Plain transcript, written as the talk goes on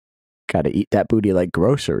Gotta eat that booty like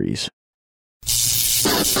groceries.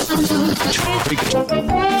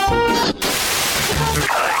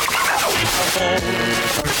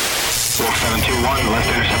 721, let's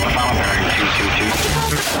intercept the final bearing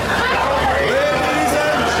 222. Ladies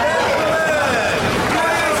and gentlemen,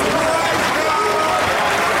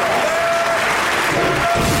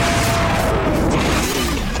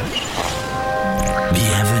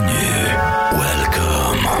 Bienvenue.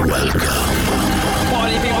 Welcome.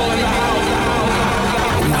 party people in the house.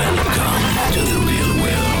 Welcome to the real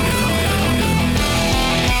world.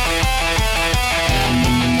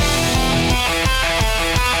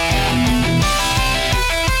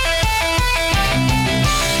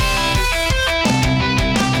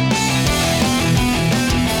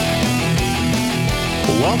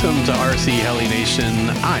 Welcome to RC Heli Nation.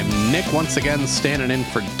 I'm Nick, once again standing in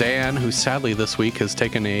for Dan, who sadly this week has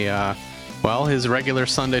taken his regular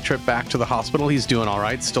Sunday trip back to the hospital. He's doing all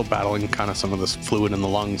right, still battling kind of some of this fluid in the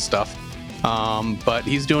lung stuff. But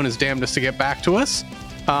he's doing his damnedest to get back to us.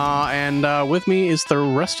 And with me is the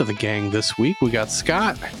rest of the gang this week. We got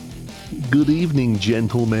Scott. Good evening,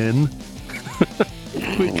 gentlemen.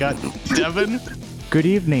 We got Devin. Good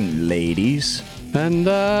evening, ladies.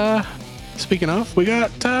 And speaking of, we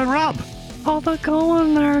got Rob. How's it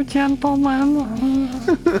going there, gentlemen?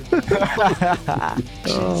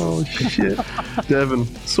 Oh, shit. Devin,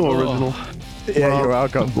 so original. Yeah, you're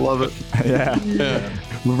welcome. Love it. Yeah.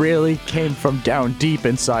 Really came from down deep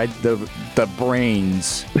inside the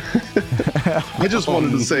brains. I just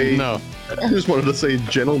wanted to say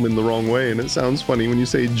gentleman the wrong way, and it sounds funny when you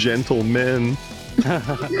say gentlemen.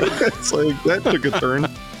 It's like, that took a turn.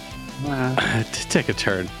 It did take a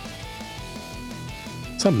turn.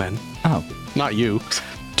 Some men. Oh. Not you,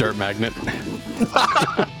 dirt magnet.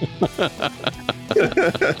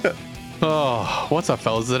 Oh, what's up,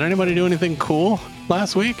 fellas? Did anybody do anything cool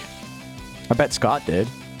last week? I bet Scott did.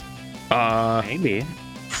 Maybe.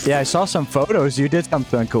 Yeah, I saw some photos. You did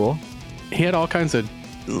something cool. He had all kinds of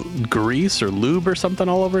grease or lube or something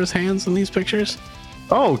all over his hands in these pictures.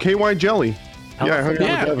 Oh, KY jelly. Yeah, I hung out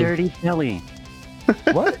Yeah. with Devin. Dirty jelly.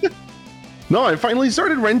 What? No, I finally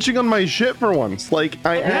started wrenching on my shit for once. Like,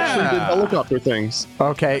 I actually did helicopter things.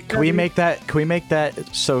 Okay, can we make that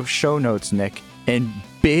so show notes, Nick, in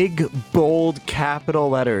big, bold, capital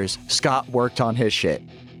letters? Scott worked on his shit.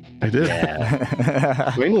 I did.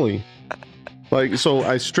 Finally. Like, so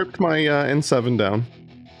I stripped my N7 down.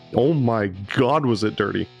 Oh my God, was it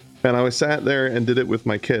dirty. And I was sat there and did it with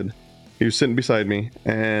my kid. He was sitting beside me,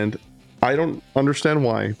 and I don't understand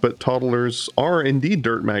why, but toddlers are indeed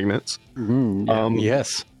dirt magnets.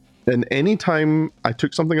 Yes. And anytime I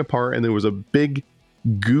took something apart and there was a big,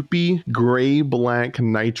 goopy, gray-black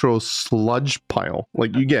nitro sludge pile,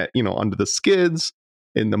 like you get, under the skids,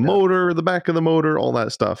 in the motor, the back of the motor, all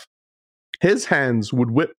that stuff, his hands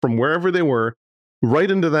would whip from wherever they were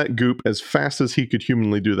right into that goop as fast as he could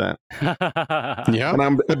humanly do that. Yeah.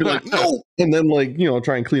 And I'd be like, no! And then,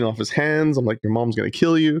 try and clean off his hands. I'm like, your mom's going to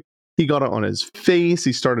kill you. He got it on his face.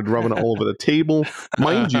 He started rubbing it all over the table.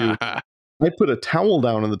 Mind you, I put a towel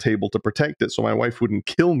down on the table to protect it so my wife wouldn't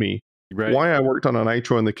kill me. Right. Why I worked on a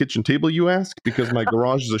nitro on the kitchen table, you ask? Because my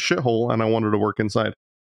garage is a shithole and I wanted to work inside.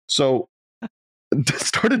 So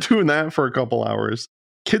started doing that for a couple hours.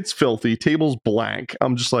 Kid's filthy, table's black.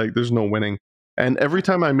 I'm just like, there's no winning. And every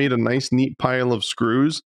time I made a nice, neat pile of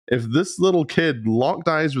screws, if this little kid locked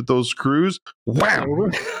eyes with those screws, wow,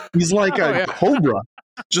 he's like a cobra.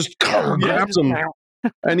 Just grabs him.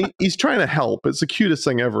 And he's trying to help. It's the cutest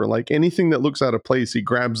thing ever. Like, anything that looks out of place, he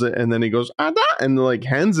grabs it and then he goes, "Ah, da," and like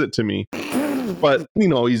hands it to me. But,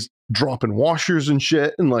 he's dropping washers and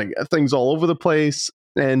shit and like things all over the place.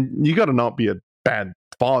 And you got to not be a bad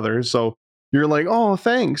father. So you're like, oh,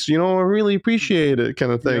 thanks, I really appreciate it,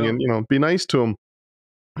 kind of thing. Yeah. And, be nice to him.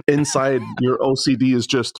 Inside, your OCD is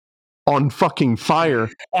just on fucking fire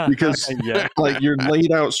because like your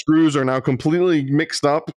laid out screws are now completely mixed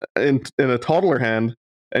up in a toddler hand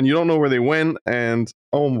and you don't know where they went. And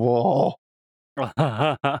so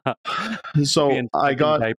I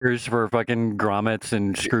got diapers for fucking grommets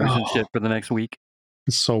and screws and shit for the next week.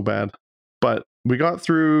 It's so bad. But we got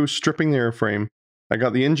through stripping the airframe. I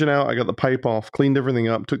got the engine out, I got the pipe off, cleaned everything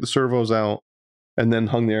up, took the servos out, and then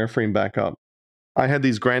hung the airframe back up. I had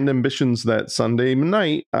these grand ambitions that Sunday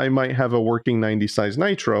night I might have a working 90 size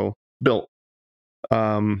nitro built.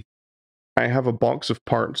 I have a box of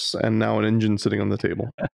parts and now an engine sitting on the table.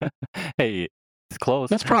 Hey, it's close.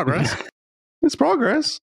 That's progress. It's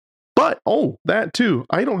progress. But, that too.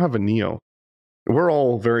 I don't have a Neo. We're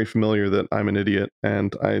all very familiar that I'm an idiot,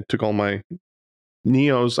 and I took all my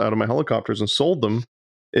Neos out of my helicopters and sold them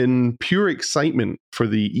in pure excitement for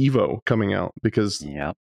the Evo coming out because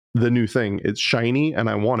the new thing, it's shiny and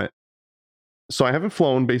I want it. So I haven't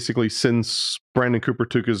flown basically since Brandon Cooper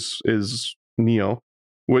took his Neo,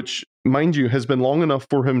 which, mind you, has been long enough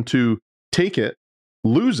for him to take it,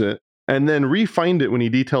 lose it, and then re-find it when he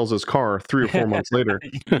details his car 3 or 4 months later,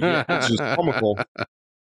 which is comical.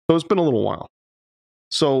 So it's been a little while.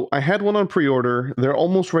 So I had one on pre-order. They're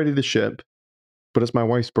almost ready to ship, but it's my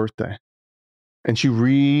wife's birthday. And she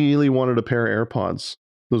really wanted a pair of AirPods,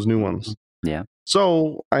 those new ones. Yeah.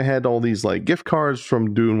 So I had all these like gift cards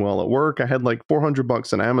from doing well at work. I had like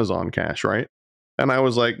 $400 in Amazon cash, right? And I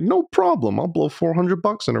was like, no problem. I'll blow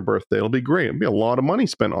 $400 on her birthday. It'll be great. It'll be a lot of money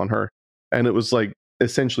spent on her. And it was like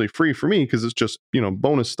essentially free for me because it's just,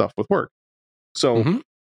 bonus stuff with work. So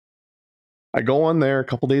I go on there a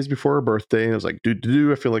couple days before her birthday. And I was like,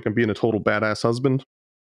 I feel like I'm being a total badass husband.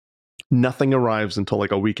 Nothing arrives until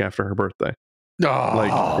like a week after her birthday.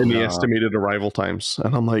 The estimated arrival times.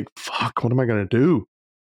 And I'm like, fuck, what am I going to do?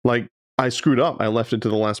 Like, I screwed up. I left it to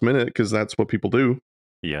the last minute because that's what people do.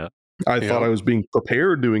 Yeah. I thought I was being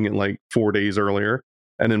prepared doing it like 4 days earlier.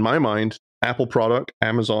 And in my mind, Apple product,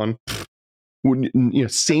 Amazon,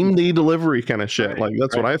 same day delivery kind of shit. Like,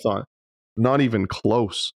 that's what I thought. Not even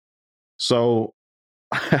close. So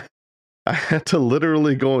I had to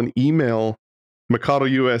literally go and email Mikado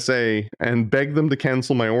USA and beg them to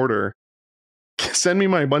cancel my order. Send me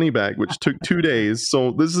my money back, which took 2 days.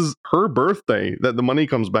 So this is her birthday that the money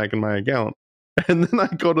comes back in my account. And then I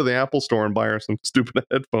go to the Apple store and buy her some stupid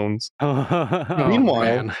headphones.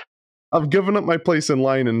 Meanwhile, I've given up my place in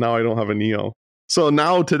line and now I don't have a Neo. So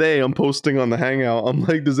now today I'm posting on the Hangout. I'm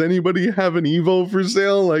like, does anybody have an Evo for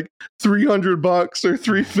sale? Like $300 or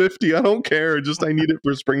 $350? I don't care. Just I need it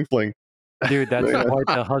for spring fling. Dude, that's quite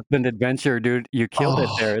the husband adventure, dude. You killed it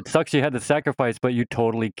there. It sucks you had to sacrifice, but you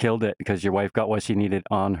totally killed it because your wife got what she needed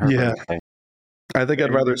on her birthday. I think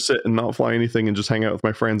I'd rather sit and not fly anything and just hang out with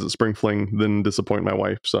my friends at spring fling than disappoint my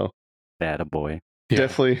wife. So that a boy.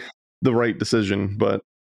 Definitely the right decision, but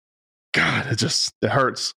God, it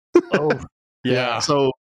hurts.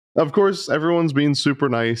 So of course everyone's being super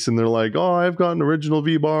nice and they're like, oh, I've got an original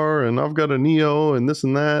V-Bar and I've got a Neo and this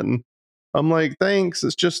and that. And I'm like, thanks.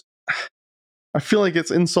 It's just, I feel like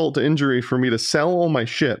it's insult to injury for me to sell all my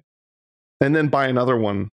shit and then buy another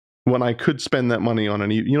one when I could spend that money on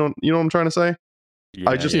an you know what I'm trying to say?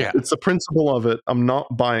 It's the principle of it. I'm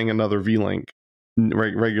not buying another V-Link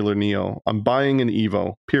regular Neo. I'm buying an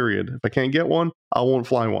Evo, period. If I can't get one, I won't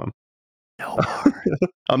fly one. No.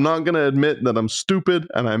 I'm not going to admit that I'm stupid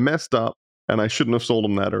and I messed up and I shouldn't have sold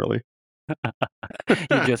them that early.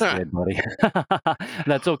 You just did, buddy.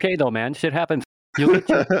 That's okay though, man. Shit happens. You'll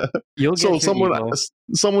get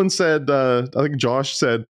someone said, I think Josh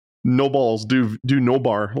said, no balls, do no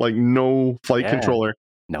bar, like no flight controller.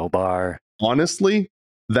 No bar. Honestly,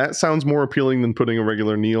 that sounds more appealing than putting a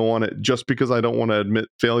regular Neo on it just because I don't want to admit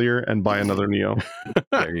failure and buy another Neo.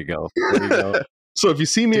 There you go. So if you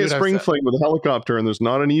see me at spring fling with a helicopter and there's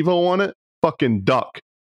not an Evo on it, fucking duck.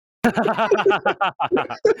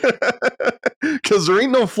 Because there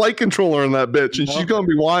ain't no flight controller in that bitch and she's gonna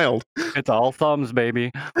be wild. It's all thumbs,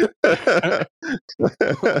 baby.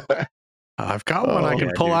 I've got one I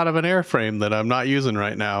can pull out of an airframe that I'm not using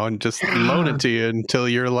right now and just loan it to you until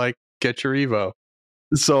you're like, get your Evo.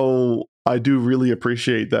 So I do really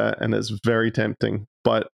appreciate that and it's very tempting.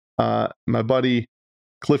 But my buddy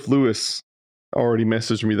Cliff Lewis already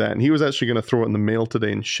messaged me that and he was actually going to throw it in the mail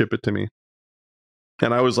today and ship it to me.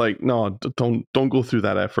 And I was like, no, don't go through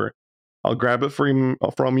that effort. I'll grab it from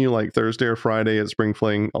you like Thursday or Friday at Spring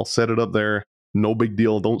Fling. I'll set it up there. No big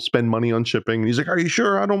deal. Don't spend money on shipping. And he's like, are you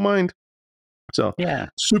sure? I don't mind. So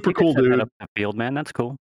super cool, dude. Up the field, man. That's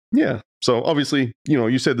cool. Yeah. So obviously,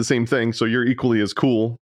 you said the same thing. So you're equally as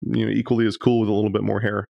cool. Equally as cool with a little bit more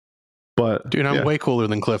hair. But dude, I'm way cooler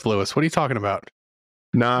than Cliff Lewis. What are you talking about?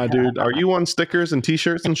 Nah, dude. Are you on stickers and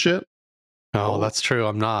t-shirts and shit? Oh, that's true.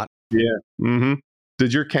 I'm not. Yeah. Mm-hmm.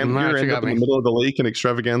 Did your camp gear end up in the middle of the lake in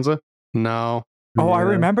Extravaganza? No. Oh, I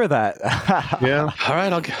remember that. Yeah. All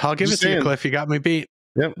right, I'll give it to you, Cliff. You got me beat.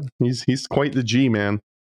 Yep. He's quite the G, man.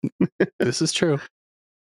 This is true.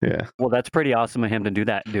 Yeah. Well, that's pretty awesome of him to do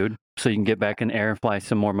that, dude. So you can get back in air and fly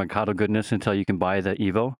some more Mikado goodness until you can buy the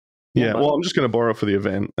Evo. Yeah, well, I'm just going to borrow it for the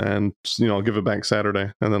event and, I'll give it back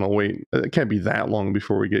Saturday and then I'll wait. It can't be that long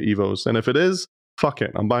before we get Evos. And if it is, fuck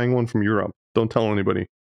it. I'm buying one from Europe. Don't tell anybody.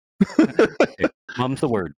 Mom's the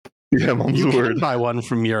word. Yeah, mom's the word. You can buy one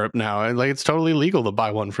from Europe now. Like, it's totally legal to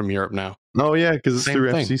buy one from Europe now. Oh, yeah, because it's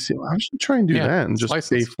through FCC. I should try and do that and just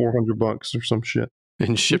pay $400 or some shit.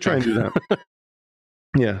 And ship. Try and do that.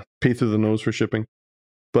 Yeah, pay through the nose for shipping.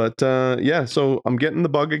 But yeah, so I'm getting the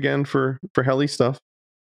bug again for heli stuff.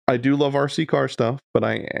 I do love RC car stuff, but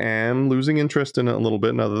I am losing interest in it a little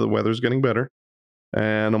bit now that the weather's getting better.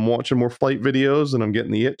 And I'm watching more flight videos and I'm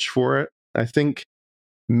getting the itch for it. I think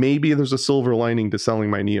maybe there's a silver lining to selling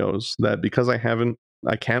my Neos, that because I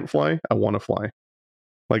can't fly, I want to fly.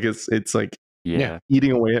 Like it's like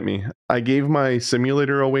eating away at me. I gave my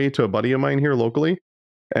simulator away to a buddy of mine here locally,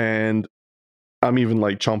 and I'm even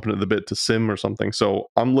like chomping at the bit to sim or something. So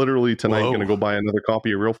I'm literally tonight going to go buy another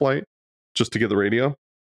copy of Real Flight just to get the radio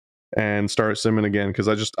and start simming again, because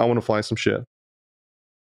I want to fly some shit.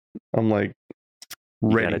 I'm like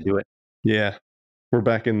ready. You gotta do it. Yeah, we're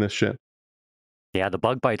back in this shit. Yeah, the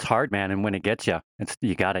bug bite's hard, man, and when it gets you,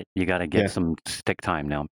 you gotta get some stick time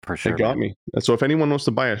now for sure. It got me. So if anyone wants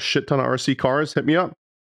to buy a shit ton of RC cars, hit me up.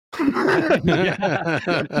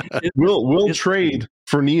 We'll trade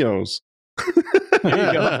for Neos.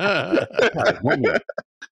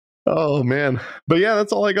 Oh man, but yeah,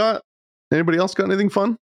 that's all I got. Anybody else got anything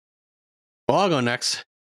fun? Well, I'll go next,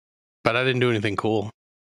 but I didn't do anything cool.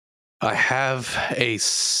 I have I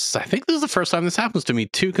think this is the first time this happens to me,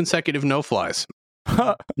 2 consecutive no flies.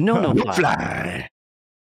 No fly.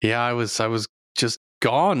 Yeah, I was just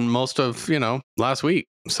gone most of last week.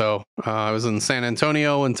 So I was in San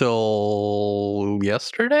Antonio until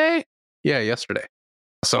yesterday. Yeah, yesterday.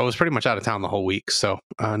 So I was pretty much out of town the whole week. So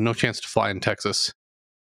no chance to fly in Texas.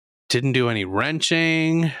 Didn't do any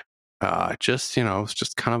wrenching. Just it's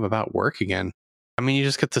just kind of about work again. I mean, you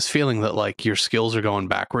just get this feeling that like your skills are going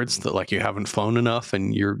backwards, that like you haven't flown enough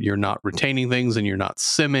and you're not retaining things and you're not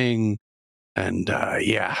simming. And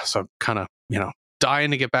so I'm kind of,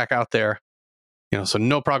 dying to get back out there. So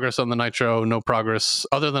no progress on the nitro, no progress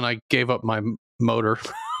other than I gave up my motor.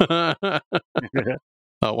 One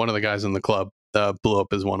of the guys in the club blew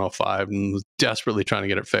up his 105 and was desperately trying to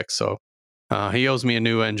get it fixed. So he owes me a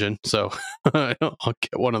new engine. So I'll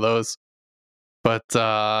get one of those. But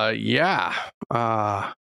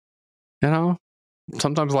sometimes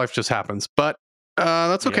life just happens. But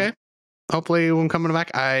that's okay. Yeah. Hopefully when coming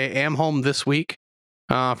back, I am home this week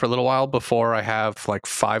for a little while before I have like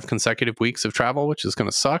 5 consecutive weeks of travel, which is going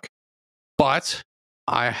to suck. But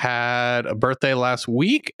I had a birthday last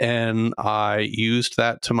week and I used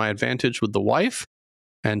that to my advantage with the wife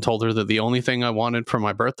and told her that the only thing I wanted for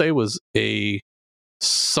my birthday was a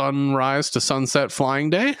sunrise to sunset flying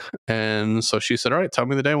day. And so she said, all right, tell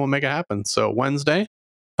me the day and we'll make it happen. So Wednesday,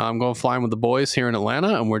 I'm going flying with the boys here in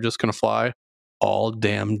Atlanta and we're just going to fly all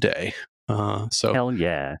damn day. So hell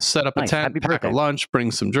yeah. Set up a tent, pack a lunch,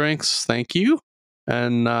 bring some drinks. Thank you.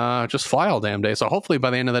 And just fly all damn day. So hopefully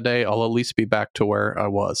by the end of the day, I'll at least be back to where I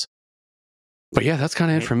was. But yeah, that's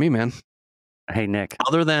kind of it for me, man. Hey, Nick.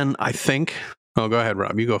 Other than I think, go ahead,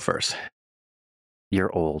 Rob. You go first.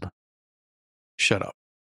 You're old. Shut up.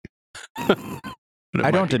 I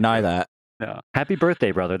don't deny that. Yeah. Happy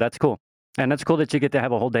birthday, brother. That's cool. And that's cool that you get to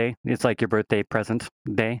have a whole day. It's like your birthday present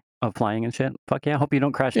day of flying and shit. Fuck yeah. Hope you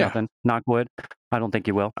don't crash nothing. Knock wood. I don't think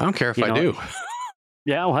you will. I don't care if I do.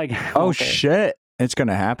 Yeah. Like, shit. It's going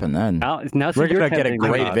to happen then. Now we're going to get a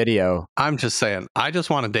great video. I'm just saying, I just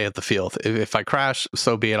want a day at the field. If I crash,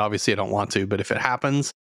 so be it. Obviously, I don't want to. But if it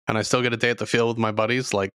happens and I still get a day at the field with my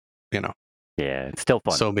buddies, like, Yeah, it's still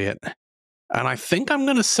fun. So be it. And I think I'm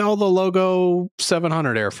going to sell the Logo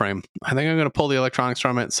 700 airframe. I think I'm going to pull the electronics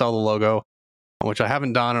from it, sell the Logo, which I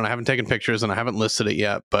haven't done, and I haven't taken pictures, and I haven't listed it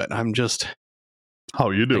yet. But I'm just... How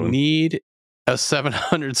are you doing? I need a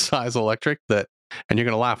 700 size electric that, and you're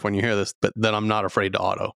going to laugh when you hear this, but that I'm not afraid to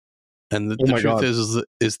auto. And the truth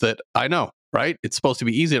is that I know, right? It's supposed to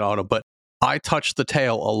be easy to auto, but I touch the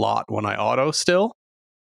tail a lot when I auto still.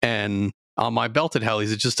 And on my belted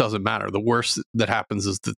helis, it just doesn't matter. The worst that happens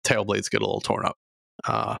is the tail blades get a little torn up.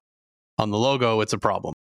 On the Logo, it's a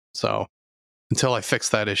problem. So until I fix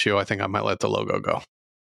that issue, I think I might let the Logo go.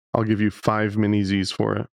 I'll give you 5 mini Zs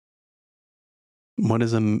for it. What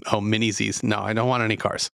is mini Zs? No, I don't want any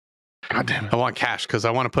cars. God damn it. I want cash because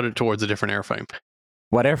I want to put it towards a different airframe.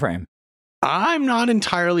 What airframe? I'm not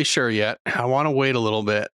entirely sure yet. I want to wait a little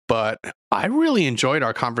bit, but I really enjoyed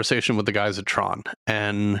our conversation with the guys at Tron.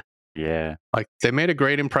 And yeah, like they made a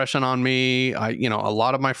great impression on me. A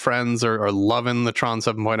lot of my friends are loving the Tron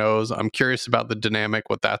 7.0s. I'm curious about the dynamic,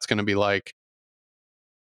 what that's going to be like.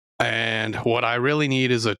 And what I really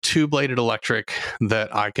need is a 2-bladed electric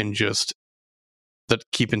that I can just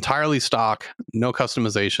keep entirely stock, no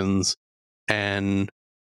customizations, and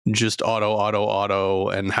just auto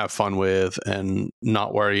and have fun with and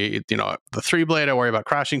not worry. The 3-blade, I worry about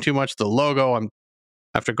crashing too much. The Logo,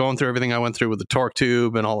 after going through everything I went through with the torque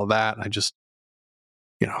tube and all of that, I just,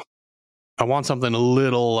 I want something a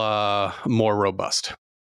little more robust.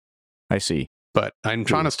 I see. But I'm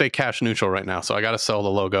trying to stay cash neutral right now, so I got to sell the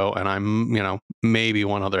logo, and I'm, maybe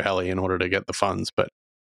one other heli in order to get the funds. But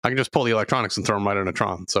I can just pull the electronics and throw them right in a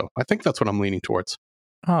Tron. So I think that's what I'm leaning towards.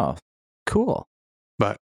 Oh, cool.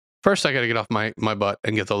 But first, I got to get off my butt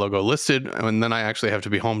and get the logo listed, and then I actually have to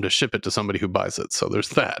be home to ship it to somebody who buys it. So there's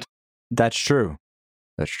that. That's true.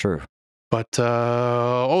 That's true. But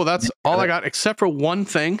that's all I got, except for one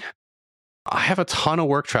thing. I have a ton of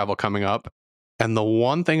work travel coming up. And the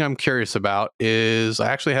one thing I'm curious about is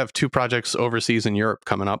I actually have 2 projects overseas in Europe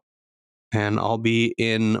coming up. And I'll be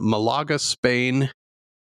in Malaga, Spain,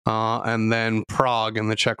 and then Prague in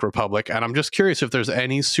the Czech Republic. And I'm just curious if there's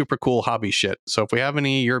any super cool hobby shit. So if we have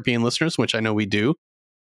any European listeners, which I know we do,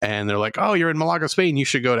 and they're like, oh, you're in Malaga, Spain, you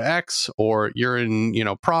should go to X, or you're in,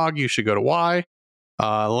 Prague, you should go to Y.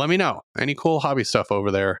 Let me know. Any cool hobby stuff over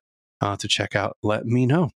there to check out, let me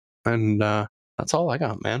know. And that's all I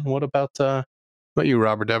got, man. What about you,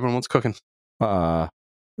 Robert Devin? What's cooking?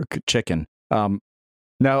 Chicken.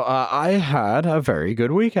 No, I had a very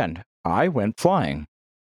good weekend. I went flying.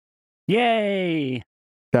 Yay!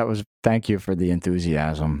 Thank you for the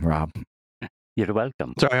enthusiasm, Rob. You're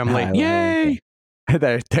welcome. Sorry, I'm late. Yay!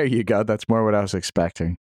 There you go. That's more what I was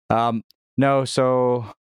expecting. No, so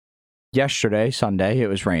yesterday, Sunday, it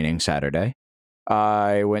was raining Saturday.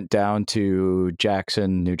 I went down to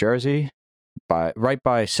Jackson, New Jersey, right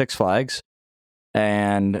by Six Flags,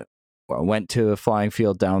 and went to a flying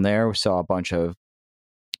field down there. We saw a bunch of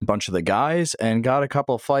the guys and got a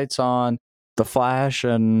couple of flights on the Flash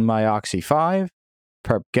and my Oxy 5,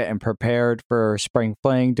 getting prepared for spring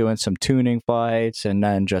fling, doing some tuning flights, and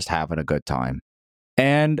then just having a good time.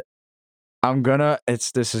 And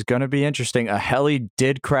this is gonna be interesting. A heli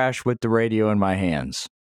did crash with the radio in my hands.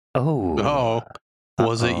 Oh.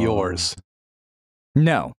 Was it yours?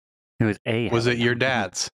 No. It was a. Was it your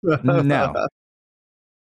dad's? No.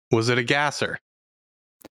 Was it a gasser?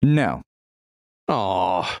 No.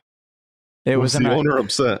 Oh. It was the owner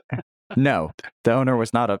upset? No, the owner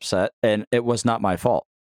was not upset, and it was not my fault.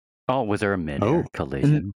 Oh, was there a mid-air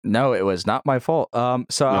collision? No, it was not my fault.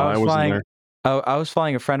 So I was flying. I was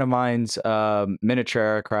flying a friend of mine's miniature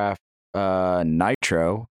aircraft,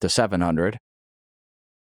 Nitro, the 700,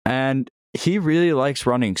 and he really likes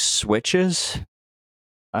running switches,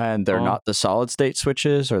 and they're not the solid state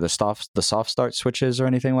switches or the soft start switches or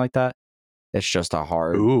anything like that. It's just a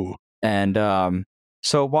hard. Ooh. And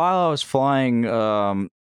so while I was flying,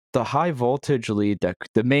 the high voltage lead,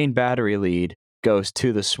 the main battery lead, goes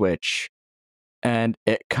to the switch, and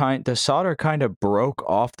the solder kind of broke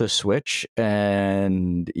off the switch,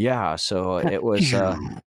 and so it was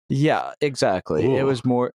yeah, exactly. Ooh.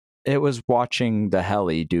 It was watching the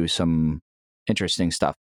heli do some interesting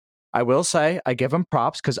stuff. I will say I give him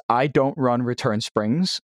props because I don't run return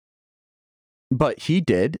springs, but he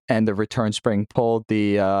did, and the return spring pulled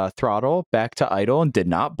the throttle back to idle and did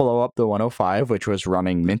not blow up the 105, which was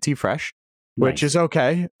running minty fresh, which is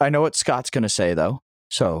okay. I know what Scott's going to say, though.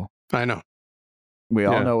 So I know. We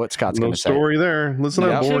all know what Scott's going to say. No story there. Listen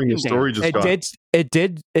how boring his story just got. It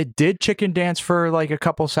did chicken dance for like a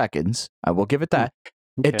couple seconds. I will give it that.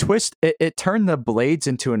 Okay. It turned the blades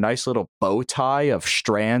into a nice little bow tie of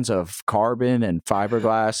strands of carbon and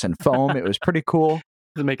fiberglass and foam. It was pretty cool.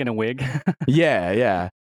 Making a wig. Yeah.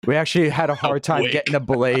 We actually had a hard time getting the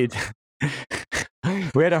blade.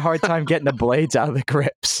 We had a hard time getting the blades out of the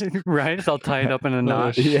grips. Right? It's all tied up in a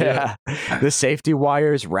knot. Yeah. The safety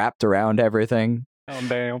wires wrapped around everything. Oh,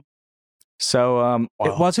 damn. So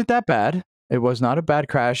It wasn't that bad. It was not a bad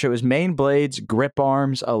crash. It was main blades, grip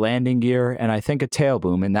arms, a landing gear, and I think a tail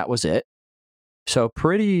boom, and that was it. So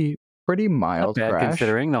pretty mild not bad crash.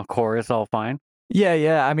 Considering the core is all fine.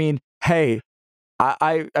 Yeah. I mean, hey,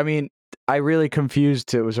 I mean, I really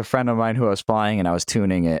confused. It was a friend of mine who I was flying, and I was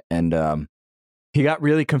tuning it, and he got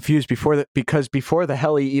really confused because before the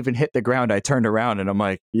heli even hit the ground, I turned around and I'm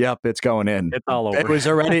like, "Yep, it's going in." It's all over. It was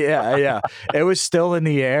already, yeah. It was still in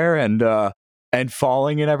the air and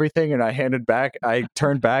falling and everything. And I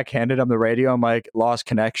turned back, handed him the radio. I'm like, "Lost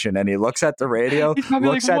connection." And he looks at the radio,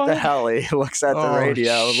 looks at the heli, looks at the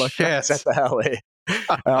radio, looks at the heli.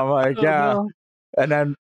 And I'm like, "Yeah." No. And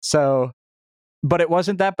then but it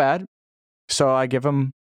wasn't that bad. So I give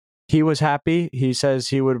him. He was happy. He says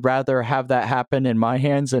he would rather have that happen in my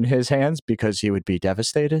hands than his hands because he would be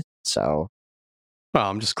devastated. So, well,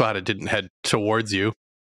 I'm just glad it didn't head towards you.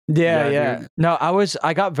 Yeah. No,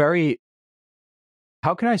 I got very,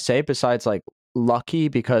 how can I say besides like lucky,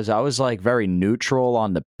 because I was like very neutral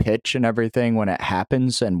on the pitch and everything when it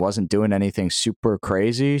happens and wasn't doing anything super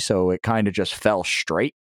crazy. So it kind of just fell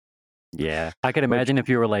straight. Yeah, I could imagine if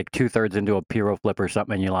you were like 2/3 into a pyro flip or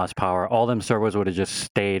something and you lost power, all them servos would have just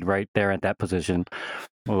stayed right there at that position.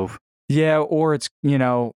 Oof. Yeah, or it's,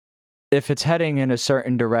 if it's heading in a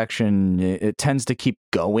certain direction, it tends to keep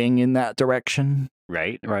going in that direction.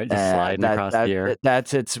 Right, just sliding across the air.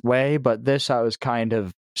 That's its way, but this I was kind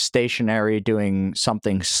of stationary doing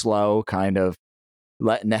something slow, kind of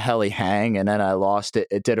letting the heli hang, and then I lost it.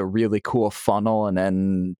 It did a really cool funnel and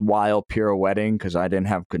then wild pirouetting because I didn't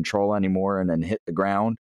have control anymore and then hit the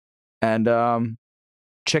ground. And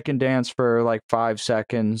chicken dance for like 5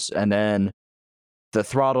 seconds, and then the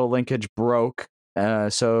throttle linkage broke.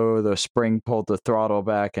 So the spring pulled the throttle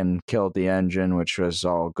back and killed the engine, which was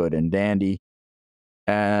all good and dandy.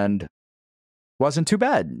 And wasn't too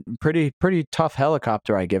bad. Pretty tough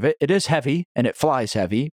helicopter, I give it. It is heavy and it flies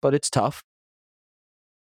heavy, but it's tough.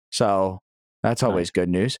 So that's always good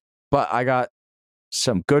news. But I got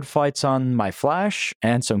some good flights on my Flash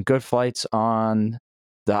and some good flights on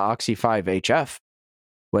the Oxy 5 HF,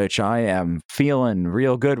 which I am feeling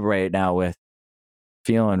real good right now with.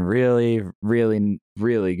 Feeling really, really,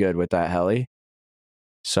 really good with that heli.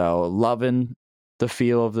 So loving the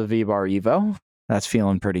feel of the V-Bar Evo. That's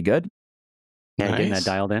feeling pretty good. Yeah, getting that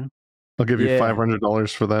dialed in. I'll give you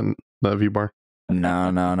 $500 for that V-Bar.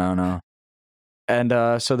 No. And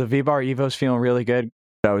so the V-Bar Evo's feeling really good.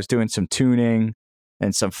 I was doing some tuning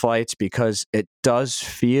and some flights because it does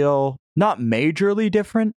feel not majorly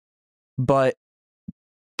different, but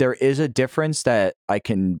there is a difference that I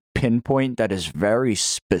can pinpoint that is very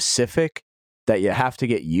specific that you have to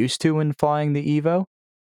get used to when flying the Evo.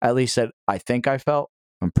 At least that I think I felt.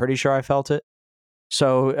 I'm pretty sure I felt it.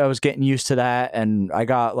 So I was getting used to that, and I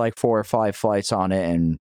got like 4 or 5 flights on it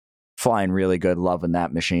and flying really good, loving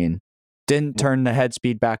that machine. Didn't turn the head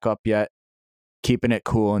speed back up yet. Keeping it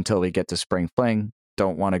cool until we get to spring fling.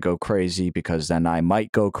 Don't want to go crazy because then I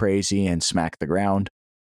might go crazy and smack the ground.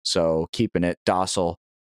 So keeping it docile.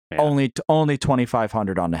 Yeah. Only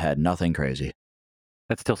 2,500 on the head, nothing crazy.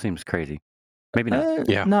 That still seems crazy. Maybe not.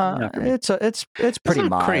 Yeah. No, it's pretty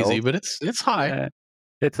mild. Crazy, but it's high.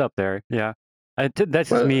 It's up there. Yeah. That's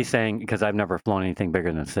just me saying because I've never flown anything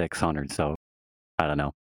bigger than 600, so I don't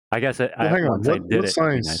know. I guess hang on.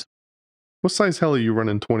 What size heli you run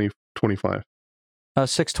in 2025?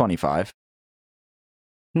 625.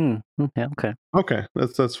 Yeah. Okay. Okay,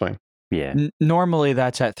 that's fine. Yeah. Normally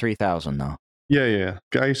that's at 3,000 though. Yeah.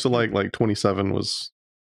 I used to like 27 was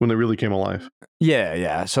when they really came alive.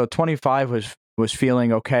 Yeah. So 25 was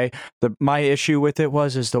feeling okay. My issue with it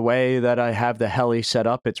is the way that I have the heli set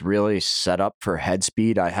up. It's really set up for head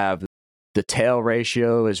speed. I have the tail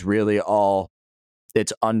ratio is really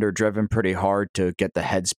it's underdriven pretty hard to get the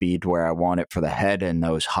head speed where I want it for the head and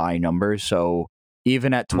those high numbers. So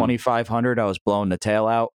even at 2,500, I was blowing the tail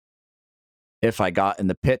out if I got in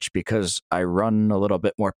the pitch because I run a little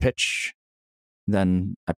bit more pitch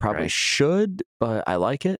than I probably should, but I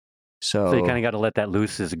like it. So you kind of got to let that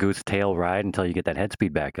loose as a goose tail ride until you get that head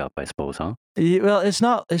speed back up, I suppose, huh? Yeah, well, it's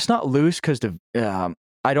not loose because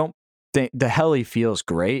I don't think the heli feels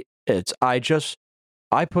great.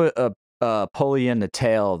 I put a pulley in the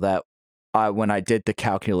tail that when I did the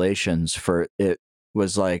calculations for it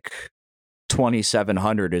was like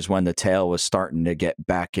 2,700 is when the tail was starting to get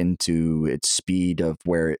back into its speed of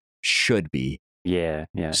where it should be. Yeah.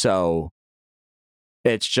 So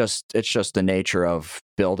it's just the nature of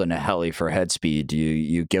building a heli for head speed.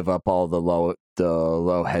 You give up all the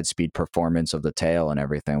low head speed performance of the tail and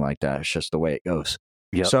everything like that. It's just the way it goes.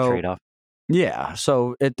 Yep, so, trade off. Yeah,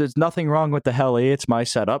 so there's nothing wrong with the heli. It's my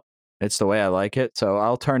setup. It's the way I like it. So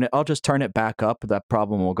I'll just turn it back up. That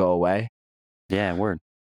problem will go away. Yeah, word.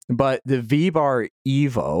 But the V-Bar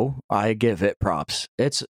Evo, I give it props.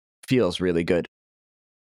 It feels really good.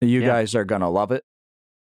 You guys are gonna love it.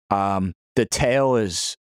 The tail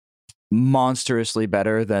is monstrously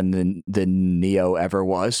better than the Neo ever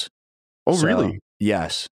was. Oh, really?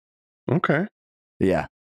 Yes. Okay. Yeah.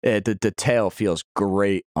 The tail feels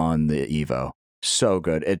great on the Evo. So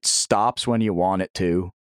good. It stops when you want it to.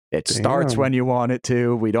 It starts when you want it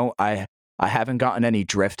to. I haven't gotten any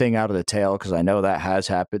drifting out of the tail because I know that has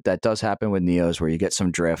happened. That does happen with Neos where you get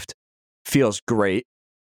some drift. Feels great.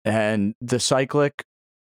 And the cyclic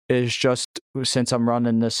is just, since I'm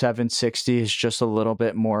running the 760, is just a little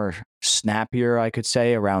bit more snappier, I could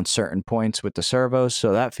say, around certain points with the servos.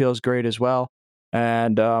 So that feels great as well.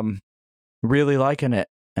 And really liking it.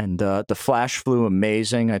 And the flash flew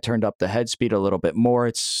amazing. I turned up the head speed a little bit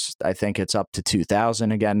more. I think it's up to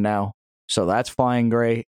 2,000 again now. So that's flying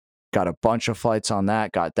great. Got a bunch of flights on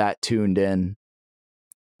that. Got that tuned in.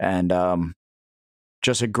 And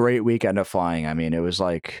just a great weekend of flying. I mean,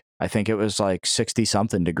 I think it was like 60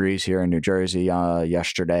 something degrees here in New Jersey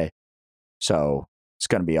yesterday. So it's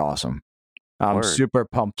going to be awesome. I'm Word. super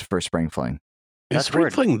pumped for spring fling. Is That's spring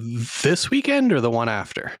word. fling this weekend or the one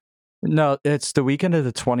after? No, it's the weekend of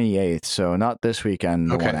the 28th. So not this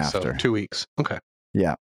weekend, the one after. So 2 weeks. Okay.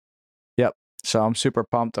 Yeah. Yep. So I'm super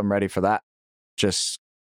pumped. I'm ready for that. Just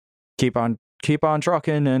keep on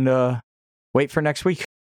trucking and wait for next week.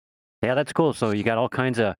 Yeah, that's cool. So you got all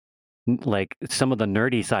kinds of like some of the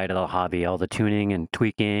nerdy side of the hobby, all the tuning and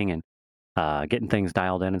tweaking and getting things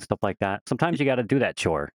dialed in and stuff like that. Sometimes you got to do that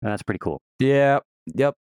chore. And that's pretty cool. Yeah.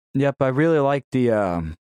 Yep. I really like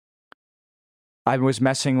the. I was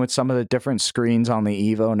messing with some of the different screens on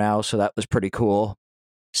the Evo now, so that was pretty cool.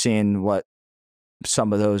 Seeing what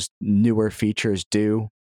some of those newer features do.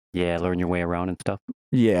 Yeah, learn your way around and stuff.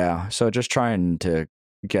 Yeah, so just trying to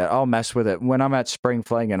I'll mess with it. When I'm at spring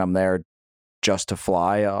fling and I'm there just to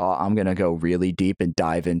fly, I'm going to go really deep and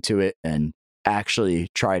dive into it and actually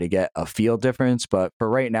try to get a feel difference. But for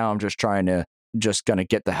right now, I'm just going to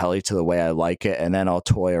get the heli to the way I like it. And then I'll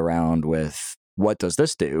toy around with what does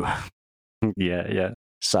this do? Yeah.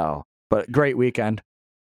 So, but great weekend.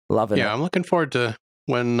 Loving it. Yeah, I'm looking forward to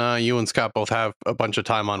when you and Scott both have a bunch of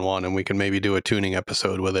time on one and we can maybe do a tuning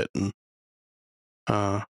episode with it and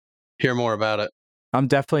hear more about it. I'm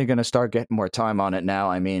definitely going to start getting more time on it now.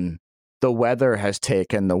 I mean, the weather has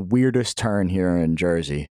taken the weirdest turn here in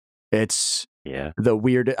Jersey. It's the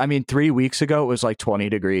weird. I mean, 3 weeks ago, it was like 20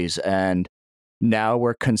 degrees and now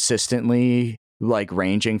we're consistently like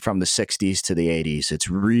ranging from the 60s to the 80s. It's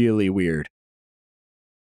really weird.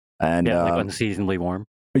 And like unseasonably warm.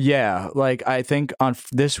 Yeah, like I think on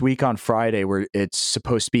this week on Friday, it's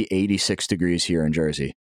supposed to be 86 degrees here in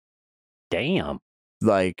Jersey. Damn.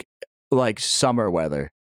 Like summer weather.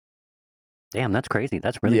 Damn, that's crazy.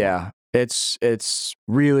 That's really weird. It's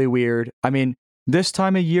really weird. I mean, this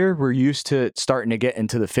time of year, we're used to starting to get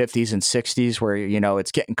into the 50s and 60s where,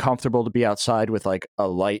 it's getting comfortable to be outside with like a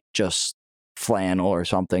light just flannel or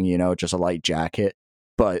something, just a light jacket.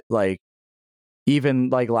 But like even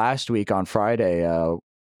like last week on Friday,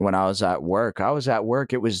 when I was at work,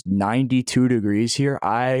 it was 92 degrees here.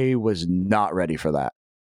 I was not ready for that.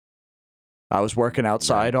 I was working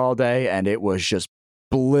outside all day and it was just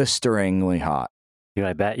blisteringly hot. Yeah,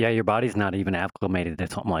 I bet. Yeah, your body's not even acclimated to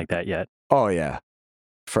something like that yet. Oh, yeah,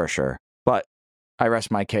 for sure. But I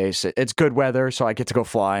rest my case. It's good weather, so I get to go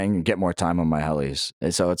flying and get more time on my helis.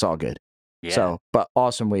 So it's all good. Yeah. So, but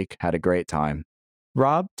awesome week. Had a great time.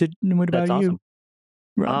 Rob, what about That's you? awesome.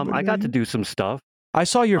 Rob, I got to do some stuff. I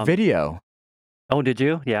saw your video. Oh, did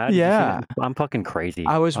you? Yeah. Yeah. I'm fucking crazy.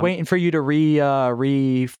 I was waiting for you to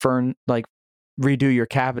redo your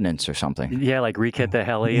cabinets or something. Yeah, like rekit the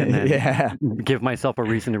heli and then give myself a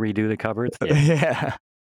reason to redo the cupboards. Yeah.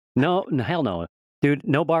 No, hell no. Dude,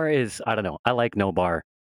 no bar is, I don't know. I like no bar.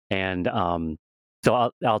 And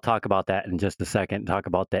so I'll talk about that in just a second, talk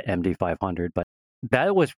about the MD500. But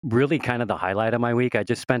that was really kind of the highlight of my week. I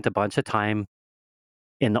just spent a bunch of time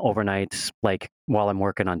in the overnights, like while I'm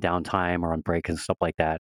working on downtime or on break and stuff like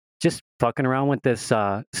that. Just fucking around with this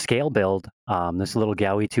scale build, this little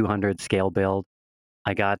Gowie 200 scale build.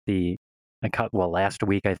 Last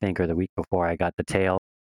week, I think, or the week before, I got the tail.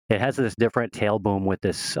 It has this different tail boom with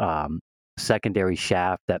this secondary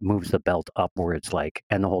shaft that moves the belt upwards,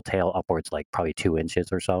 and the whole tail upwards, like probably 2 inches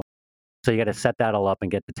or so. So you got to set that all up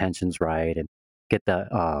and get the tensions right and get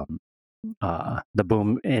the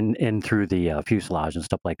boom in through the fuselage and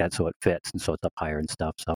stuff like that, so it fits and so it's up higher and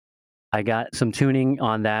stuff. So I got some tuning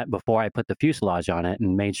on that before I put the fuselage on it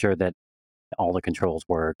and made sure that all the controls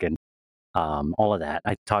work and all of that.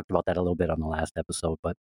 I talked about that a little bit on the last episode,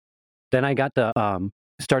 but then I got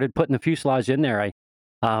started putting the fuselage in there.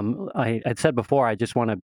 I'd said before, I just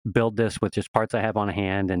want to build this with just parts I have on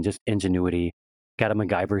hand and just ingenuity. Got to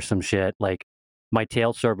MacGyver some shit. Like my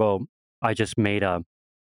tail servo, I just made a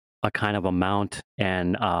kind of a mount,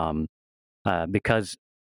 and because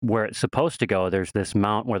where it's supposed to go, there's this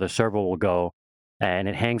mount where the servo will go, and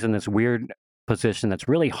it hangs in this weird position that's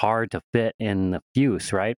really hard to fit in the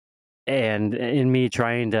fuse, right? And in me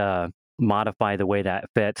trying to modify the way that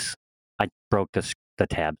fits, I broke the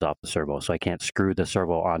tabs off the servo, so I can't screw the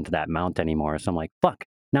servo onto that mount anymore. So I'm like, fuck,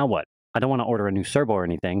 now what? I don't want to order a new servo or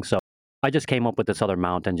anything. So I just came up with this other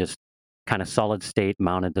mount and just kind of solid state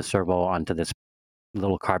mounted the servo onto this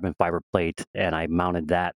little carbon fiber plate, and I mounted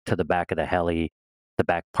that to the back of the heli, the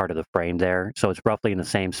back part of the frame there. So it's roughly in the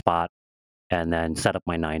same spot, and then set up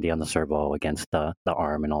my 90 on the servo against the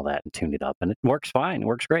arm and all that and tuned it up. And it works fine. It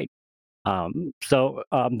works great. So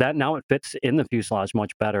that now it fits in the fuselage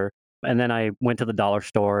much better. And then I went to the dollar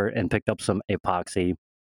store and picked up some epoxy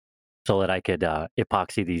so that I could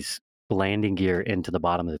epoxy these landing gear into the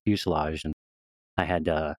bottom of the fuselage. And I had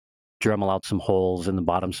to Dremel out some holes in the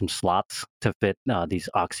bottom, some slots to fit these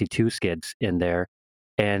Oxy 2 skids in there.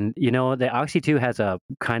 And, the Oxy 2 has a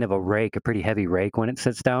kind of a rake, a pretty heavy rake when it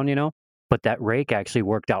sits down, but that rake actually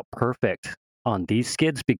worked out perfect on these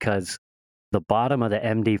skids because the bottom of the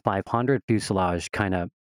MD500 fuselage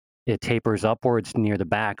it tapers upwards near the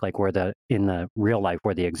back, like in the real life,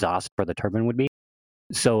 where the exhaust for the turbine would be.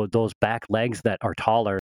 So those back legs that are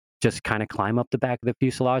taller just kind of climb up the back of the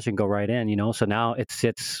fuselage and go right in, So now it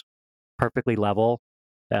sits perfectly level,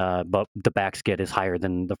 but the back skid is higher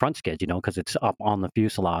than the front skid, because it's up on the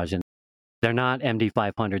fuselage. And they're not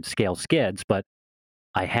MD500 scale skids, but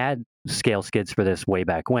I had scale skids for this way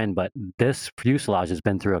back when, but this fuselage has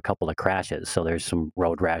been through a couple of crashes. So there's some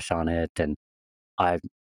road rash on it, and I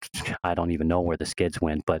don't even know where the skids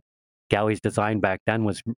went, but Gowie's design back then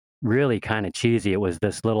was really kind of cheesy. It was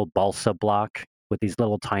this little balsa block with these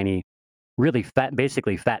little tiny, really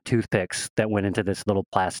basically fat toothpicks that went into this little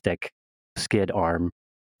plastic skid arm.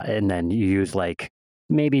 And then you use like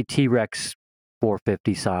maybe T-Rex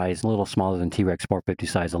 450 size, a little smaller than T-Rex 450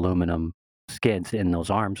 size aluminum skids in those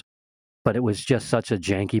arms. But it was just such a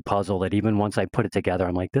janky puzzle that even once I put it together,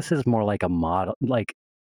 I'm like, this is more like a model, like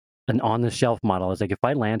an on-the-shelf model. I was like, if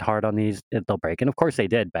I land hard on these, they'll break. And of course they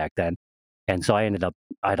did back then. And so I ended up,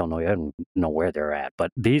 I don't know where they're at,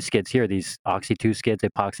 but these skids here, these Oxy 2 skids,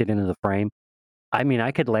 epoxied into the frame. I mean,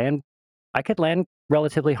 I could land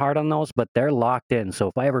relatively hard on those, but they're locked in. So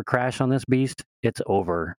if I ever crash on this beast, it's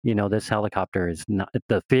over. This helicopter is not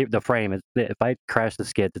the frame. If I crash the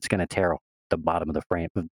skids, it's going to tear the bottom of the frame,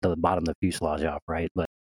 the bottom of the fuselage off, right? But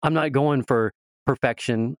I'm not going for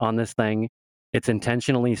perfection on this thing. It's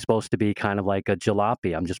intentionally supposed to be kind of like a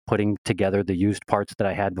jalopy. I'm just putting together the used parts that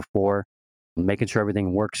I had before, making sure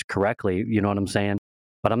everything works correctly. You know what I'm saying?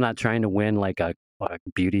 But I'm not trying to win like a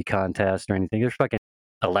beauty contest or anything. There's fucking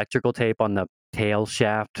electrical tape on the tail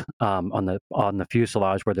shaft, on the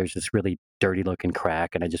fuselage where there's this really dirty looking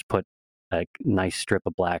crack, and I just put a nice strip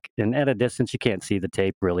of black. And at a distance, you can't see the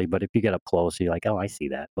tape really, but if you get up close, you're like, oh, I see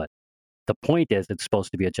that. But the point is, it's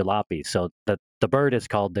supposed to be a jalopy. So the bird is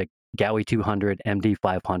called the Gowie 200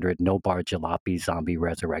 MD500 no bar jalopy zombie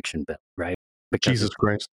resurrection build, right? Because Jesus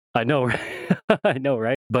Christ. I know, I know,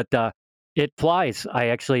 right? But it flies. I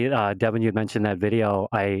actually, Devin, you had mentioned that video.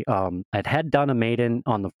 I had done a maiden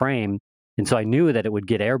on the frame, and so I knew that it would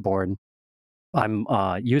get airborne. I'm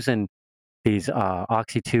using these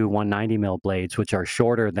Oxy 2 190 mil blades, which are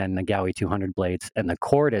shorter than the Gowie 200 blades, and the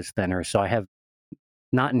cord is thinner, so I have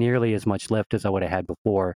not nearly as much lift as I would have had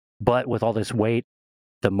before. But with all this weight,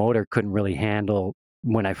 the motor couldn't really handle.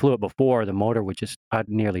 When I flew it before, the motor I'd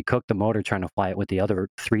nearly cook the motor trying to fly it with the other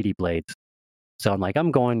 3D blades. So I'm like,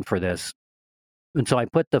 I'm going for this. And so I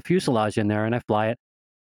put the fuselage in there and I fly it.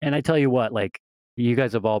 And I tell you what, like, you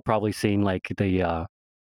guys have all probably seen like the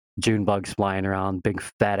June bugs flying around, big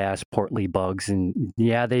fat ass portly bugs. And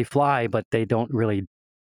yeah, they fly, but they don't really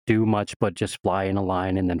do much but just fly in a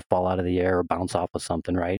line and then fall out of the air or bounce off of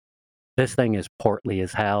something, right? This thing is portly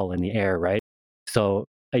as hell in the air, right? So,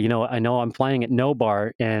 I know I'm flying at no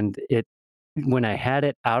bar, and when I had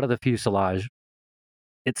it out of the fuselage,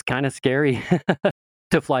 it's kind of scary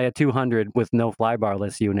to fly a 200 with no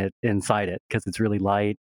flybarless unit inside it because it's really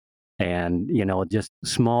light and, just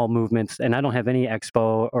small movements. And I don't have any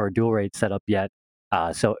Expo or dual rate set up yet.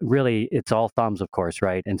 So really, it's all thumbs, of course,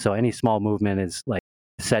 right? And so any small movement is like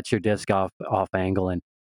sets your disc off angle. And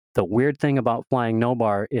the weird thing about flying no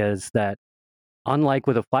bar is that unlike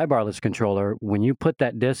with a flybarless controller, when you put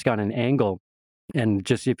that disc on an angle, and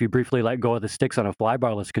just if you briefly let go of the sticks on a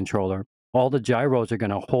flybarless controller, all the gyros are going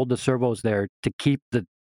to hold the servos there to keep the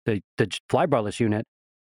flybarless unit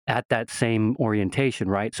at that same orientation,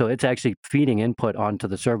 right? So it's actually feeding input onto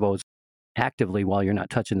the servos actively while you're not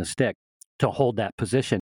touching the stick to hold that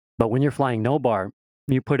position. But when you're flying no bar,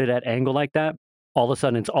 you put it at angle like that, all of a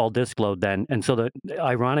sudden it's all disc load then. And so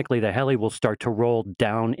ironically, the heli will start to roll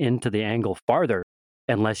down into the angle farther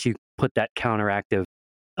unless you put that counteractive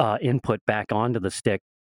input back onto the stick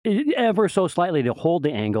ever so slightly to hold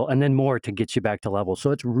the angle and then more to get you back to level.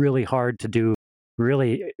 So it's really hard to do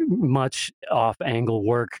really much off angle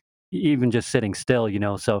work, even just sitting still,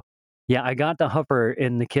 So yeah, I got the huffer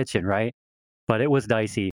in the kitchen, right? But it was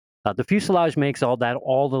dicey. The fuselage makes all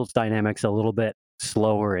those dynamics a little bit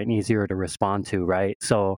slower and easier to respond to, right?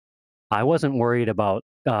 So I wasn't worried about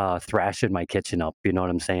thrashing my kitchen up, you know what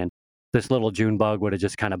I'm saying? This little June bug would have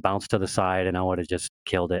just kind of bounced to the side and I would have just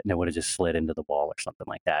killed it and it would have just slid into the wall or something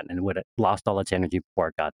like that. And it would have lost all its energy before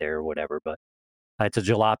it got there or whatever. But It's a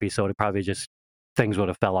jalopy, so it probably just things would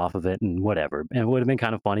have fell off of it and whatever. And it would have been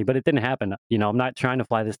kind of funny, but it didn't happen. I'm not trying to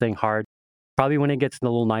fly this thing hard. Probably when it gets a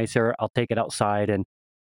little nicer, I'll take it outside and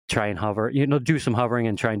try and hover, do some hovering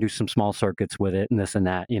and try and do some small circuits with it and this and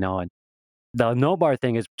that, And the no bar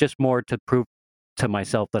thing is just more to prove to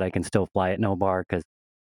myself that I can still fly at no bar, because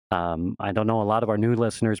I don't know, a lot of our new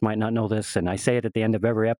listeners might not know this, and I say it at the end of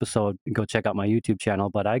every episode, go check out my YouTube channel,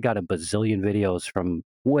 but I got a bazillion videos from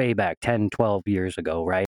way back 10, 12 years ago,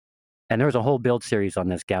 right? And there was a whole build series on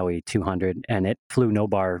this Gaui 200, and it flew no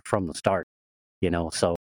bar from the start,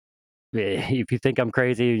 so if you think I'm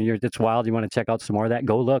crazy, it's wild, you want to check out some more of that,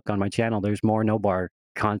 go look on my channel. There's more no bar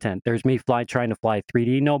content. There's me trying to fly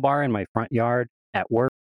 3D no bar in my front yard at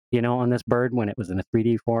work, on this bird when it was in a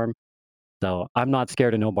 3D form. So I'm not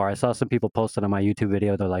scared of no bar. I saw some people posted on my YouTube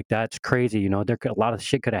video. They're like, that's crazy. A lot of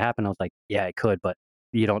shit could have happened. I was like, yeah, it could, but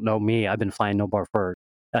you don't know me. I've been flying no bar for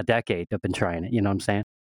a decade. I've been trying it. You know what I'm saying?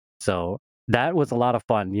 So that was a lot of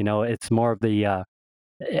fun. It's more of the,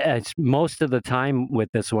 it's most of the time with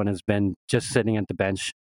this one has been just sitting at the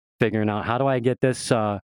bench, figuring out how do I get this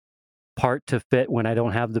part to fit when I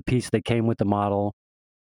don't have the piece that came with the model.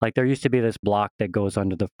 Like there used to be this block that goes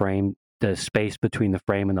under the frame, the space between the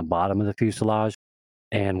frame and the bottom of the fuselage,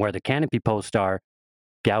 and where the canopy posts are,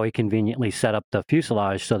 Gaui conveniently set up the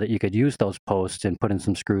fuselage so that you could use those posts and put in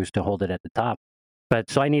some screws to hold it at the top. But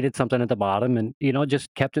so I needed something at the bottom, and just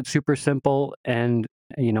kept it super simple. And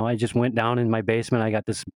I just went down in my basement. I got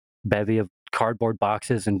this bevy of cardboard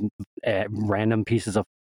boxes and random pieces of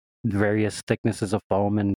various thicknesses of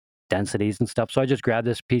foam and densities and stuff. So I just grabbed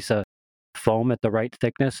this piece of foam at the right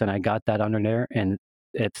thickness, and I got that under there, and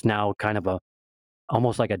it's now kind of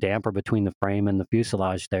almost like a damper between the frame and the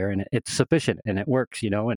fuselage there, and it's sufficient and it works,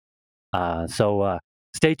 And so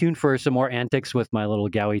stay tuned for some more antics with my little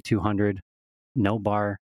Gaui 200 no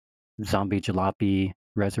bar zombie jalopy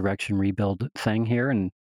resurrection rebuild thing here,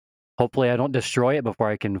 and hopefully I don't destroy it before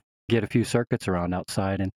I can get a few circuits around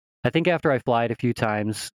outside. And I think after I fly it a few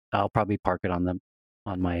times, I'll probably park it on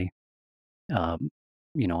my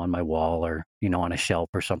on my wall, or on a shelf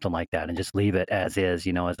or something like that, and just leave it as is,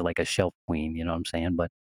 as like a shelf queen, you know what I'm saying? But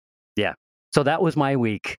yeah, so that was my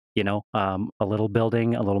week, a little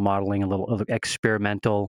building, a little modeling, a little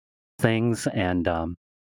experimental things, and it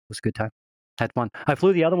was a good time. Had fun. I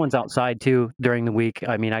flew the other ones outside too during the week.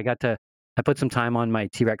 I mean, I put some time on my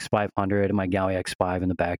T-Rex 500 and my Gaui X5 in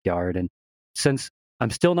the backyard. And since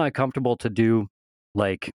I'm still not comfortable to do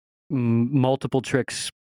like multiple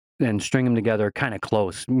tricks and string them together kind of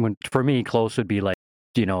close. For me, close would be like,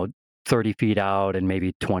 30 feet out and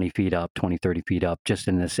maybe 20 feet up, 20, 30 feet up, just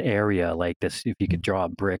in this area like this. If you could draw a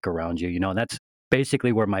brick around you, that's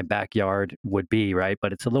basically where my backyard would be, right?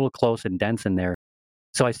 But it's a little close and dense in there.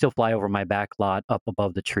 So I still fly over my back lot up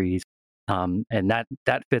above the trees. And that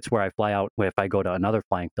fits where I fly out. If I go to another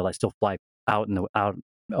flying field, I still fly out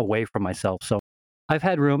away from myself. So I've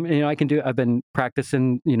had room, I've been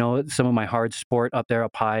practicing, some of my hard sport up there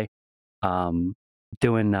up high,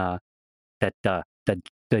 doing the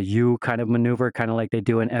U kind of maneuver, kind of like they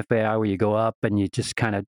do in FAI, where you go up and you just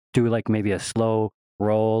kind of do like maybe a slow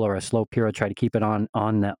roll or a slow piro, try to keep it on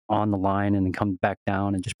the line and then come back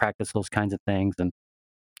down, and just practice those kinds of things and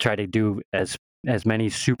try to do as many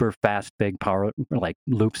super fast, big power like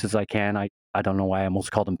loops as I can. I don't know why I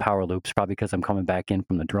almost called them power loops, probably because I'm coming back in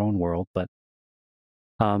from the drone world. But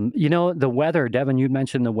the weather, Devin, you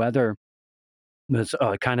mentioned the weather has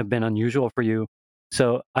kind of been unusual for you.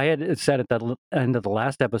 So I had said at the end of the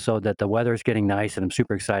last episode that the weather is getting nice, and I'm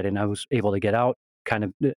super excited. And I was able to get out kind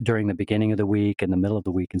of during the beginning of the week and the middle of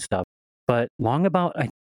the week and stuff. But long about,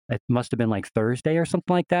 it must have been like Thursday or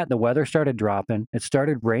something like that, the weather started dropping. It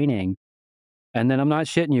started raining. And then I'm not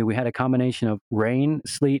shitting you, we had a combination of rain,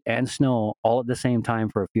 sleet, and snow all at the same time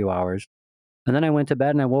for a few hours. And then I went to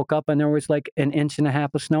bed and I woke up and there was like 1.5 inches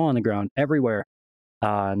of snow on the ground everywhere.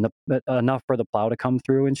 Enough for the plow to come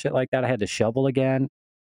through and shit like that. I had to shovel again.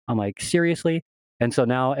 I'm like, seriously? And so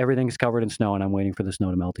now everything's covered in snow and I'm waiting for the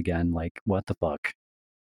snow to melt again. Like, what the fuck?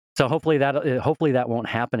 So hopefully that won't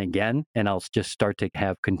happen again, and I'll just start to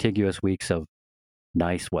have contiguous weeks of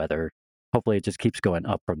nice weather. Hopefully it just keeps going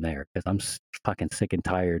up from there, because I'm fucking sick and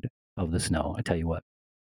tired of the snow. I tell you what.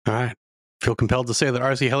 All right. Feel compelled to say that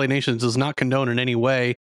RC Heli Nation does not condone in any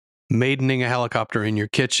way maidening a helicopter in your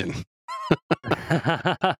kitchen.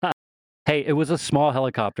 Hey, it was a small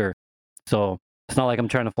helicopter, so it's not like I'm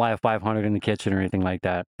trying to fly a 500 in the kitchen or anything like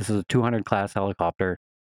that. This is a 200 class helicopter.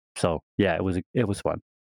 So yeah, it was fun.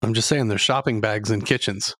 I'm just saying, there's shopping bags in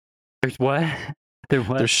kitchens. There's what?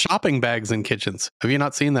 There's shopping bags in kitchens. Have you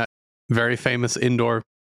not seen that very famous indoor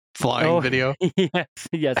flying video?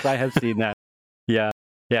 Yes, I have seen that. Yeah.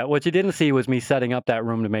 Yeah. What you didn't see was me setting up that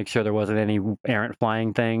room to make sure there wasn't any errant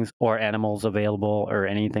flying things or animals available or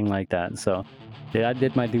anything like that. So, yeah, I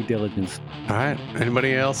did my due diligence. All right.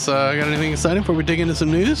 Anybody else got anything exciting before we dig into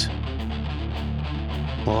some news?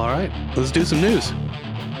 Well, all right. Let's do some news.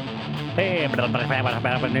 Hey, news. I'm going to have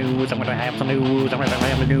some news. I'm going to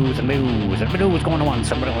have the news and news. The news going once.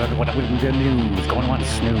 The news going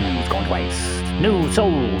once. News going twice. News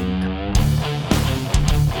sold.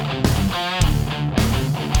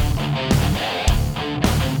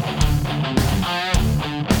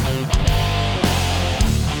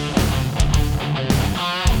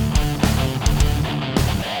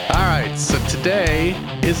 So today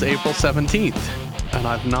is April 17th, and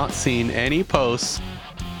I've not seen any posts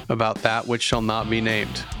about that which shall not be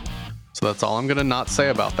named. So that's all I'm going to not say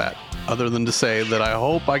about that, other than to say that I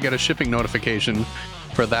hope I get a shipping notification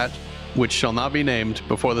for that which shall not be named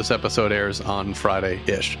before this episode airs on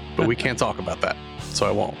Friday-ish. But we can't talk about that, so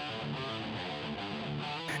I won't.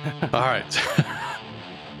 All right.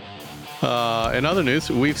 In other news,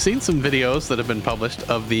 we've seen some videos that have been published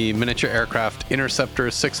of the miniature aircraft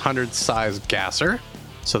Interceptor 600 size gasser.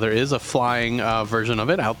 So there is a flying version of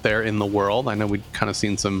it out there in the world. I know we'd kind of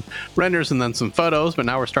seen some renders and then some photos, but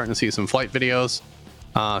now we're starting to see some flight videos.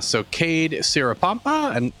 So Cade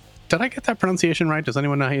Sirapampa, and did I get that pronunciation right? Does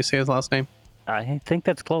anyone know how you say his last name? I think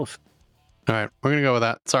that's close. All right, we're going to go with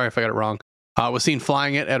that. Sorry if I got it wrong. Was seen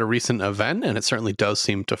flying it at a recent event, and it certainly does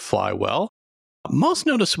seem to fly well. Most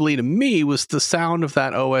noticeably to me was the sound of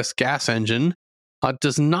that OS gas engine.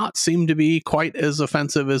 Does not seem to be quite as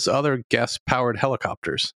offensive as other gas-powered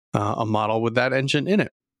helicopters. A model with that engine in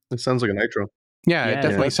it. It sounds like a nitro. Yeah, it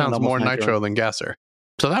definitely it sounds sounds more almost nitro than gasser.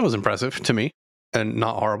 So that was impressive to me, and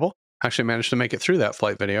not horrible. Actually managed to make it through that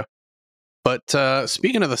flight video. But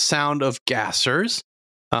speaking of the sound of gassers,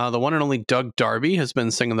 the one and only Doug Darby has been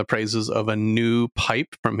singing the praises of a new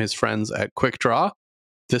pipe from his friends at QuickDraw.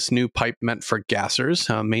 This new pipe meant for gassers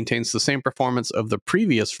maintains the same performance of the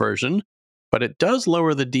previous version, but it does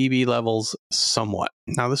lower the dB levels somewhat.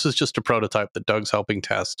 Now, this is just a prototype that Doug's helping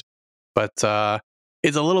test, but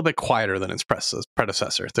it's a little bit quieter than its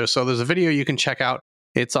predecessor. So there's a video you can check out.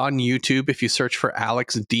 It's on YouTube. If you search for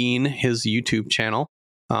Alex Dean, his YouTube channel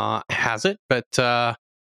has it, but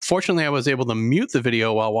fortunately, I was able to mute the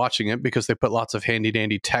video while watching it because they put lots of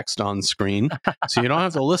handy-dandy text on screen. So you don't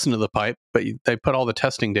have to listen to the pipe, but they put all the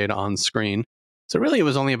testing data on screen. So really, it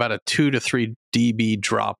was only about a 2 to 3 dB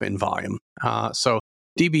drop in volume. So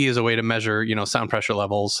dB is a way to measure, sound pressure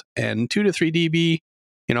levels. And 2 to 3 dB,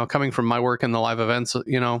 coming from my work in the live events,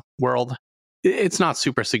 world, it's not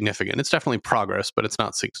super significant. It's definitely progress, but it's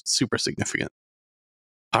not super significant.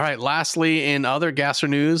 All right, lastly, in other gasser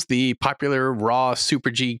news, the popular raw Super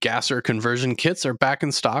G gasser conversion kits are back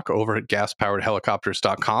in stock over at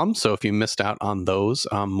gaspoweredhelicopters.com. So if you missed out on those,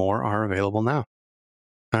 more are available now.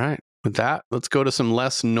 All right, with that, let's go to some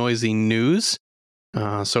less noisy news.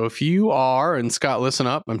 So if you are, and Scott, listen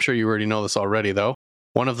up, I'm sure you already know this already, though,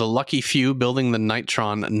 one of the lucky few building the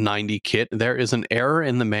Nitron 90 kit, there is an error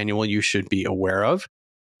in the manual you should be aware of.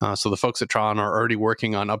 So the folks at Tron are already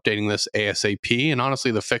working on updating this ASAP, and honestly,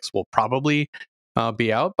 the fix will probably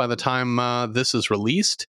be out by the time this is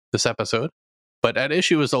released, this episode. But at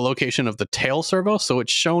issue is the location of the tail servo, so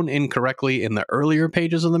it's shown incorrectly in the earlier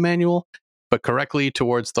pages of the manual, but correctly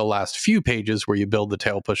towards the last few pages where you build the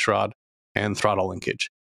tail push rod and throttle linkage.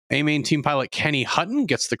 A-Main team pilot Kenny Hutton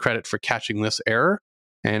gets the credit for catching this error.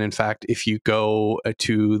 And in fact, if you go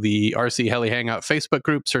to the RC Heli Hangout Facebook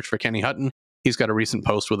group, search for Kenny Hutton, he's got a recent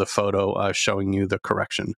post with a photo showing you the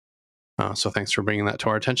correction. So thanks for bringing that to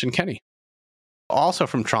our attention, Kenny. Also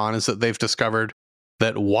from Tron is that they've discovered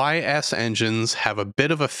that YS engines have a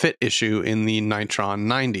bit of a fit issue in the Nitron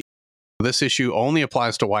 90. This issue only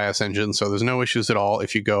applies to YS engines, so there's no issues at all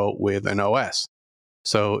if you go with an OS.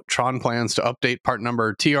 So Tron plans to update part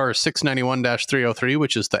number TR691-303,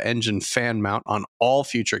 which is the engine fan mount on all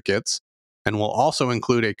future kits, and will also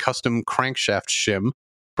include a custom crankshaft shim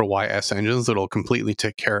for YS engines that'll completely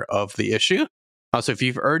take care of the issue. So if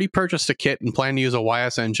you've already purchased a kit and plan to use a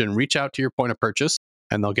YS engine, reach out to your point of purchase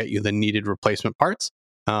and they'll get you the needed replacement parts.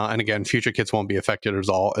 And again, future kits won't be affected at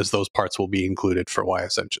all, as those parts will be included for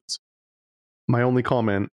YS engines. My only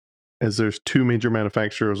comment is there's two major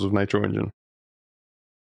manufacturers of nitro engine,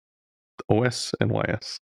 OS and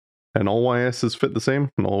YS. And all YSs fit the same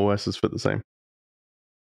and all OSs fit the same.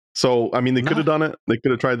 So, I mean, they could have done it. They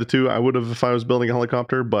could have tried the two. I would have if I was building a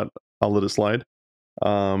helicopter, but I'll let it slide.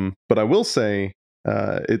 But I will say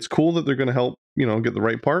it's cool that they're going to help, get the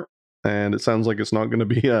right part. And it sounds like it's not going to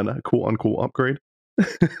be a cool upgrade.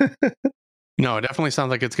 No, it definitely sounds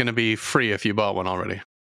like it's going to be free if you bought one already.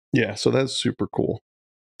 Yeah, so that's super cool.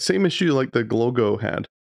 Same issue like the Glogo had.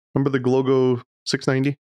 Remember the Glogo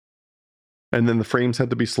 690? And then the frames had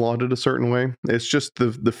to be slotted a certain way. It's just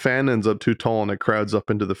the fan ends up too tall and it crowds up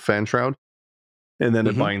into the fan shroud, and then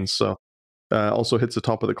it binds. So also hits the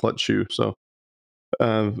top of the clutch shoe. So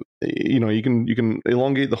you can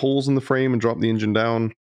elongate the holes in the frame and drop the engine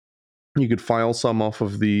down. You could file some off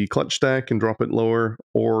of the clutch stack and drop it lower,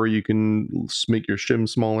 or you can make your shim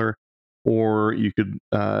smaller, or you could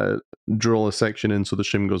drill a section in so the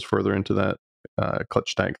shim goes further into that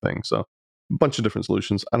clutch stack thing. So a bunch of different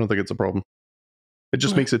solutions. I don't think it's a problem. It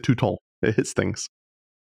just makes it too tall. It hits things.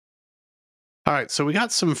 All right, so we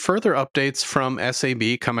got some further updates from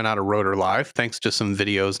SAB coming out of Rotor Live, thanks to some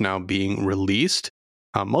videos now being released.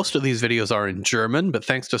 Most of these videos are in German, but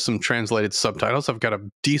thanks to some translated subtitles, I've got a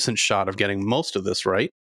decent shot of getting most of this right.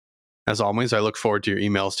 As always, I look forward to your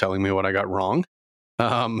emails telling me what I got wrong.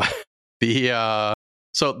 So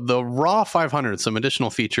the RAW 500, some additional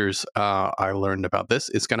features I learned about this.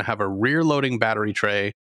 It's going to have a rear-loading battery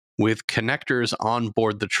tray with connectors on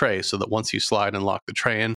board the tray, so that once you slide and lock the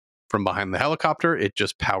tray in from behind the helicopter, it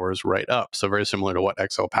just powers right up. So very similar to what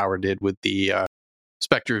XL Power did with the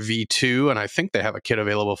Spectre V2, and I think they have a kit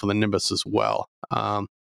available for the Nimbus as well.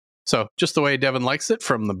 So just the way Devin likes it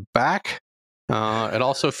from the back. It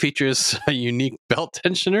also features a unique belt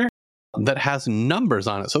tensioner that has numbers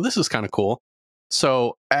on it. So this is kind of cool.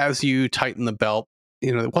 So as you tighten the belt,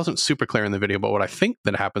 it wasn't super clear in the video, but what I think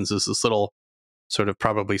that happens is this little sort of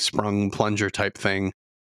probably sprung plunger type thing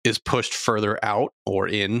is pushed further out or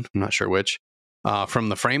in, I'm not sure which, from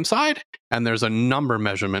the frame side. And there's a number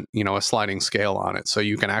measurement, a sliding scale on it. So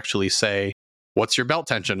you can actually say, what's your belt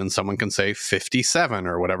tension? And someone can say 57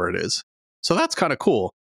 or whatever it is. So that's kind of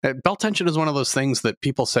cool. Belt tension is one of those things that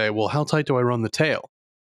people say, well, how tight do I run the tail?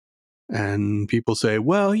 And people say,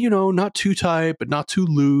 well, not too tight, but not too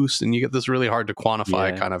loose. And you get this really hard to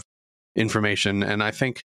quantify kind of information. And I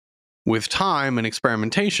think with time and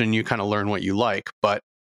experimentation, you kind of learn what you like. But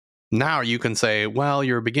now you can say, well,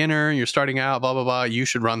 you're a beginner, you're starting out, blah, blah, blah. You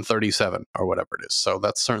should run 37 or whatever it is. So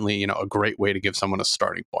that's certainly, a great way to give someone a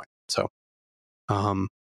starting point. So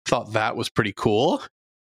thought that was pretty cool.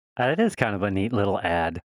 It is kind of a neat little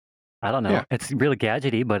ad. I don't know. Yeah. It's really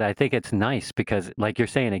gadgety, but I think it's nice because, like you're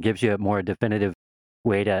saying, it gives you a more definitive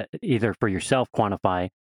way to either for yourself quantify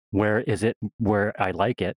where I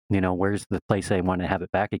like it, where's the place I want to have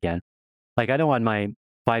it back again. Like I know on my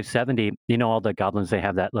 570, all the Goblins, they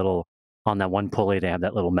have that little, on that one pulley, they have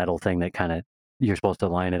that little metal thing that kind of, you're supposed to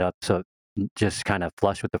line it up so just kind of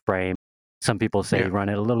flush with the frame. Some people say run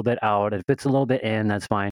it a little bit out. If it's a little bit in, that's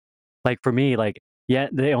fine. Like for me,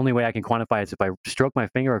 the only way I can quantify is if I stroke my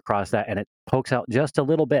finger across that and it pokes out just a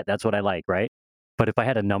little bit. That's what I like, right? But if I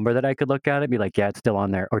had a number that I could look at, it'd be like, yeah, it's still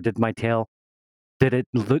on there. Or did my tail, did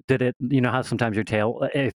it, how sometimes your tail,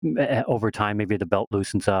 over time, maybe the belt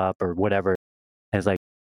loosens up or whatever. It's like,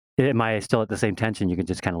 am I still at the same tension? You can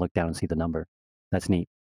just kind of look down and see the number. That's neat.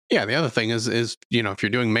 Yeah, the other thing is if you're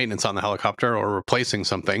doing maintenance on the helicopter or replacing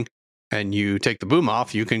something and you take the boom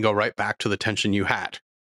off, you can go right back to the tension you had,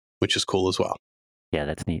 which is cool as well. Yeah,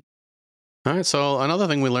 that's neat. All right, so another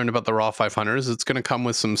thing we learned about the RAW 500 is it's going to come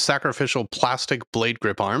with some sacrificial plastic blade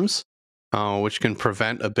grip arms, which can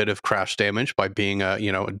prevent a bit of crash damage by being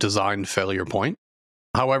a designed failure point.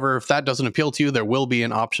 However, if that doesn't appeal to you, there will be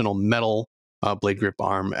an optional metal blade grip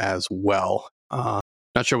arm as well.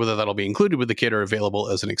 Not sure whether that'll be included with the kit or available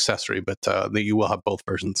as an accessory, but you will have both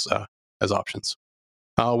versions as options.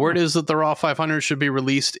 Word is that the RAW 500 should be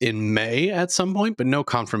released in May at some point, but no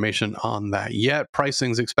confirmation on that yet.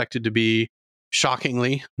 Pricing is expected to be,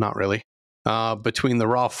 shockingly, not really, between the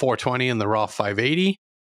RAW 420 and the RAW 580.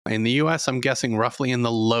 In the US, I'm guessing roughly in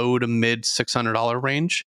the low to mid $600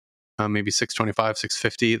 range, maybe $625,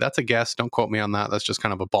 $650. That's a guess. Don't quote me on that. That's just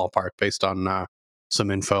kind of a ballpark based on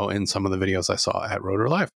some info in some of the videos I saw at Rotor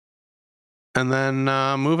Live. And then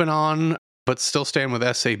moving on, but still staying with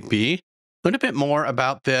SAB. Learn a bit more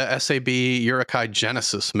about the SAB Uruk-hai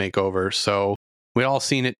Genesis makeover. So we'd all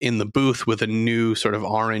seen it in the booth with a new sort of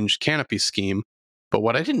orange canopy scheme. But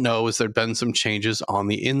what I didn't know is there'd been some changes on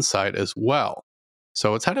the inside as well.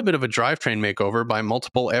 So it's had a bit of a drivetrain makeover by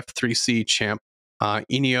multiple F3C champ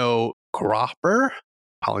Inio Grapper.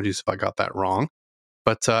 Apologies if I got that wrong.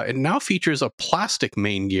 But it now features a plastic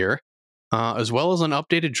main gear, as well as an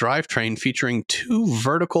updated drivetrain featuring 2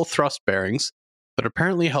 vertical thrust bearings that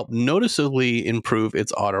apparently help noticeably improve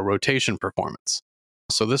its auto rotation performance.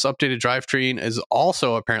 So this updated drivetrain is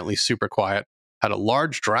also apparently super quiet, had a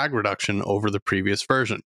large drag reduction over the previous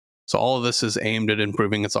version. So all of this is aimed at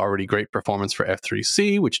improving its already great performance for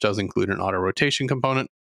F3C, which does include an auto rotation component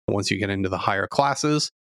once you get into the higher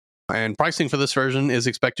classes. And pricing for this version is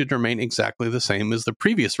expected to remain exactly the same as the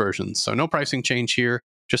previous versions. So no pricing change here,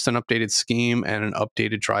 just an updated scheme and an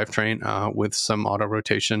updated drivetrain with some auto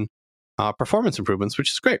rotation performance improvements,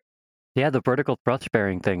 which is great. Yeah, the vertical thrust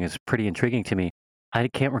bearing thing is pretty intriguing to me. I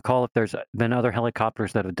can't recall if there's been other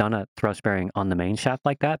helicopters that have done a thrust bearing on the main shaft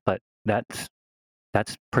like that, but that's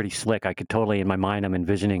pretty slick. I could totally, in my mind, I'm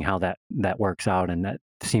envisioning how that works out, and that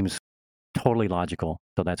seems totally logical.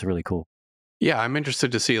 So that's really cool. Yeah, I'm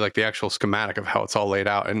interested to see like the actual schematic of how it's all laid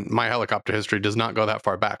out. And my helicopter history does not go that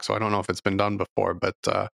far back, so I don't know if it's been done before, but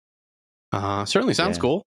certainly sounds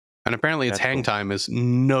cool. And apparently its hang time is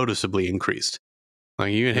noticeably increased.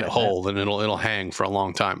 Like you can hit hold and it'll hang for a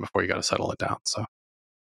long time before you got to settle it down. So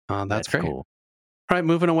that's great. Cool. All right,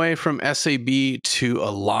 moving away from SAB to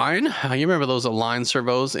Align. You remember those Align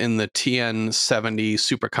servos in the TN70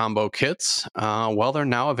 Super Combo kits? Well, they're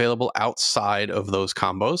now available outside of those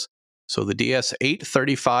combos. So the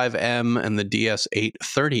DS835M and the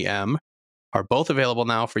DS830M are both available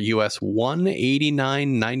now for US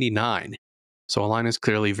 $189.99. So Align is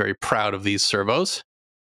clearly very proud of these servos.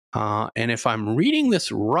 And if I'm reading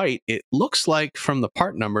this right, it looks like from the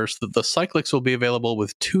part numbers that the cyclics will be available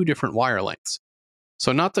with 2 different wire lengths.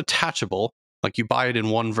 So not detachable, like you buy it in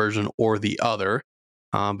one version or the other,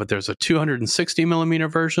 but there's a 260 millimeter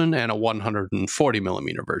version and a 140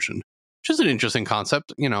 millimeter version, which is an interesting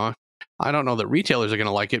concept. You know, I don't know that retailers are going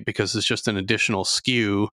to like it because it's just an additional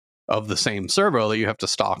SKU of the same servo that you have to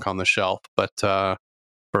stock on the shelf. But for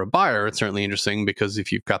a buyer, it's certainly interesting because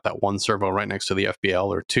if you've got that one servo right next to the FBL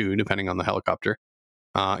or 2, depending on the helicopter,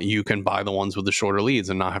 you can buy the ones with the shorter leads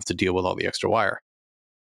and not have to deal with all the extra wire.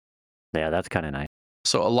 Yeah, that's kind of nice.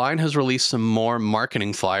 So Align has released some more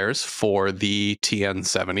marketing flyers for the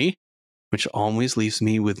TN70, which always leaves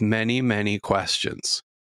me with many, many questions.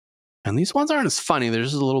 And these ones aren't as funny, they're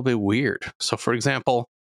just a little bit weird. So for example,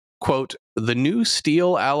 quote, the new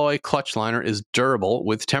steel alloy clutch liner is durable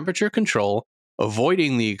with temperature control,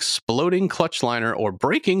 avoiding the exploding clutch liner or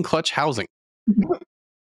breaking clutch housing.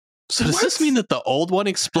 So does this mean that the old one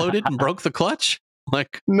exploded and broke the clutch?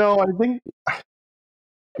 Like, no,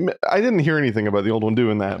 I didn't hear anything about the old one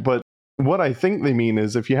doing that, but what I think they mean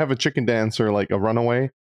is if you have a chicken dancer like a Runaway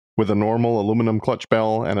with a normal aluminum clutch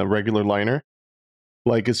bell and a regular liner,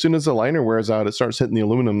 like as soon as the liner wears out, it starts hitting the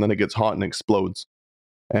aluminum, then it gets hot and explodes.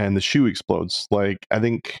 And the shoe explodes. Like, I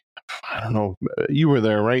don't know, you were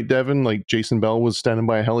there, right, Devin? Like Jason Bell was standing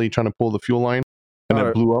by a heli trying to pull the fuel line and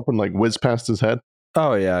it blew up and like whizzed past his head.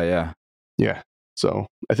 Oh, yeah. Yeah. So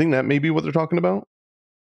I think that may be what they're talking about.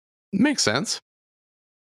 Makes sense.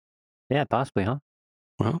 Yeah, possibly, huh?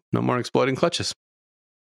 Well, no more exploding clutches.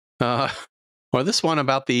 Or this one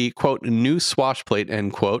about the, quote, new swash plate,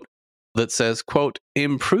 end quote, that says, quote,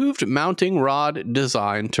 improved mounting rod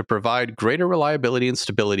design to provide greater reliability and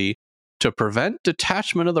stability to prevent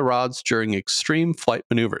detachment of the rods during extreme flight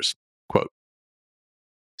maneuvers, quote.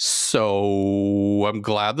 So I'm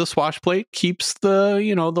glad the swash plate keeps the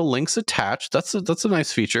links attached. That's a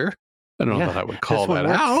nice feature. I don't know that I would call that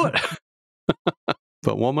out.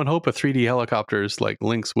 But one would hope a 3D helicopter's like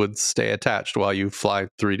links would stay attached while you fly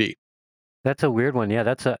 3D. That's a weird one.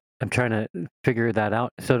 Yeah, I'm trying to figure that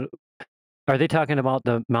out. So are they talking about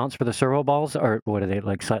the mounts for the servo balls, or what are they,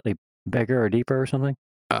 like slightly bigger or deeper or something?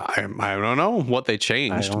 I don't know what they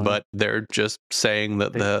changed, but they're just saying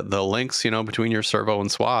that the links, between your servo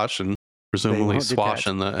and swash, and presumably swash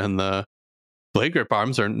and the blade grip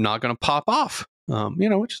arms are not going to pop off.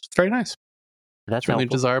 Which is very nice. That's really a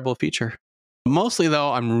desirable feature. Mostly,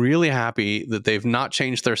 though, I'm really happy that they've not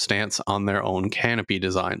changed their stance on their own canopy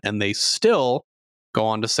design, and they still go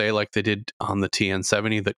on to say, like they did on the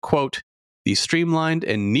TN70, that, quote, the streamlined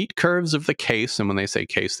and neat curves of the case, and when they say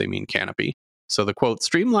case, they mean canopy. So the, quote,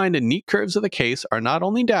 streamlined and neat curves of the case are not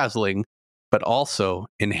only dazzling, but also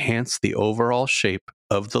enhance the overall shape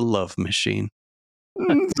of the love machine.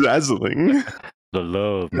 Dazzling. The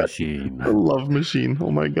love machine. The love machine.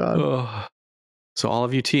 Oh, my God. Oh. So all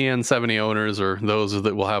of you TN70 owners, or those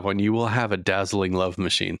that will have one, you will have a dazzling love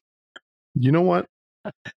machine. You know what?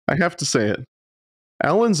 I have to say it.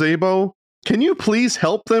 Alan Szabo, can you please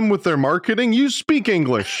help them with their marketing? You speak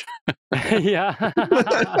English. Yeah.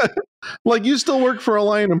 Like, you still work for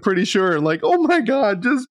Align, I'm pretty sure. Like, oh my God,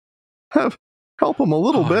 just help them a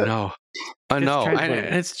little bit. No. I know.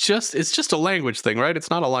 And it's just a language thing, right? It's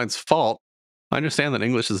not Align's fault. I understand that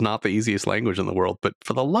English is not the easiest language in the world, but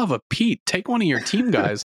for the love of Pete, take one of your team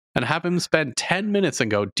guys and have him spend 10 minutes and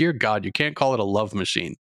go, dear God, you can't call it a love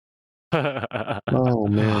machine. Oh,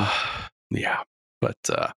 man. Yeah. But,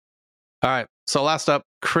 all right. So last up,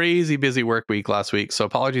 crazy busy work week last week. So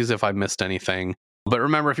apologies if I missed anything. But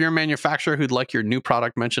remember, if you're a manufacturer who'd like your new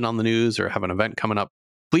product mentioned on the news or have an event coming up,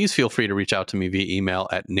 please feel free to reach out to me via email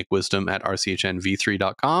at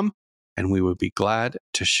nickwisdom@rchnv3.com, and we would be glad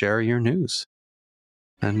to share your news.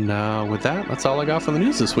 And with that, that's all I got for the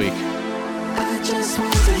news this week. I just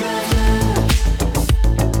want to love you.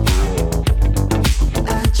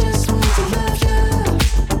 I just want to love you.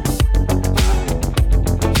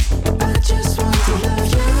 I just want to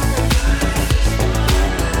love you.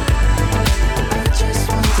 I just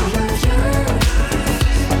want to love you.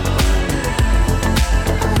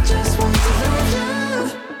 I just want to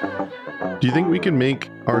love you. Do you think we can make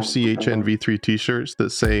RCHNv3 t-shirts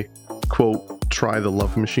that say, quote, try the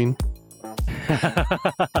love machine?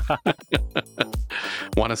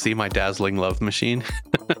 Want to see my dazzling love machine?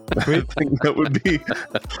 I think that would be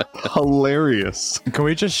hilarious. Can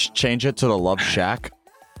we just change it to the Love Shack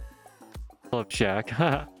Love Shack.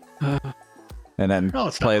 and then No,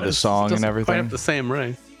 it's play not. the It song and doesn't quite everything? have the same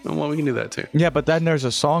ring. Well, we can do that too. Yeah, but then there's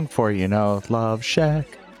a song for you know, Love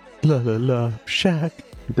Shack, Love Shack.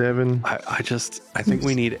 Devin, I think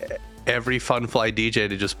we need every Fun Fly DJ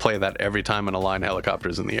to just play that every time an Align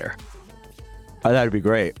helicopter's in the air. Oh, that'd be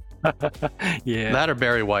great. Yeah. That or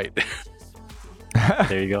Barry White.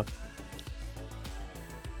 There you go.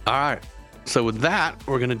 All right. So with that,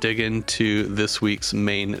 we're going to dig into this week's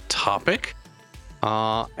main topic.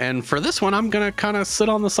 And for this one, I'm going to kind of sit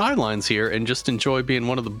on the sidelines here and just enjoy being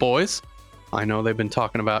one of the boys. I know they've been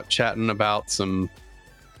chatting about some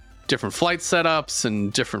different flight setups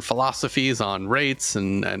and different philosophies on rates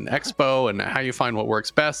and Expo and how you find what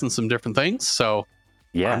works best and some different things. So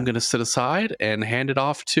Yeah. I'm going to sit aside and hand it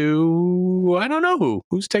off to, I don't know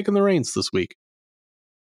who's taking the reins this week.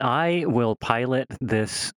 I will pilot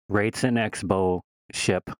this Rates and Expo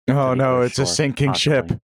ship. Oh to the no, Earth it's a shore, sinking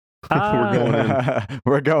ship. possibly. We're going in.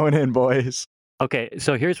 We're going in, boys. Okay,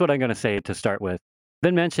 so here's what I'm going to say to start with.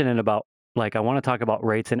 Been mentioning about, like, I want to talk about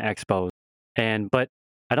rates and expos, but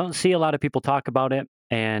I don't see a lot of people talk about it.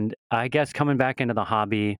 And I guess coming back into the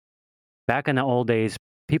hobby, back in the old days,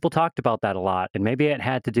 people talked about that a lot. And maybe it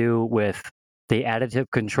had to do with the additive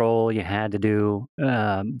control you had to do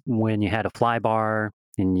when you had a fly bar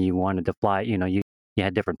and you wanted to fly. You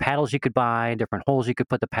had different paddles you could buy, different holes you could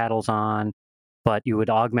put the paddles on, but you would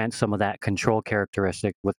augment some of that control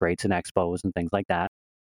characteristic with rates and expos and things like that.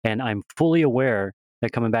 And I'm fully aware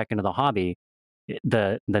that coming back into the hobby,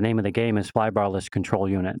 the name of the game is flybarless control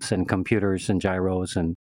units, and computers and gyros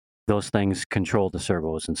and those things control the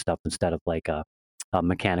servos and stuff instead of like a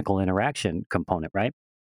mechanical interaction component, right?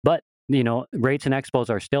 But rates and expos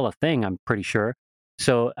are still a thing, I'm pretty sure.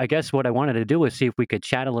 So I guess what I wanted to do is see if we could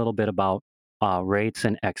chat a little bit about rates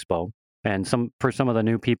and expo. And for some of the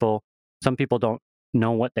new people, some people don't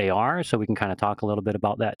know what they are, so we can kind of talk a little bit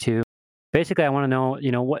about that too. Basically, I want to know,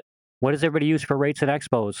 what does everybody use for rates and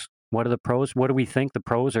expos? What are the pros? What do we think the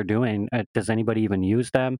pros are doing? Does anybody even use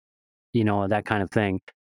them? That kind of thing.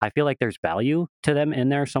 I feel like there's value to them in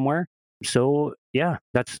there somewhere. So yeah,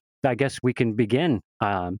 I guess we can begin.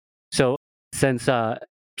 So since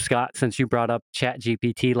Scott, since you brought up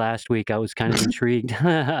ChatGPT last week, I was kind of intrigued.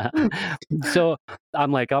 So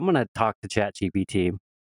I'm going to talk to ChatGPT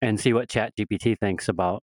and see what ChatGPT thinks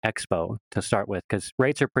about Expo to start with, because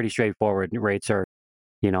rates are pretty straightforward. Rates are,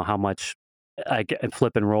 how much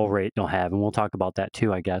flip and roll rate you'll have, and we'll talk about that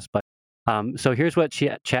too, I guess. But so here's what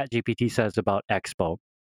ChatGPT says about Expo.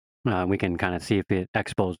 We can kind of see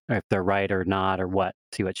if they're right or not, or what.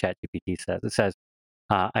 See what ChatGPT says. It says,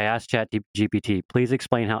 I asked ChatGPT, please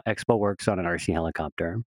explain how Expo works on an RC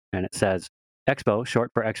helicopter. And it says, Expo, short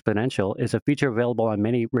for exponential, is a feature available on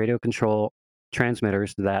many radio control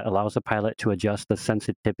transmitters that allows the pilot to adjust the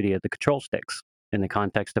sensitivity of the control sticks. In the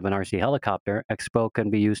context of an RC helicopter, Expo can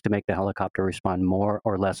be used to make the helicopter respond more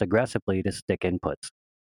or less aggressively to stick inputs.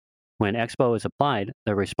 When Expo is applied,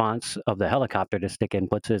 the response of the helicopter to stick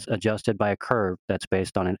inputs is adjusted by a curve that's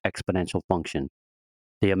based on an exponential function.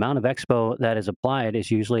 The amount of Expo that is applied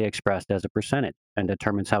is usually expressed as a percentage and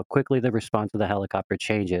determines how quickly the response of the helicopter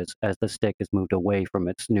changes as the stick is moved away from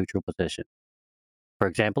its neutral position. For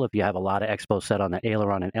example, if you have a lot of Expo set on the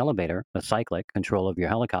aileron and elevator, the cyclic control of your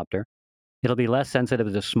helicopter, it'll be less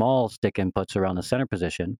sensitive to small stick inputs around the center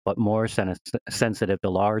position, but more sensitive to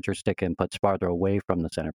larger stick inputs farther away from the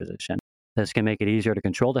center position. This can make it easier to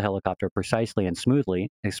control the helicopter precisely and smoothly,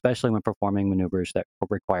 especially when performing maneuvers that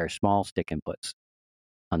require small stick inputs.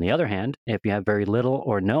 On the other hand, if you have very little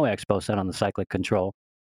or no Expo set on the cyclic control,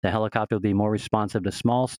 the helicopter will be more responsive to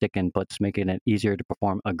small stick inputs, making it easier to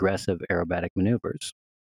perform aggressive aerobatic maneuvers.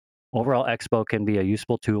 Overall, Expo can be a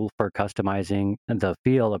useful tool for customizing the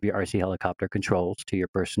feel of your RC helicopter controls to your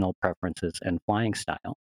personal preferences and flying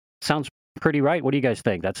style. Sounds pretty right. What do you guys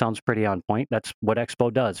think? That sounds pretty on point. That's what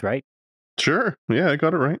Expo does, right? Sure. Yeah, I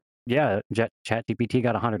got it right. Yeah, ChatGPT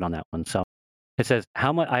got 100 on that one. So it says,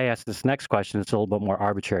 how much? I asked this next question. It's a little bit more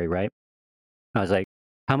arbitrary, right? I was like,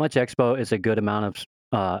 how much Expo is a good amount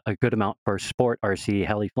for sport RC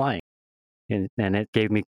heli flying? And it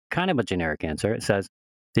gave me kind of a generic answer. It says,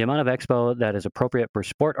 the amount of Expo that is appropriate for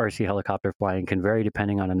sport RC helicopter flying can vary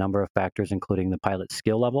depending on a number of factors, including the pilot's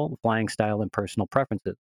skill level, flying style, and personal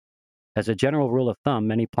preferences. As a general rule of thumb,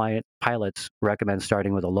 many pilots recommend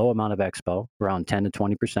starting with a low amount of Expo, around 10 to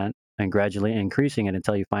 20%, and gradually increasing it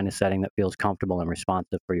until you find a setting that feels comfortable and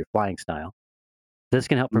responsive for your flying style. This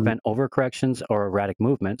can help prevent overcorrections or erratic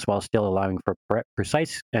movements while still allowing for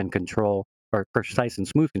precise and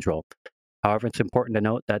smooth control. However, it's important to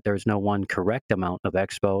note that there is no one correct amount of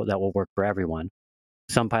Expo that will work for everyone.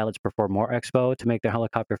 Some pilots prefer more Expo to make their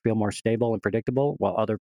helicopter feel more stable and predictable, while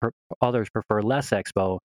others prefer less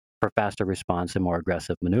Expo for faster response and more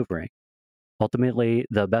aggressive maneuvering. Ultimately,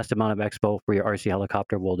 the best amount of Expo for your RC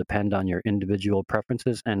helicopter will depend on your individual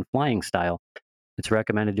preferences and flying style. It's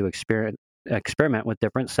recommended to experiment with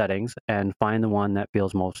different settings and find the one that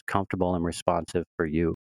feels most comfortable and responsive for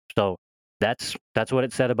you. So that's what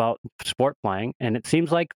it said about sport flying, and it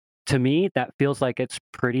seems like, to me, that feels like it's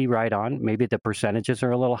pretty right on. Maybe the percentages are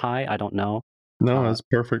a little high. I don't know. No, that's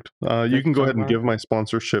perfect. You can go ahead and give my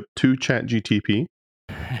sponsorship to ChatGTP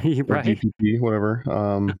or Right? GTP, whatever.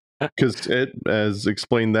 Because it has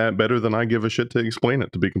explained that better than I give a shit to explain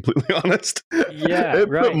it, to be completely honest. Yeah, It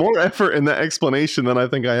right. put more effort in that explanation than I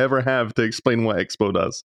think I ever have to explain what Expo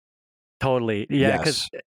does. Totally. Yeah, because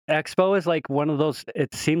Expo is like one of those.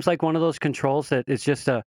 It seems like one of those controls that it's just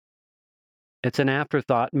it's an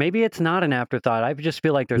afterthought. Maybe it's not an afterthought. I just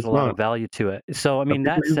feel like there's It's a lot not. of value to it. So, I mean,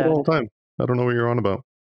 People that use it said, all the time. I don't know what you're on about.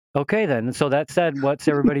 okay, then. So that said, what's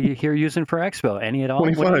everybody here using for Expo? Any at all? What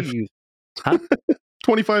do 25. you use? Huh?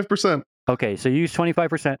 25%. Okay, so you use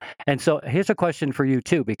 25%. And so here's a question for you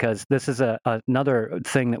too, because this is another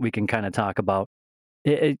thing that we can kind of talk about.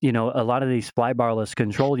 You know, a lot of these flybarless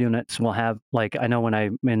control units will have, like, I know when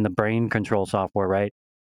I'm in the brain control software, right,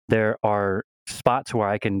 there are spots where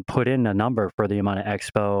I can put in a number for the amount of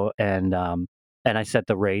Expo, and I set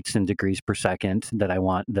the rates in degrees per second that I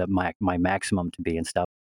want my maximum to be and stuff.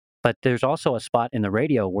 But there's also a spot in the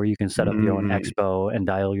radio where you can set up your own Expo and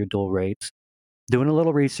dial your dual rates. Doing a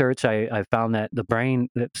little research, I found that the brain,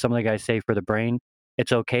 that some of the guys say for the brain,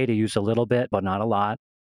 it's okay to use a little bit, but not a lot.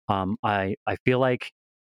 I feel like,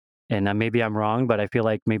 and maybe I'm wrong, but I feel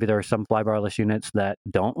like maybe there are some flybarless units that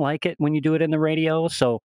don't like it when you do it in the radio.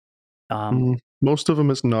 So, Most of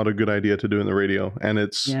them, it's not a good idea to do in the radio. And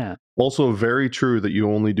it's yeah, also very true that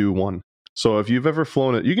you only do one. So if you've ever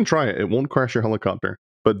flown it, you can try it. It won't crash your helicopter,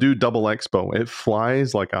 but do double Expo. It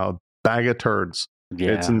flies like a bag of turds. It's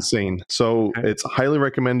yeah, insane. So it's highly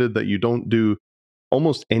recommended that you don't do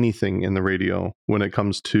almost anything in the radio when it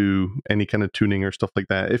comes to any kind of tuning or stuff like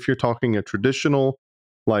that. If you're talking a traditional,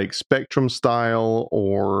 like Spectrum style,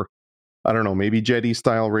 or I don't know, maybe Jetty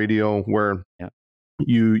style radio, where yeah,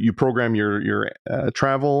 you program your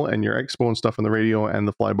travel and your Expo and stuff in the radio and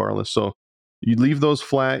the flybarless. So you leave those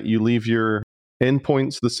flat. You leave your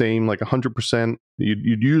endpoints the same, like 100%.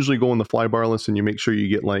 You'd usually go in the flybarless and you make sure you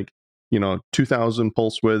get like 2,000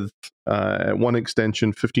 pulse width at one extension,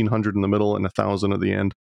 1,500 in the middle, and 1,000 at the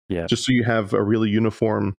end. yeah. Just so you have a really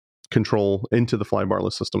uniform control into the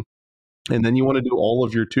flybarless system. And then you want to do all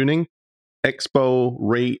of your tuning, Expo,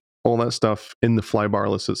 rate, all that stuff in the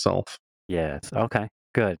flybarless itself. Yes. Okay.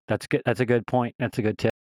 Good. That's good. That's a good point. That's a good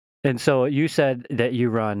tip. And so you said that you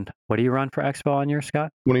run. What do you run for Expo on your,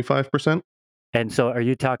 Scott? 25%. And so are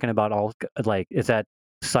you talking about all, like, is that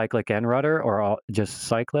cyclic and rudder, or all just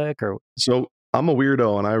cyclic, or? So I'm a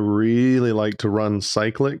weirdo and I really like to run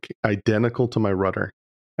cyclic identical to my rudder.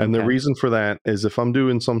 And the Okay. reason for that is if I'm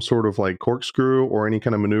doing some sort of like corkscrew or any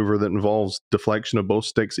kind of maneuver that involves deflection of both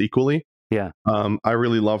sticks equally, Yeah. I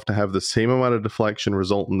really love to have the same amount of deflection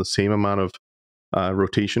result in the same amount of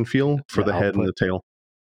rotation feel for the head and the tail.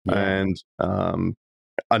 Yeah. And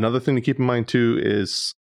another thing to keep in mind too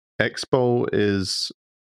is Expo is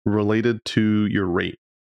related to your rate.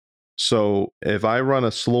 So if I run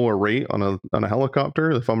a slower rate on a helicopter,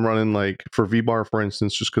 if I'm running like for V-bar, for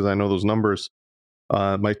instance, just because I know those numbers,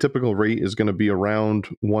 my typical rate is going to be around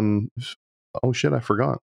oh shit, I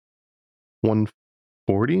forgot.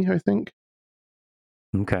 140, I think.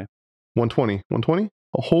 Okay. 120. 120?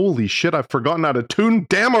 Oh, holy shit, I've forgotten how to tune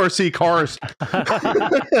damn RC cars.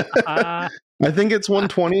 I think it's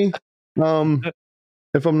 120.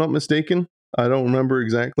 If I'm not mistaken. I don't remember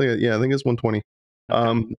exactly. Yeah, I think it's 120.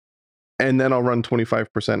 And then I'll run 25%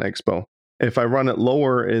 Expo. If I run it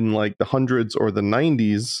lower in like the hundreds or the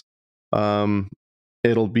 90s,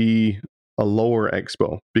 it'll be a lower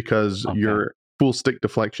expo because your full stick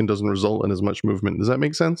deflection doesn't result in as much movement. Does that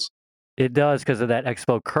make sense? It does because of that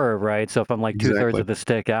expo curve, right? So if I'm like 2/3 Exactly. of the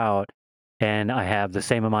stick out and I have the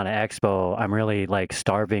same amount of expo, I'm really like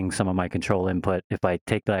starving some of my control input. If I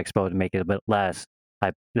take the expo to make it a bit less,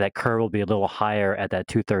 that curve will be a little higher at that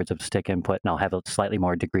 2/3 of stick input, and I'll have a slightly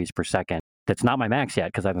more degrees per second. That's not my max yet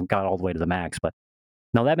because I haven't got all the way to the max, but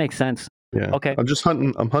no, that makes sense. Yeah. Okay.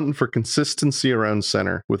 I'm hunting for consistency around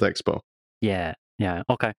center with expo. Yeah.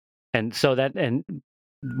 Okay. And so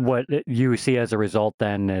what you see as a result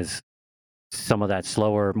then is some of that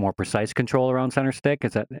slower, more precise control around center stick.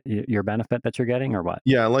 Is that your benefit that you're getting, or what?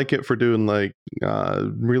 Yeah, I like it for doing like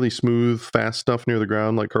really smooth, fast stuff near the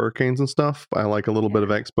ground, like hurricanes and stuff. I like a little bit of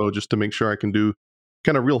expo just to make sure I can do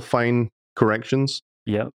kind of real fine corrections.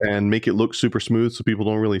 Yep. And make it look super smooth so people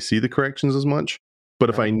don't really see the corrections as much. But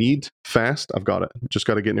if I need fast, I've got it. Just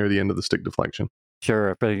got to get near the end of the stick deflection. Sure.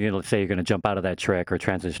 If let's say you're going to jump out of that trick or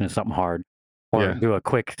transition to something hard, or do a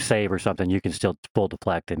quick save or something, you can still full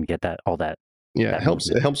deflect and get all that. Yeah, it helps.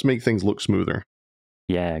 It helps make things look smoother.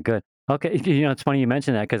 Yeah, good. Okay, it's funny you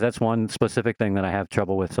mention that because that's one specific thing that I have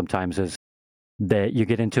trouble with sometimes is that you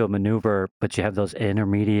get into a maneuver, but you have those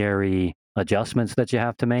intermediary adjustments that you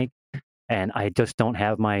have to make, and I just don't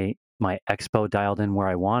have my expo dialed in where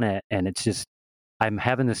I want it, and it's just I'm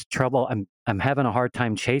having this trouble. I'm having a hard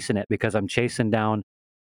time chasing it because I'm chasing down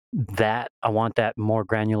that I want that more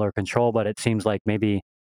granular control, but it seems like maybe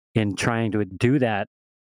in trying to do that,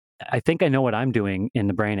 I think I know what I'm doing in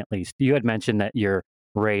the brain at least. You had mentioned that your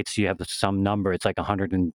rates, you have some number, it's like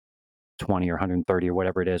 120 or 130 or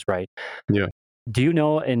whatever it is, right? Yeah. Do you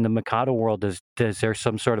know in the Mikado world, does there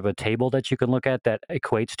some sort of a table that you can look at that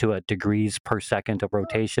equates to a degrees per second of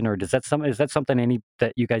rotation, or is that something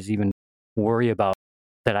that you guys even worry about?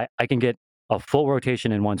 That I can get a full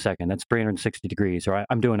rotation in 1 second, that's 360 degrees, or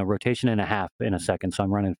I'm doing a rotation and a half in a second, so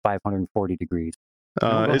I'm running 540 degrees.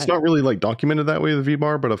 It's not really like documented that way, the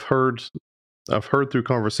V-bar, but I've heard through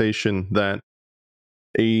conversation that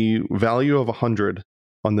a value of 100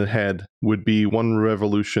 on the head would be 1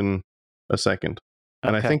 revolution a second.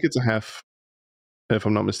 And I think it's a half, if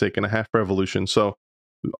I'm not mistaken, a half revolution. So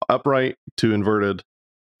upright to inverted,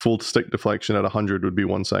 full stick deflection at 100 would be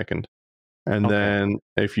 1 second. And then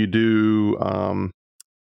if you do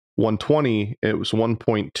 120, it was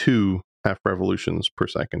 1.2 half revolutions per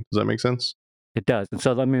second. Does that make sense? It does. And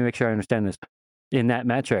so let me make sure I understand this. In that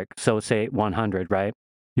metric, so say 100, right?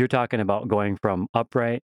 You're talking about going from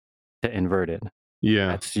upright to inverted.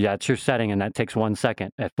 Yeah. That's your setting, and that takes 1 second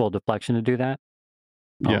at full deflection to do that?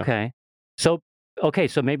 Yeah. Okay. So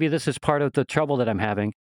maybe this is part of the trouble that I'm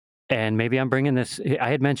having, and maybe I'm bringing this. I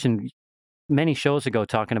had mentioned many shows ago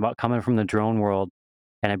talking about coming from the drone world,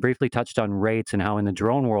 and I briefly touched on rates and how in the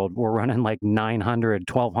drone world we're running like 900,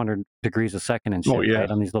 1200 degrees a second and shit,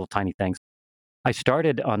 right, on these little tiny things. I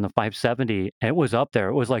started on the 570, and it was up there.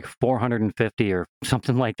 It was like 450 or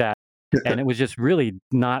something like that. And it was just really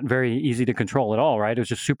not very easy to control at all, right? It was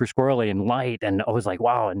just super squirrely and light, and I was like,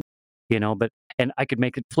 wow. And, and I could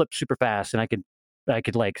make it flip super fast, and I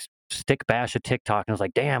could like stick bash a TikTok, and I was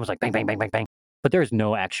like, damn, I was like, bang, bang, bang, bang, bang. But there's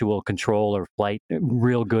no actual control or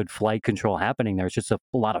real good flight control happening there. It's just a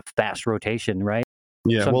lot of fast rotation, right?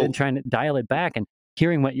 Yeah. So I've been trying to dial it back, and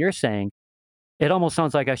hearing what you're saying, it almost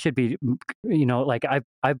sounds like I should be, like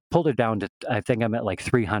I've pulled it down to, I think I'm at like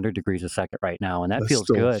 300 degrees a second right now, and that feels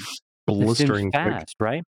good. Blistering fast,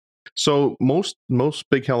 right? So most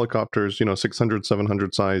big helicopters, 600,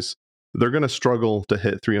 700 size, they're going to struggle to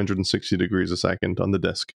hit 360 degrees a second on the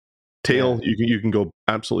disc. Tail, you can go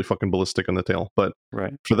absolutely fucking ballistic on the tail, but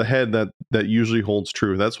for the head, that usually holds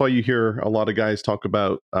true. That's why you hear a lot of guys talk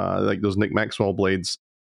about like those Nick Maxwell blades,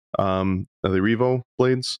 the Revo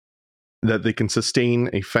blades, that they can sustain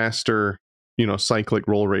a faster, cyclic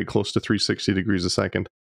roll rate close to 360 degrees a second.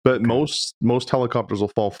 But most helicopters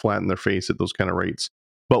will fall flat in their face at those kind of rates.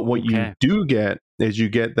 But what you do get is you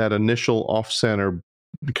get that initial off-center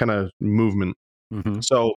kind of movement. Mm-hmm.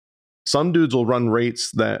 So some dudes will run rates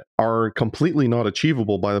that are completely not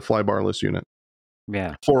achievable by the flybarless unit.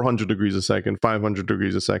 Yeah. 400 degrees a second, 500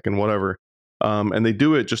 degrees a second, whatever. And they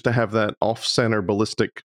do it just to have that off-center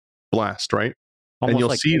ballistic blast, right? Almost and you'll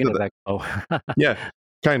like see that. Yeah.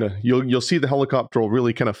 Kind of. You'll see the helicopter will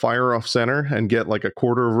really kind of fire off center and get like a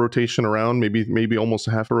quarter of rotation around, maybe almost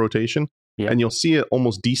a half a rotation. Yep. And you'll see it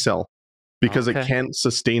almost decel because it Okay. can't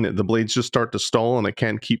sustain it. The blades just start to stall, and it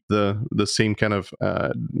can't keep the same kind of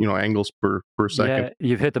angles per second. Yeah,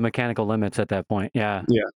 you've hit the mechanical limits at that point. Yeah.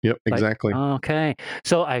 Yeah. Yep. Like, Exactly. okay.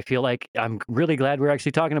 So I feel like I'm really glad we're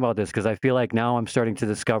actually talking about this because I feel like now I'm starting to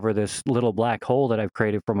discover this little black hole that I've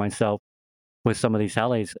created for myself with some of these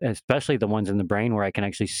helis, especially the ones in the brain where I can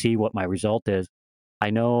actually see what my result is. I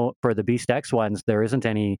know for the Beast X ones, there isn't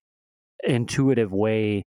any intuitive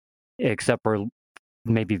way except for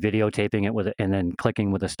maybe videotaping it with it and then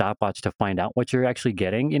clicking with a stopwatch to find out what you're actually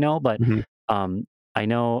getting, But Mhm. I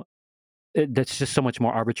know that's just so much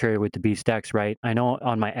more arbitrary with the Beast X, right? I know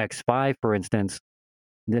on my X5, for instance,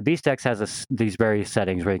 the Beast X has these various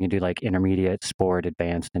settings where you can do like intermediate, sport,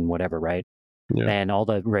 advanced, and whatever, right? Yeah. And all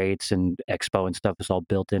the rates and Expo and stuff is all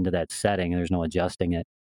built into that setting, and there's no adjusting it.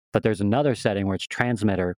 But there's another setting where it's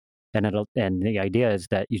transmitter, and the idea is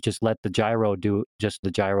that you just let the gyro do just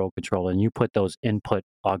the gyro control, and you put those input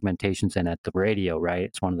augmentations in at the radio, right?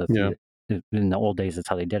 It's one of the Yeah. few, in the old days, that's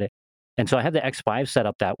how they did it. And so I have the X5 set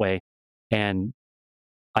up that way, and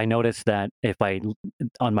I noticed that if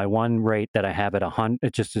on my one rate that I have at 100,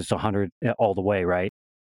 it just is 100 all the way, right?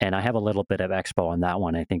 And I have a little bit of Expo on that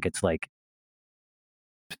one. I think it's like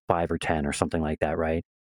 5 or 10 or something like that, right?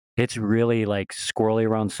 It's really like squirrely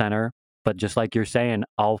around center, but just like you're saying,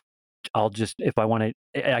 I'll just, if I want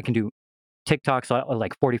to, I can do TikToks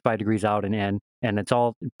like 45 degrees out and in, and it's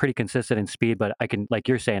all pretty consistent in speed. But I can, like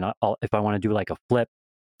you're saying, if I want to do like a flip,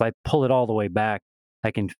 if I pull it all the way back,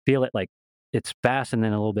 I can feel it like it's fast and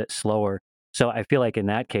then a little bit slower. So I feel like in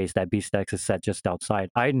that case, that Beast X is set just outside.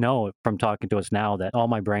 I know from talking to us now that all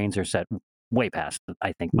my brains are set way past,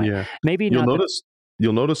 I think, Yeah. maybe You'll not.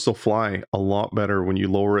 notice they'll fly a lot better when you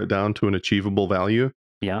lower it down to an achievable value.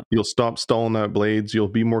 Yeah. You'll stop stalling out blades. You'll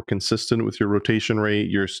be more consistent with your rotation rate.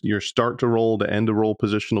 Your start to roll to end to roll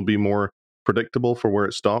position will be more predictable for where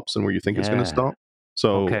it stops and where you think it's going to Yeah. stop.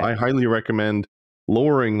 So Okay. I highly recommend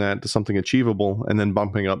lowering that to something achievable and then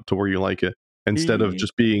bumping up to where you like it instead of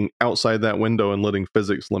just being outside that window and letting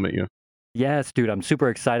physics limit you. Yes, dude, I'm super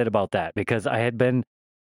excited about that because I had been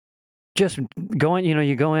just going,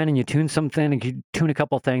 you go in and you tune something and you tune a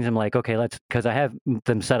couple things. I'm like, okay, because I have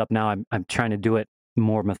them set up now. I'm trying to do it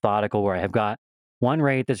more methodical where I have got one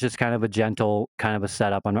rate that's just kind of a gentle kind of a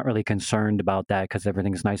setup. I'm not really concerned about that because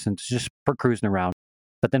everything's nice and it's just for cruising around.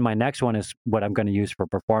 But then my next one is what I'm going to use for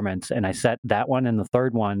performance. And I set that one and the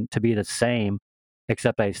third one to be the same,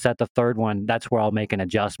 except I set the third one. That's where I'll make an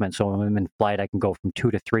adjustment. So when I'm in flight, I can go from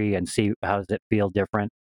 2 to 3 and see how does it feel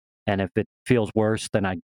different. And if it feels worse, then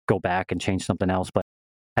I go back and change something else. But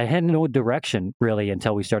I had no direction really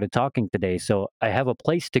until we started talking today. So I have a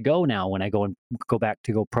place to go now when I go back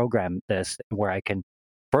to go program this, where I can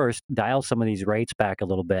first dial some of these rates back a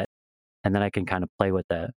little bit, and then I can kind of play with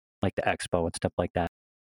the Expo and stuff like that.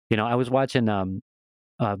 I was watching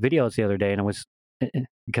videos the other day, and I was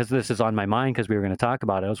because this is on my mind because we were going to talk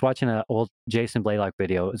about it. I was watching an old Jason Blaylock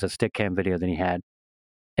video. It was a stick cam video that he had,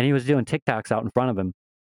 and he was doing TikToks out in front of him,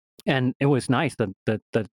 and it was nice.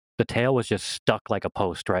 The tail was just stuck like a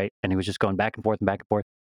post, right? And he was just going back and forth and back and forth.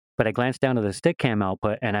 But I glanced down to the stick cam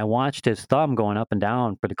output, and I watched his thumb going up and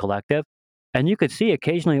down for the collective, and you could see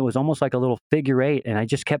occasionally it was almost like a little figure 8, and I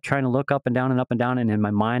just kept trying to look up and down and up and down, and in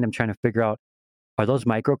my mind I'm trying to figure out, are those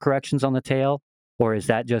micro corrections on the tail, or is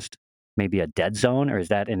that just maybe a dead zone, or is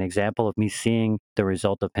that an example of me seeing the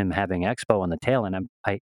result of him having Expo on the tail? And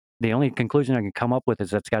the only conclusion I can come up with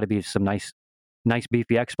is that's got to be some nice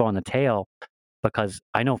beefy Expo on the tail, because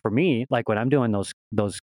I know for me, like when I'm doing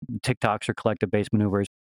those TikToks or collective base maneuvers,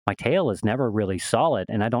 my tail is never really solid,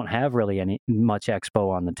 and I don't have really much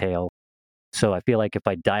Expo on the tail. So I feel like if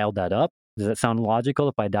I dialed that up, does that sound logical?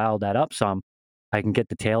 If I dialed that up some, I can get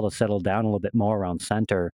the tail to settle down a little bit more around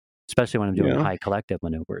center, especially when I'm doing high collective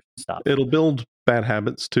maneuvers and stuff. It'll build bad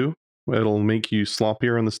habits too. It'll make you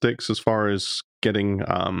sloppier on the sticks as far as getting,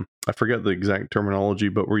 I forget the exact terminology,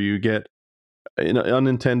 but where you get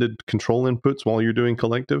unintended control inputs while you're doing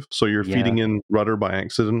collective. So you're feeding in rudder by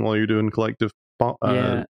accident while you're doing collective.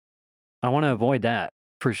 Yeah, I want to avoid that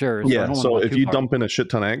for sure. Yeah, so if you dump in a shit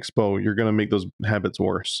ton of Expo, you're going to make those habits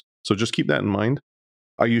worse. So just keep that in mind.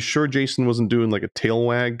 Are you sure Jason wasn't doing like a tail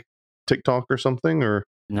wag TikTok or something? Or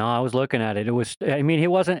no, I was looking at it. It was, I mean,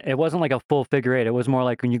 it wasn't like a full figure 8. It was more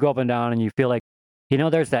like when you go up and down and you feel like,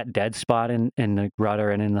 there's that dead spot in the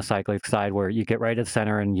rudder and in the cyclic side where you get right at the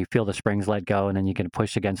center and you feel the springs let go, and then you can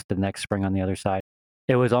push against the next spring on the other side.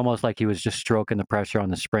 It was almost like he was just stroking the pressure on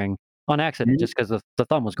the spring on accident, just because the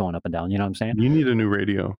thumb was going up and down. You know what I'm saying? You need a new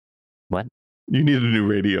radio. What? You need a new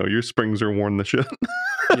radio. Your springs are worn the shit.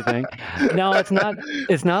 You think? No, it's not.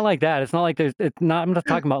 It's not like that. It's not like there's. It's not. I'm not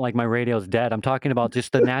talking about like my radio's dead. I'm talking about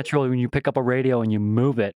just the natural when you pick up a radio and you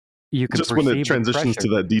move it, you can Just when perceive it transitions the to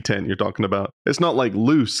that detent you're talking about. It's not like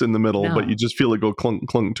loose in the middle, but No. you just feel it go clunk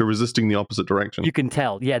clunk to resisting the opposite direction. You can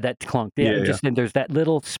tell. Yeah, that clunk. Yeah, Yeah, just and there's that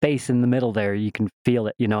little space in the middle there. You can feel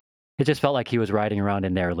it. It just felt like he was riding around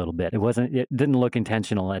in there a little bit. It wasn't. It didn't look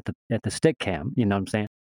intentional at the stick cam. You know what I'm saying?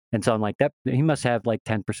 And so I'm like, that he must have like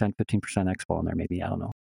 10%, 15% expo in there. Maybe I don't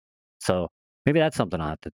know. So maybe that's something I'll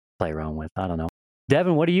have to play around with. I don't know.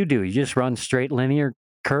 Devin, what do? You just run straight linear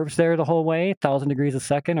curves there the whole way, 1,000 degrees a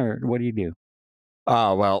second, or what do you do?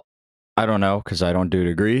 Well, I don't know because I don't do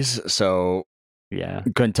degrees, so Yeah.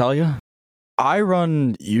 couldn't tell you. I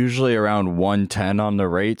run usually around 110 on the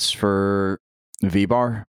rates for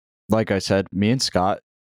V-bar. Like I said, me and Scott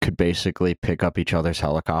could basically pick up each other's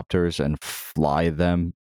helicopters and fly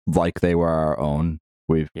them like they were our own.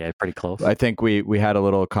 Yeah, pretty close. I think we had a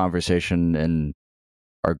little conversation in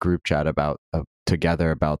our group chat about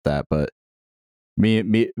together about that, but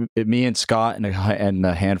me and Scott and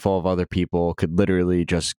a handful of other people could literally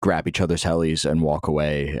just grab each other's helis and walk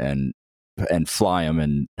away and fly them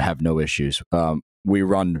and have no issues. We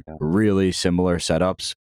run really similar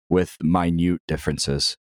setups with minute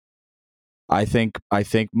differences. I think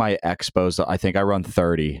my expos. I think I run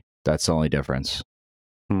 30. That's the only difference.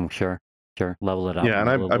 Sure. Level it up. Yeah, and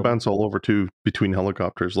I bounce all over too between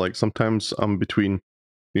helicopters. Like sometimes I'm between,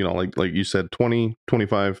 like you said, 20,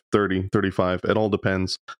 25, 30, 35. It all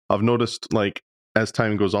depends. I've noticed like as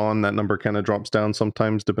time goes on, that number kind of drops down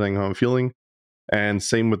sometimes depending on how I'm feeling. And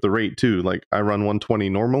same with the rate too. Like I run 120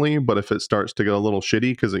 normally, but if it starts to get a little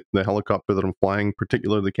shitty because the helicopter that I'm flying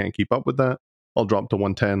particularly can't keep up with that, I'll drop to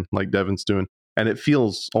 110 like Devin's doing. And it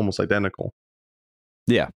feels almost identical.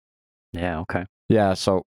 Yeah. Yeah, okay. Yeah,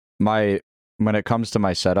 so when it comes to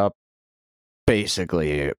my setup,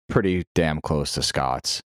 basically pretty damn close to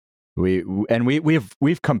Scott's.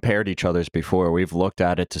 We've compared each other's before. We've looked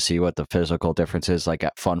at it to see what the physical differences like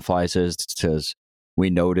at Fun Flies is, because we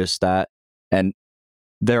noticed that, and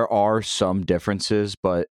there are some differences,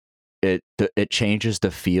 but it changes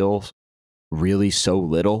the feel really so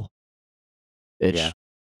little.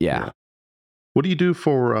 Yeah. What do you do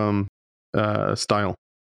for style?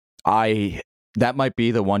 That might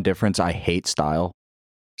be the one difference. I hate style.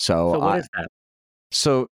 So what is that?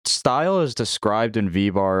 So style is described in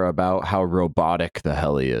V-bar about how robotic the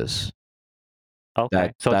heli is. Okay.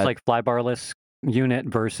 It's like flybarless unit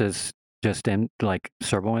versus just in like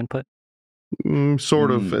servo input?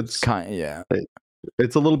 Sort of. It's kind yeah.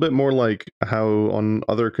 It's a little bit more like how on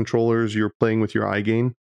other controllers you're playing with your eye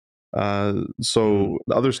gain. So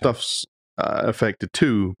the other stuff's affected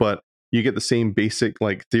too, but you get the same basic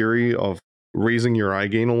like theory of raising your eye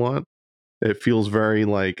gain a lot. It feels very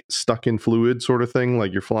like stuck in fluid sort of thing,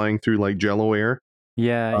 like you're flying through like jello air.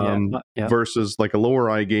 Yeah. Versus like a lower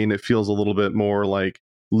eye gain, it feels a little bit more like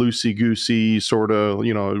loosey goosey, sort of,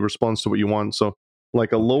 it responds to what you want. So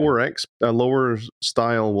like a lower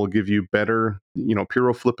style will give you better,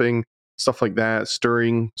 pyro flipping, stuff like that.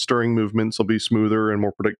 Stirring movements will be smoother and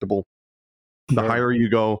more predictable. The higher you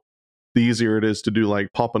go, the easier it is to do like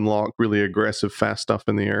pop and lock, really aggressive, fast stuff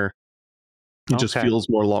in the air. It just feels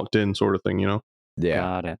more locked in, sort of thing, Yeah.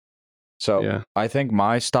 Got it. So Yeah. I think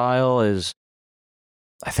my style is,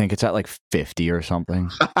 I think it's at like 50 or something.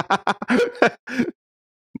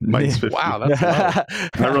 Mine's 50. Wow, that's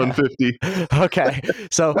low. I run 50. Okay.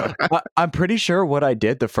 So I'm pretty sure what I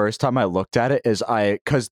did the first time I looked at it is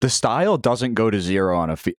because the style doesn't go to 0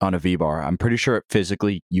 on a V-bar. I'm pretty sure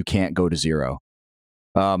physically you can't go to 0.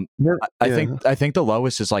 I think the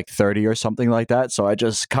lowest is like 30 or something like that. So I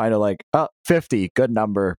just kind of like, 50, good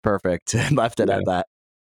number, perfect, and left it at that.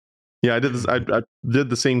 Yeah, I did this. I did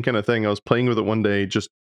the same kind of thing. I was playing with it one day, just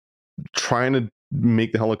trying to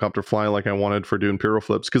make the helicopter fly like I wanted for doing pyro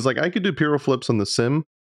flips. Because like I could do pyro flips on the sim,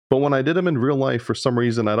 but when I did them in real life, for some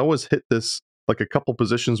reason, I'd always hit this like a couple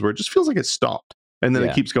positions where it just feels like it stopped, and then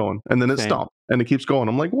it keeps going, and then it stopped, and it keeps going.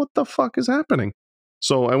 I'm like, what the fuck is happening?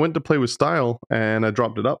 So I went to play with style, and I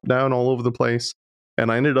dropped it up, down, all over the place,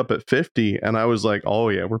 and I ended up at 50, and I was like, oh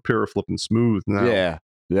yeah, we're pyro flipping smooth now. Yeah.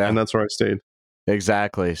 And that's where I stayed.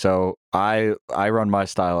 Exactly. So I run my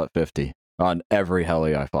style at 50 on every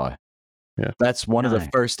heli I fly. Yeah. That's one of the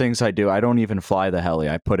first things I do. I don't even fly the heli.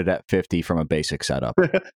 I put it at 50 from a basic setup.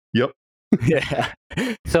 Yep. Yeah.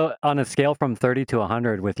 So on a scale from 30 to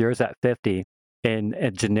 100, with yours at 50, in a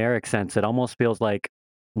generic sense, it almost feels like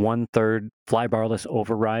 1/3 flybarless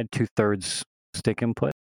override, 2/3 stick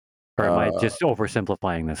input. Or am I just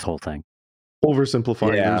oversimplifying this whole thing?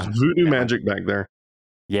 Oversimplifying. Yeah. There's voodoo magic back there.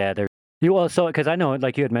 Yeah, Well, so because I know,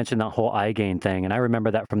 like you had mentioned that whole eye gain thing, and I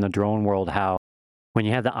remember that from the drone world. How when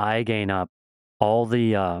you have the eye gain up, all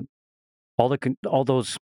those,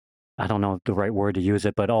 I don't know the right word to use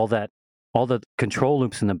it, but all the control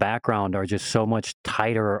loops in the background are just so much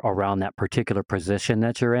tighter around that particular position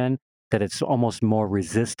that you're in that it's almost more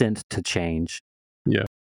resistant to change. Yeah.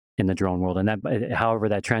 In the drone world, and that, however,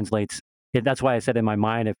 that translates. That's why I said in my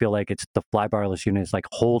mind, I feel like it's the flybarless unit is like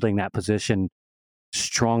holding that position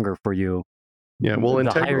stronger for you. Yeah. Well,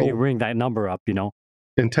 The higher you bring that number up,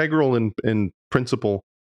 integral in principle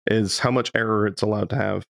is how much error it's allowed to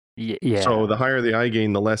have. Yeah. So the higher the eye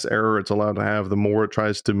gain, the less error it's allowed to have, the more it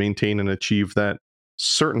tries to maintain and achieve that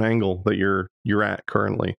certain angle that you're at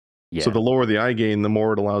currently. Yeah. So the lower the eye gain, the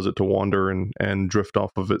more it allows it to wander and drift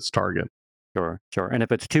off of its target. Sure. And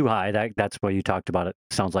if it's too high, that's what you talked about. It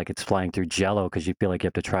sounds like it's flying through jello because you feel like you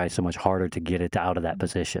have to try so much harder to get it out of that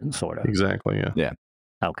position, sort of. Exactly. Yeah.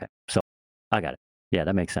 Okay. So I got it. Yeah,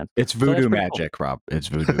 that makes sense. It's So that's voodoo pretty magic, Rob. It's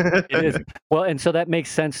voodoo. It is. Well, and so that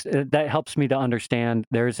makes sense. That helps me to understand.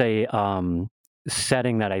 There's a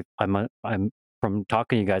setting that I'm from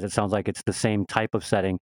talking to you guys. It sounds like it's the same type of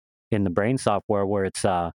setting in the brain software where it's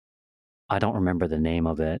I don't remember the name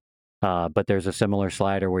of it, but there's a similar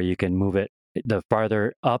slider where you can move it. The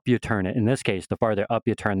farther up you turn it, in this case, the farther up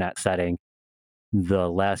you turn that setting, the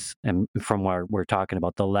less, and from where we're talking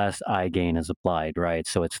about, the less eye gain is applied, right?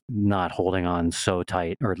 So it's not holding on so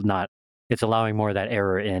tight, or not. It's allowing more of that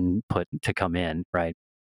error input to come in, right?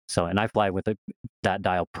 So, and I fly with that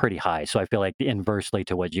dial pretty high, so I feel like inversely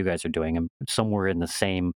to what you guys are doing, I'm somewhere in the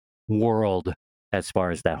same world as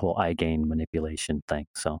far as that whole eye gain manipulation thing.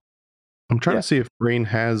 So, I'm trying to see if Brain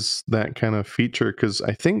has that kind of feature, because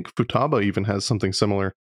I think Futaba even has something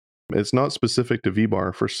similar. It's not specific to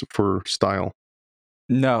VBAR for style.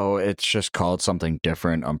 No, it's just called something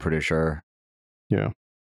different, I'm pretty sure. Yeah.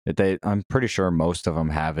 I'm pretty sure most of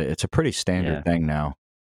them have it. It's a pretty standard thing now.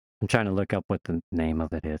 I'm trying to look up what the name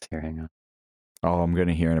of it is here. Hang on. Oh, I'm going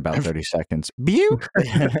to hear in about 30 seconds. Beaut!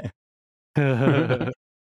 I'm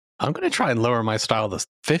going to try and lower my style to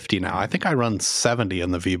 50 now. I think I run 70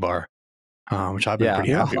 in the V-bar, which I've been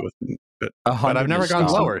pretty happy with. But I've never gone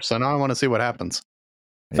lower, so now I want to see what happens.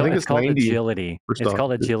 So it's called agility. It's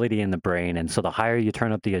called agility in the brain. And so the higher you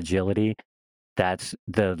turn up the agility, that's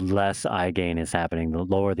the less eye gain is happening. The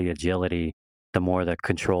lower the agility, the more the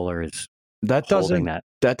controller is holding that.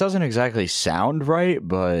 That doesn't exactly sound right,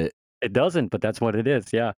 but it doesn't. But that's what it is.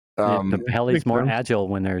 Yeah, the heli's more agile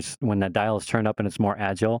when that dial is turned up and it's more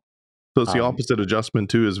agile. So it's the opposite adjustment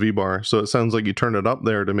too as V-bar. So it sounds like you turn it up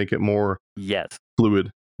there to make it more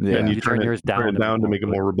fluid, and you turn yours down to make it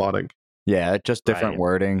more robotic. Yeah, just different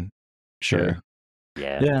wording. Sure.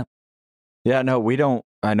 Yeah. No, we don't.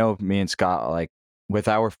 I know me and Scott, like with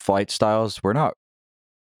our flight styles, we're not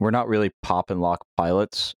really pop and lock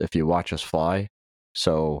pilots if you watch us fly.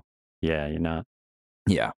 So yeah, you're not.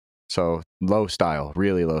 Yeah. So low style,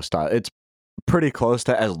 really low style. It's pretty close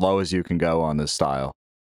to as low as you can go on this style.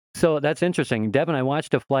 So that's interesting. Devin, I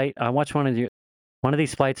watched a flight. I watched one of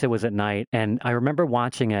these flights. It was at night, and I remember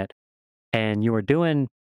watching it, and you were doing,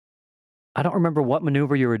 I don't remember what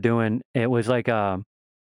maneuver you were doing. It was like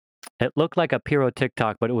it looked like a Pyro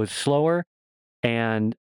TikTok, but it was slower,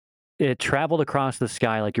 and it traveled across the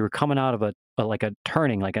sky like you were coming out of like a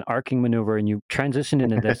turning, like an arcing maneuver, and you transitioned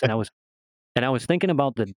into this. And I was thinking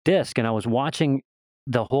about the disc, and I was watching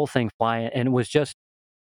the whole thing fly, and it was just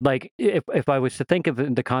like, if I was to think of it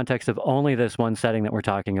in the context of only this one setting that we're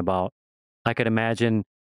talking about, I could imagine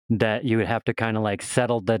that you would have to kind of like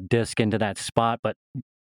settle the disc into that spot, but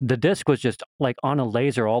the disc was just like on a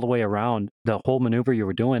laser all the way around the whole maneuver you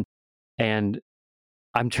were doing. And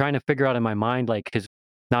I'm trying to figure out in my mind, like, because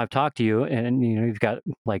now I've talked to you and, you've got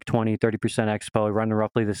like 20, 30% expo, running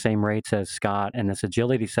roughly the same rates as Scott, and this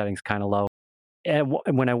agility setting's kind of low. And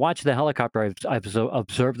when I watch the helicopter, I've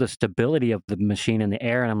observed the stability of the machine in the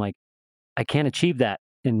air, and I'm like, I can't achieve that.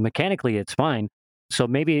 And mechanically, it's fine. So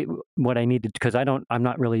maybe what I need to, because I'm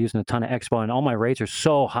not really using a ton of expo, and all my rates are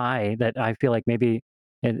so high that I feel like maybe,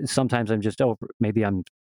 and sometimes I'm just maybe I'm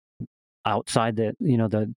outside the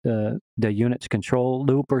the unit's control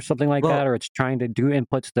loop or something like that, or it's trying to do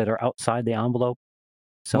inputs that are outside the envelope.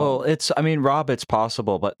 So Rob, it's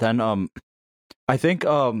possible, but then I think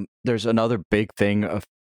there's another big thing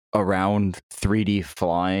around 3D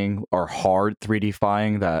flying or hard 3D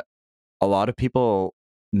flying that a lot of people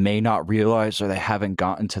may not realize, or they haven't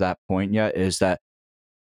gotten to that point yet, is that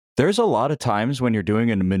there's a lot of times when you're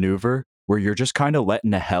doing a maneuver where you're just kind of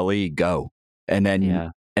letting the heli go, and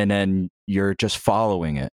then you're just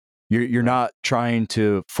following it. You're not trying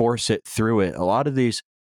to force it through it. A lot of these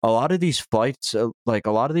a lot of these flights, like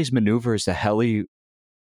a lot of these maneuvers, the heli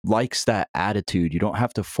likes that attitude. You don't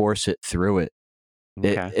have to force it through it.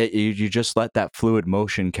 Okay. You just let that fluid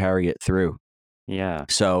motion carry it through. Yeah.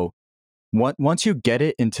 So once you get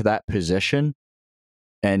it into that position,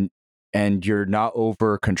 and you're not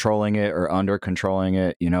over controlling it or under controlling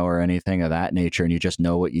it, or anything of that nature, and you just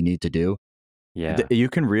know what you need to do, Yeah. you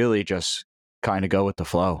can really just kind of go with the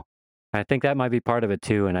flow. I think that might be part of it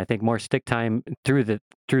too, and I think more stick time through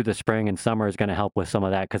the spring and summer is going to help with some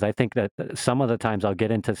of that, because I think that some of the times I'll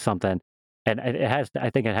get into something, and I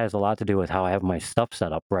think it has a lot to do with how I have my stuff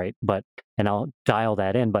set up, right? And I'll dial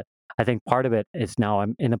that in, but I think part of it is now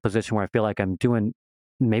I'm in a position where I feel like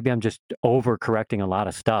maybe I'm just overcorrecting a lot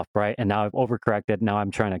of stuff, right? And now I've overcorrected. Now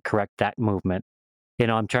I'm trying to correct that movement.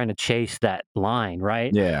 I'm trying to chase that line,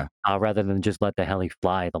 right? Yeah. Rather than just let the heli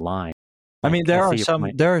fly the line. I mean, there are see your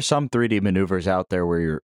point. there are some 3D maneuvers out there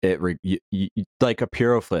where like a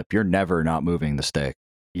Puro flip, you're never not moving the stick.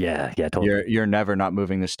 Yeah, totally. You're never not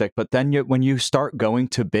moving the stick. But then when you start going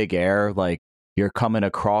to big air, like you're coming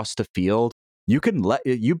across the field,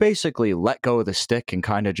 you basically let go of the stick and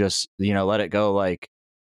kind of just let it go. Like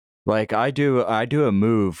I do a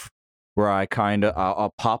move where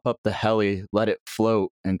I'll pop up the heli, let it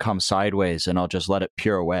float and come sideways, and I'll just let it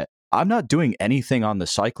pirouette. I'm not doing anything on the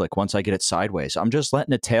cyclic once I get it sideways. I'm just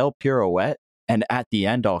letting the tail pirouette, and at the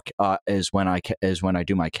end is when I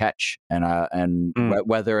do my catch, and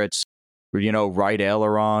whether it's right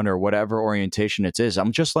aileron or whatever orientation it is,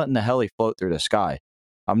 I'm just letting the heli float through the sky.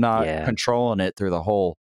 I'm not controlling it through the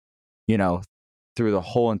whole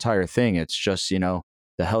entire thing. It's just the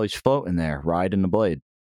heli's floating there, riding the blade.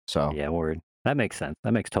 So yeah, word. That makes sense.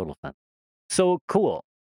 That makes total sense. So cool.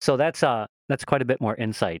 So that's quite a bit more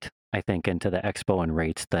insight, I think, into the Expo and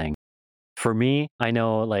rates thing. For me, I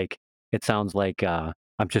know, like, it sounds like I'm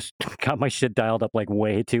just got my shit dialed up like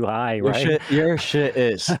way too high, right? Your shit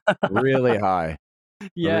is really high.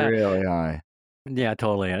 Yeah, really high. yeah,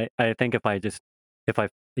 totally. I think if I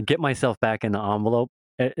get myself back in the envelope,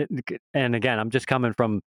 and again, I'm just coming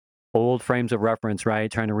from old frames of reference, right?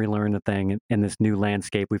 Trying to relearn the thing in this new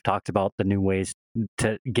landscape. We've talked about the new ways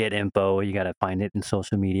to get info. You got to find it in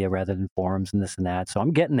social media rather than forums and this and that. So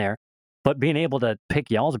I'm getting there. But being able to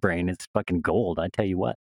pick y'all's brain is fucking gold. I tell you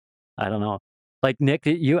what. I don't know. Like, Nick,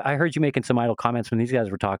 I heard you making some idle comments when these guys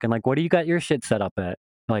were talking. Like, what do you got your shit set up at?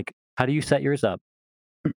 Like, how do you set yours up?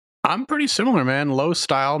 I'm pretty similar, man. Low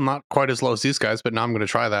style, not quite as low as these guys, but now I'm going to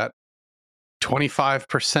try that.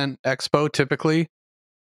 25% Expo typically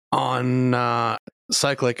on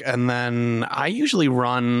cyclic, and then I usually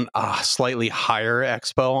run a slightly higher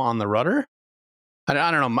Expo on the rudder. I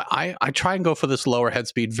don't know. I try and go for this lower head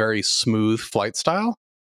speed, very smooth flight style.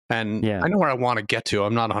 And I know where I want to get to.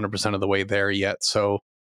 I'm not 100% of the way there yet. So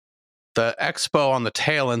the Expo on the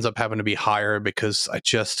tail ends up having to be higher because I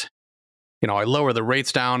just, I lower the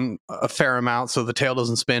rates down a fair amount so the tail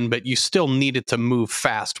doesn't spin, but you still need it to move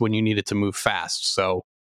fast when you need it to move fast. So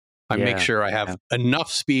I make sure I have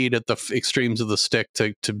enough speed at the extremes of the stick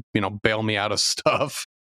to bail me out of stuff.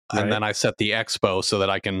 Right. And then I set the Expo so that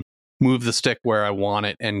I can move the stick where I want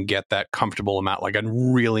it and get that comfortable amount, like a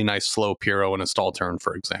really nice slow Puro in a stall turn,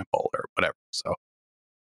 for example, or whatever. So,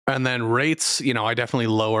 and then rates, I definitely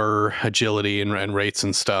lower agility and rates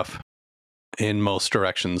and stuff in most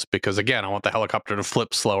directions because, again, I want the helicopter to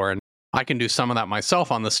flip slower, and I can do some of that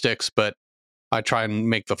myself on the sticks, but I try and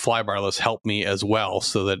make the flybarless help me as well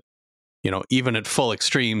so that, even at full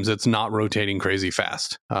extremes, it's not rotating crazy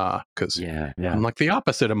fast. Because I'm like the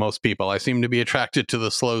opposite of most people. I seem to be attracted to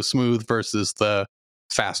the slow, smooth versus the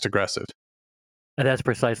fast, aggressive. And that's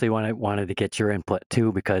precisely when I wanted to get your input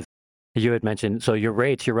too, because you had mentioned, so you're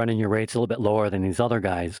running your rates a little bit lower than these other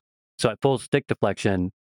guys. So at full stick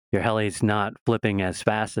deflection, your heli's not flipping as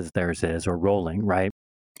fast as theirs is or rolling, right?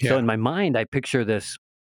 Yeah. So in my mind, I picture this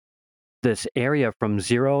area from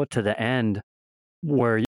zero to the end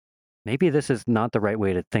where maybe this is not the right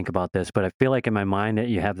way to think about this, but I feel like in my mind that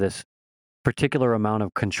you have this particular amount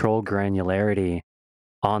of control granularity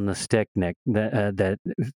on the stick, Nick, that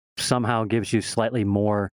somehow gives you slightly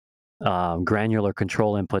more granular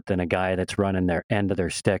control input than a guy that's running their end of their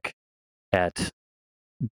stick at,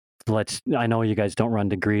 I know you guys don't run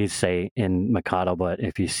degrees, say, in Mikado, but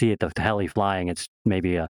if you see it, the heli flying, it's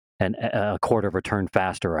maybe a quarter of a turn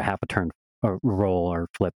faster or a half a turn or roll or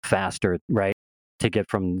flip faster, right? To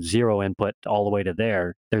get from zero input all the way to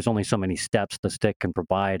there's only so many steps the stick can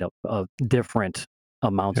provide of different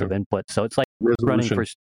amounts of input. So it's like resolution.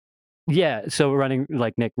 running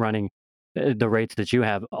like Nick running the rates that you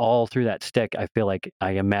have all through that stick. I feel like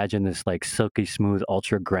I imagine this like silky smooth,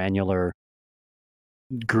 ultra granular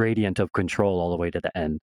gradient of control all the way to the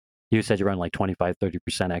end. You said you run like 25, 30%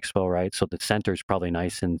 expo, right? So the center's probably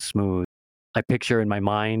nice and smooth. I picture in my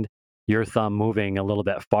mind your thumb moving a little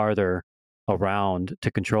bit farther around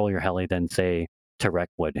to control your heli than, say, Tarek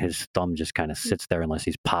would. His thumb just kind of sits there unless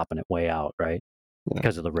he's popping it way out, right? Yeah.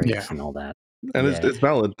 Because of the rates Yeah. and all that. And Yeah. it's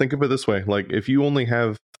valid. Think of it this way: like if you only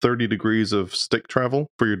have 30 degrees of stick travel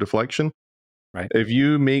for your deflection, Right. if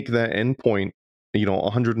you make that endpoint,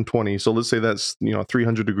 120, so let's say that's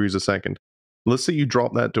 300 degrees a second. Let's say you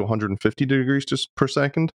drop that to 150 degrees just per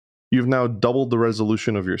second. You've now doubled the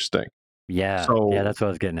resolution of your stick. Yeah. So Yeah, that's what I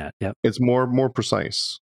was getting at. Yep. it's more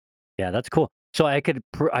precise. Yeah, that's cool. So I could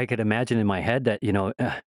imagine in my head that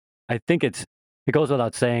I think it goes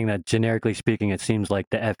without saying that generically speaking, it seems like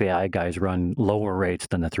the FAI guys run lower rates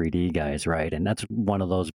than the 3D guys, right? And that's one of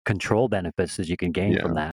those control benefits that you can gain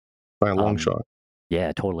from that. By a long shot.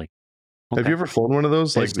 Yeah, totally. Have you ever flown one of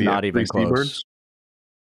those, like It's the not even F3C close. birds?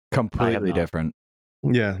 Completely not. different.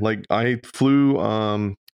 Yeah, like I flew.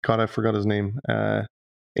 God, I forgot his name.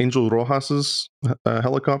 Angel Rojas's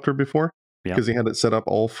helicopter before, Yeah. because he had it set up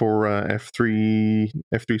all for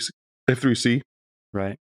F3C.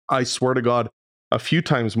 Right. I swear to God, a few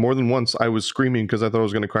times, more than once, I was screaming because I thought I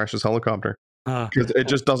was going to crash this helicopter, because it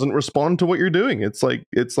just doesn't respond to what you're doing. It's like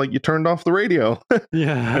you turned off the radio.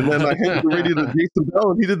 Yeah. And then I handed the radio to Jason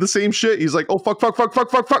Bell, and he did the same shit. He's like, "Oh fuck, fuck, fuck, fuck,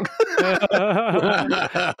 fuck, fuck."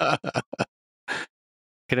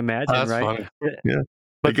 Can imagine, That's right? funny. Yeah.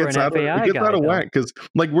 But It for gets an out FAI of guy, though, whack, because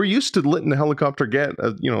like we're used to letting the helicopter get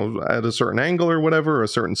at a certain angle or whatever, or a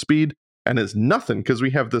certain speed, and it's nothing because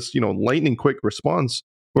we have this lightning quick response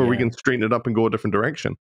where we Yeah. can straighten it up and go a different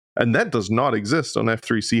direction, and that does not exist on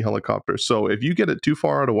F3C helicopters. So if you get it too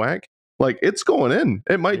far out of whack, like it's going in.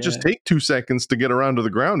 It might just take 2 seconds to get around to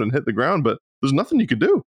the ground and hit the ground, but there's nothing you can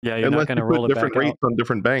do yeah, you're unless not going you to roll put it different back out. rates on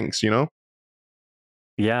different banks.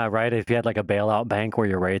 Yeah, right. If you had like a bailout bank where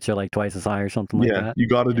your rates are like twice as high or something like Yeah, that. you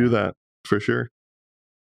got to do that for sure.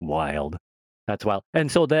 Wild. That's wild.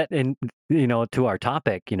 And so that, and to our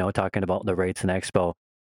topic, talking about the rates in Expo,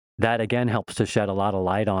 that again helps to shed a lot of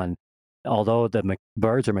light on, although the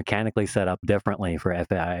birds are mechanically set up differently for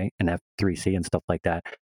FAI and F3C and stuff like that.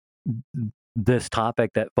 This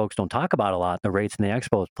topic that folks don't talk about a lot, the rates in the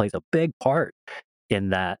Expo, plays a big part in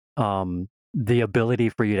that. The ability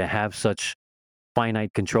for you to have such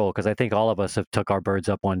finite control, because I think all of us have took our birds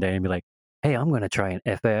up one day and be like, hey, I'm going to try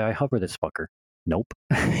and FAI hover this fucker. Nope.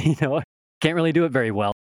 Can't really do it very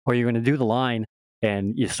well. Or you're going to do the line,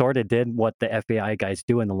 and you sort of did what the FAI guys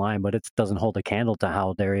do in the line, but it doesn't hold a candle to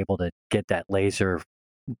how they're able to get that laser,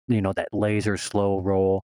 that laser slow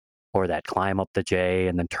roll, or that climb up the J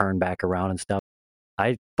and then turn back around and stuff.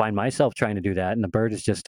 I find myself trying to do that, and the bird is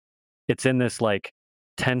just, it's in this like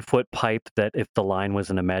 10-foot pipe that if the line was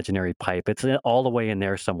an imaginary pipe, it's all the way in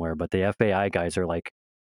there somewhere, but the FAI guys are like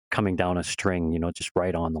coming down a string, just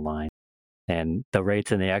right on the line. And the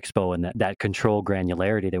rates in the Expo and that control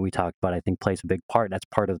granularity that we talked about, I think plays a big part. That's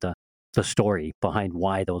part of the story behind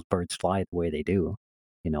why those birds fly the way they do,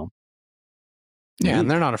 Yeah,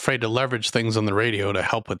 and they're not afraid to leverage things on the radio to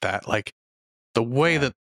help with that. Like the way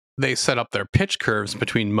that they set up their pitch curves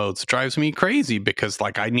between modes drives me crazy, because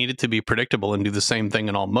like I need it to be predictable and do the same thing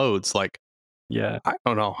in all modes. Like, yeah, I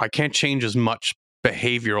don't know, I can't change as much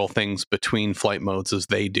behavioral things between flight modes as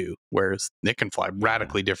they do, whereas they can fly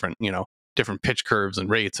radically different, different pitch curves and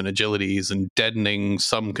rates and agilities and deadening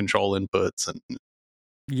some control inputs. And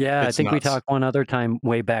yeah, I it's think we nuts. talked one other time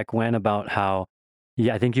way back when about how,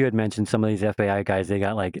 I think you had mentioned some of these FAI guys, they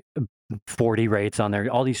got like 40 rates on there,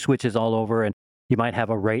 all these switches all over, and you might have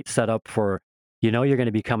a rate set up for, you're going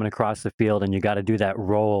to be coming across the field and you got to do that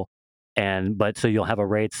roll. But so you'll have a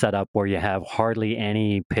rate set up where you have hardly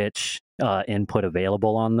any pitch input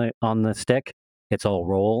available on the stick. It's all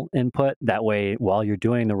roll input. That way, while you're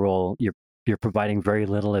doing the roll, you're providing very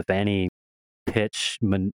little, if any, pitch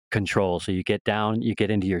control. So you get down, you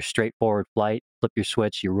get into your straightforward flight, flip your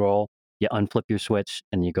switch, you roll, you unflip your switch,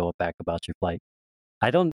 and you go back about your flight.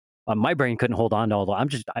 My brain couldn't hold on to all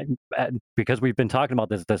that. Because we've been talking about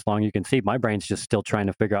this long, you can see my brain's just still trying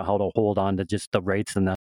to figure out how to hold on to just the rates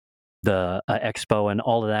and the Expo and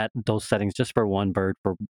all of that, those settings just for one bird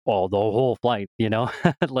for the whole flight,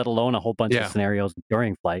 let alone a whole bunch of scenarios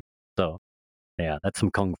during flight. So yeah, that's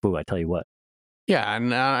some kung fu, I tell you what. Yeah,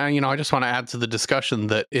 and I just want to add to the discussion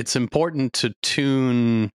that it's important to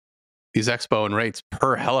tune these Expo and rates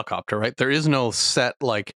per helicopter, right? There is no set,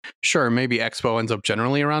 like, sure, maybe Expo ends up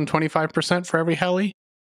generally around 25% for every heli,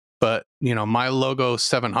 but my Logo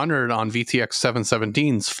 700 on VTX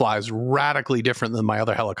 717s flies radically different than my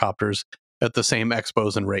other helicopters at the same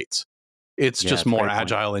Expos and rates. It's just more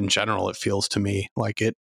agile in general, it feels to me. Like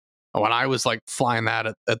when I was like flying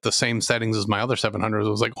that at the same settings as my other 700s, I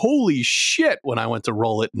was like, holy shit, when I went to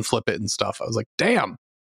roll it and flip it and stuff. I was like, damn.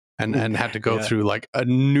 And had to go through like a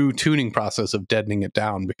new tuning process of deadening it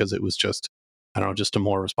down because it was just, I don't know, just a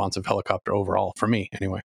more responsive helicopter overall for me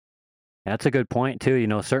anyway. That's a good point too.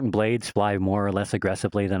 Certain blades fly more or less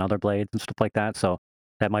aggressively than other blades and stuff like that. So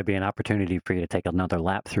that might be an opportunity for you to take another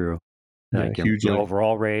lap through like your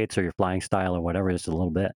overall rates or your flying style or whatever, just a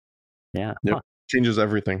little bit. Yeah. Yep. Changes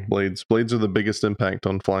everything. Blades are the biggest impact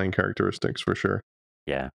on flying characteristics for sure.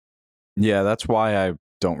 Yeah. Yeah, that's why I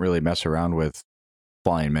don't really mess around with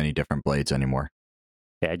flying many different blades anymore.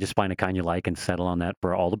 Yeah, just find a kind you like and settle on that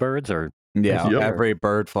for all the birds, or yeah, every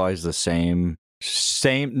bird flies the same,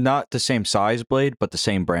 not the same size blade, but the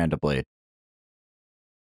same brand of blade.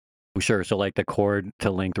 Sure. So like the chord to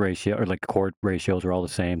length ratio or like chord ratios are all the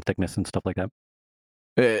same thickness and stuff like that.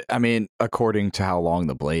 I mean, according to how long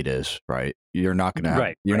the blade is, right? You're not gonna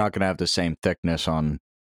have, not gonna have the same thickness on,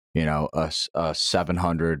 a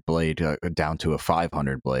 700 blade down to a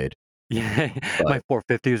 500 blade. Yeah, my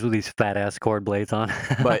 450s with these fat ass chord blades on.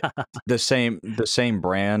 But the same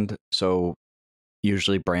brand. So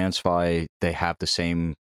usually brands fly, they have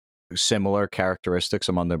the similar characteristics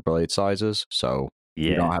among their blade sizes. So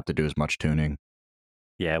you don't have to do as much tuning.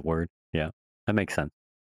 Yeah, word. Yeah, that makes sense.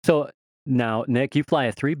 So now, Nick, you fly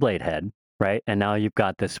a 3-blade head, right? And now you've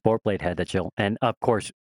got this 4-blade head and of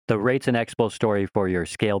course, the rates and Expo story for your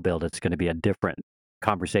scale build, it's going to be a different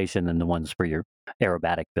conversation than the ones for your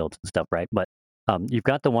aerobatic builds and stuff, right? But you've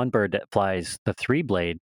got the one bird that flies the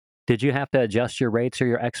 3-blade. Did you have to adjust your rates or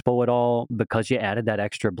your Expo at all because you added that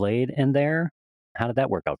extra blade in there? How did that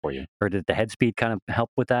work out for you? Or did the head speed kind of help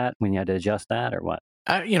with that when you had to adjust that, or what?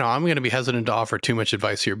 I'm going to be hesitant to offer too much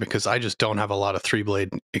advice here because I just don't have a lot of 3-blade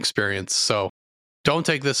experience. So don't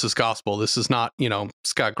take this as gospel. This is not,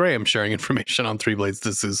 Scott Graham sharing information on 3-blades.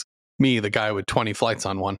 This is me, the guy with 20 flights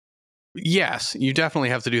on one. Yes, you definitely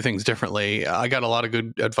have to do things differently. I got a lot of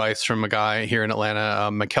good advice from a guy here in Atlanta,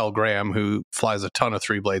 Mikkel Graham, who flies a ton of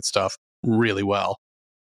 3-blade stuff really well.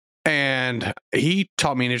 And he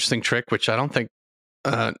taught me an interesting trick, which I don't think,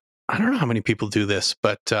 I don't know how many people do this,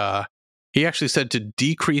 but he actually said to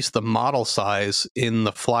decrease the model size in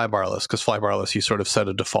the flybarless, because flybarless, you sort of set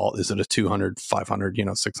a default. Is it a 200,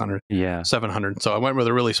 500, 600, 700? So I went with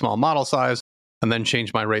a really small model size and then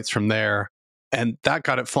changed my rates from there. And that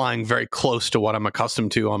got it flying very close to what I'm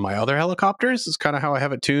accustomed to on my other helicopters. Is kind of how I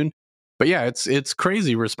have it tuned. But yeah, it's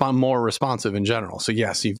crazy, more responsive in general. So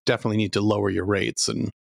yes, you definitely need to lower your rates. And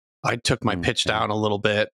I took my pitch down a little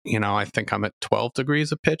bit. I think I'm at 12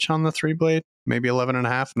 degrees of pitch on the 3-blade, maybe 11 and a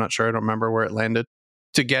half. I'm not sure. I don't remember where it landed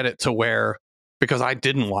to get it to where, because I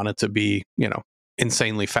didn't want it to be,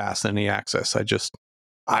 insanely fast in any access.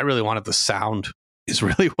 I really wanted the sound is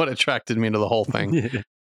really what attracted me to the whole thing.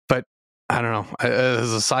 But I don't know.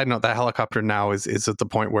 As a side note, that helicopter now is at the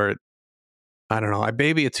point where I don't know. I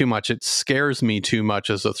baby it too much. It scares me too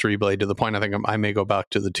much as a 3-blade to the point I think I may go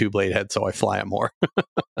back to the 2-blade head so I fly it more.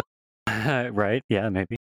 Right. Yeah,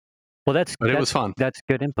 maybe. Well, it was fun. That's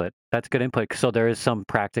good input. So there is some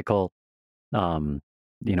practical,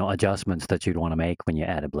 adjustments that you'd want to make when you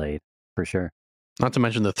add a blade, for sure. Not to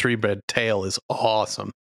mention the 3-blade tail is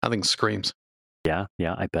awesome. I think screams. Yeah,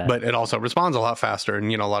 I bet. But it also responds a lot faster,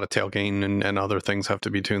 and a lot of tail gain and other things have to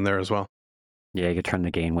be tuned there as well. Yeah, you could turn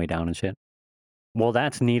the gain way down and shit. Well,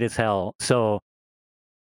 that's neat as hell. So,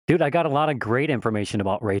 dude, I got a lot of great information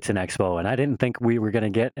about rates in Expo, and I didn't think we were going to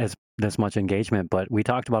get this much engagement, but we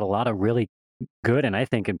talked about a lot of really good and I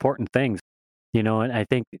think important things, and I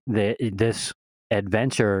think this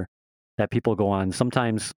adventure that people go on,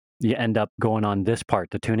 sometimes you end up going on this part,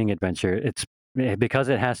 the tuning adventure. It's because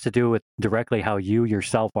it has to do with directly how you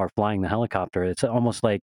yourself are flying the helicopter. It's almost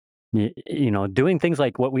like, doing things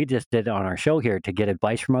like what we just did on our show here to get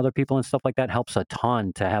advice from other people and stuff like that helps a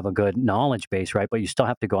ton to have a good knowledge base, right? But you still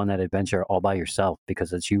have to go on that adventure all by yourself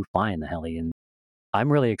because it's you flying the heli. And I'm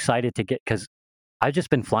really excited to because I've just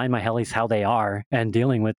been flying my helis how they are and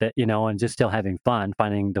dealing with it, and just still having fun,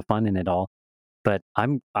 finding the fun in it all. But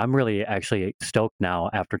I'm really actually stoked now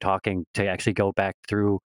after talking to actually go back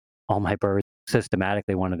through all my birds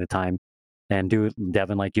systematically one at a time. And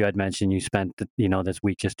Devin, like you had mentioned, you spent, this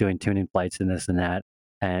week just doing tuning flights and this and that,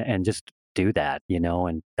 and just do that,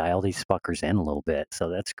 and dial these fuckers in a little bit. So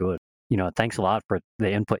that's good. Thanks a lot for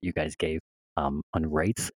the input you guys gave on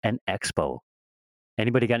rates and Expo.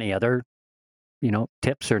 Anybody got any other,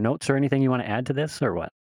 tips or notes or anything you want to add to this or what?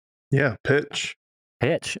 Yeah, pitch.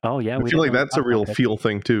 Oh, yeah. I feel like that's a real feel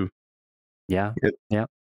thing too. Yeah. Yeah.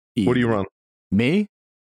 What do you run? Me?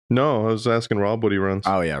 No, I was asking Rob what he runs.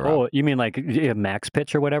 Oh, yeah, Rob. Oh, you mean like max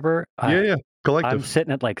pitch or whatever? Yeah. Collective. I'm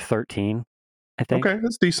sitting at like 13, I think. Okay,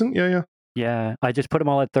 that's decent. Yeah. Yeah, I just put them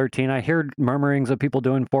all at 13. I heard murmurings of people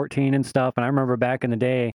doing 14 and stuff, and I remember back in the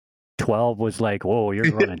day, 12 was like, whoa, you're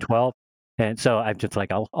running 12. And so I'm just like,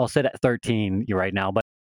 I'll sit at 13 right now. But,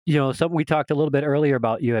 something we talked a little bit earlier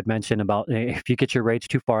about, you had mentioned about if you get your rates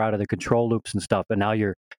too far out of the control loops and stuff, and now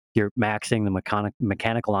you're maxing the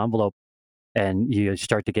mechanical envelope, and you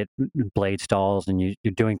start to get blade stalls, and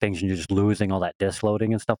you're doing things, and you're just losing all that disc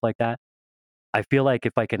loading and stuff like that. I feel like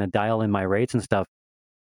if I can dial in my rates and stuff,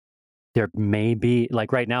 there may be,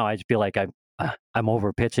 like right now, I just feel like I'm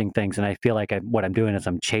over pitching things, and I feel like what I'm doing is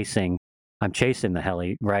I'm chasing the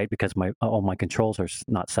heli, right? Because all my controls are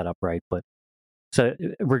not set up right. But so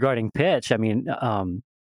regarding pitch, I mean,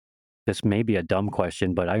 this may be a dumb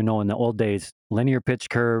question, but I know in the old days, linear pitch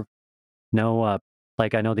curve,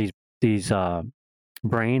 like I know these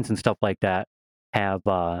brains and stuff like that have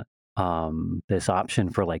this option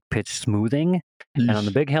for like pitch smoothing. And on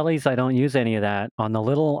the big helis, I don't use any of that. On the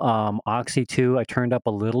little Oxy 2, I turned up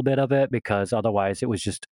a little bit of it because otherwise it was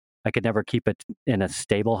just, I could never keep it in a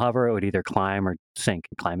stable hover. It would either climb or sink,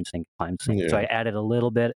 and climb and sink, climb and sink. Yeah. So I added a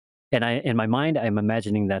little bit. And in my mind, I'm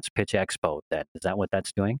imagining that's pitch Expo. Is that what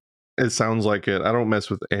that's doing? It sounds like it. I don't mess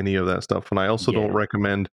with any of that stuff. And I also don't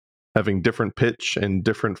recommend having different pitch and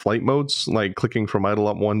different flight modes, like clicking from idle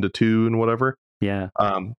up 1 to 2 and whatever. Yeah.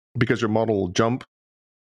 Because your model will jump.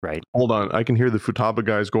 Right. Hold on. I can hear the Futaba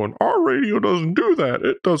guys going, our radio doesn't do that.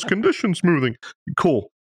 It does condition smoothing. Cool.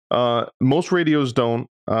 Most radios don't.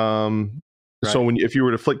 So if you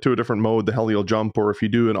were to flick to a different mode, the heli will jump, or if you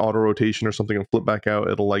do an auto rotation or something and flip back out,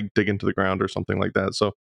 it'll like dig into the ground or something like that.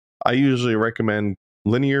 So I usually recommend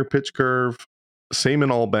linear pitch curve, same in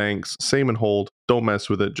all banks, same in hold. Don't mess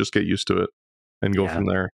with it. Just get used to it and go from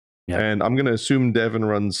there. Yeah. And I'm going to assume Devin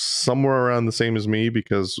runs somewhere around the same as me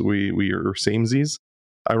because we are samesies.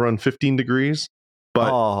 I run 15 degrees, but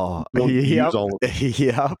use all of it.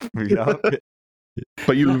 Yep.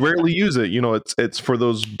 But you rarely use it. It's for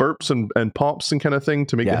those burps and pops and kind of thing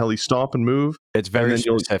to make the heli stop and move. It's very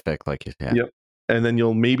specific, like you said. Yep. And then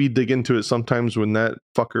you'll maybe dig into it sometimes when that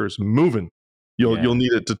fucker is moving. You'll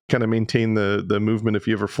need it to kind of maintain the movement if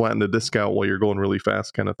you ever flatten the disc out while you're going really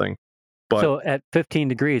fast, kind of thing. But so at 15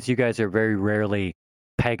 degrees, you guys are very rarely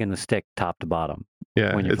pegging the stick top to bottom.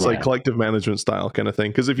 Yeah, it's like collective management style kind of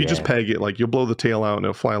thing. Because if you just peg it, like you'll blow the tail out and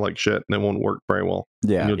it'll fly like shit and it won't work very well.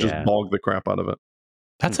 Yeah, and you'll just bog the crap out of it.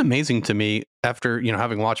 That's amazing to me after,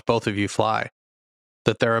 having watched both of you fly,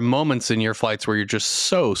 that there are moments in your flights where you're just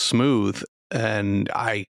so smooth. And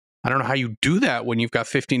I don't know how you do that when you've got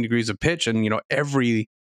 15 degrees of pitch and,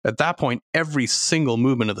 at that point, every single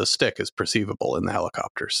movement of the stick is perceivable in the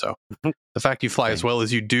helicopter. So the fact you fly as well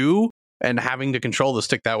as you do and having to control the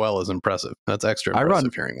stick that well is impressive. That's extra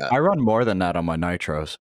impressive hearing that. I run more than that on my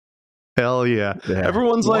nitros. Hell yeah.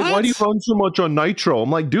 Everyone's like, why do you run so much on nitro? I'm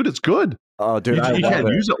like, dude, it's good. Oh, dude, you can't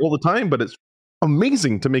use it all the time, but it's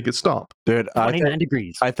amazing to make it stop. Dude, 29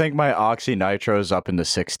 degrees. I think my Oxy Nitro is up in the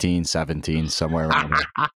 16, 17, somewhere around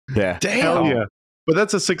there. Yeah. Damn. Hell yeah. But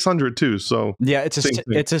that's a 600 too, so... Yeah, it's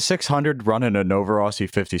a 600 running a Nova Rossi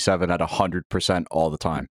 57 at 100% all the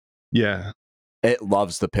time. Yeah. It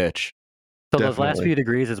loves the pitch. So those last few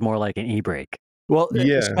degrees is more like an e-brake. Well,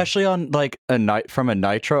 especially on like from a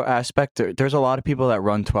nitro aspect, there's a lot of people that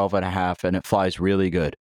run 12.5 and it flies really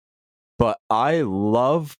good. But I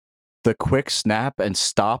love the quick snap and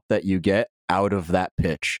stop that you get out of that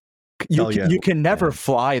pitch. You can never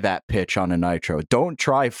fly that pitch on a nitro. Don't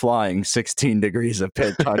try flying 16 degrees of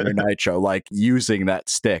pitch on your nitro, like using that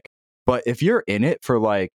stick. But if you're in it for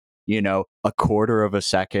like, a quarter of a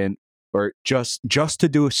second or just to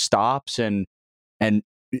do stops and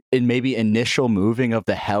maybe initial moving of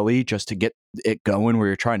the heli just to get it going where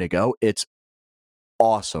you're trying to go, it's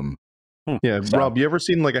awesome. Yeah, so, Rob, you ever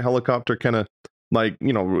seen like a helicopter kind of like,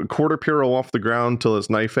 quarter piro off the ground till it's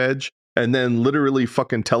knife edge and then literally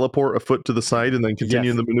fucking teleport a foot to the side and then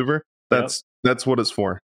continue the maneuver? That's what it's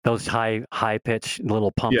for. Those high pitch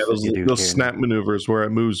little pumps. Yeah, those snap maneuvers where it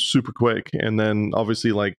moves super quick. And then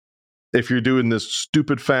obviously like if you're doing this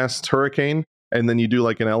stupid fast hurricane and then you do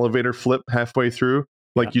like an elevator flip halfway through,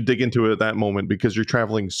 like you dig into it at that moment because you're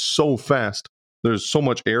traveling so fast. There's so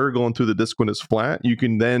much air going through the disc when it's flat. You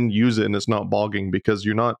can then use it and it's not bogging because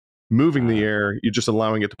you're not moving the air. You're just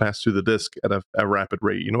allowing it to pass through the disc at a rapid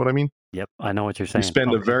rate. You know what I mean? Yep, I know what you're saying. You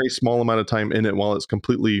spend a very small amount of time in it while it's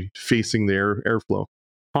completely facing the airflow.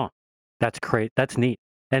 Huh. That's great. That's neat.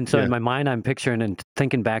 And so in my mind, I'm picturing and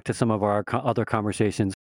thinking back to some of our other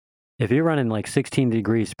conversations. If you're running like 16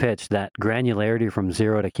 degrees pitch, that granularity from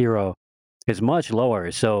 0 to hero is much lower.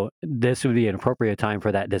 So this would be an appropriate time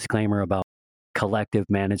for that disclaimer about collective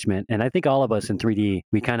management. And I think all of us in 3D,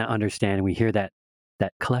 we kind of understand and we hear that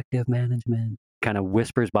collective management kind of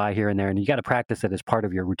whispers by here and there, and you got to practice it as part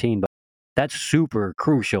of your routine. But that's super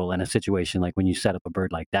crucial in a situation like when you set up a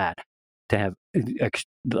bird like that, to have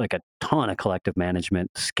like a ton of collective management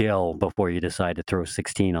skill before you decide to throw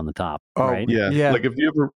 16 on the top. Oh, right? Yeah. Like if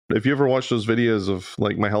you ever watch those videos of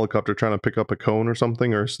like my helicopter trying to pick up a cone or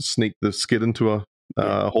something, or sneak the skid into a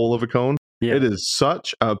hole of a cone, Yeah. it is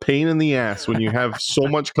such a pain in the ass when you have so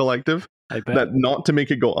much collective I bet. that not to make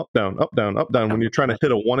it go up, down, up, down, up, down when you're trying to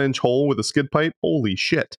hit a 1-inch hole with a skid pipe. Holy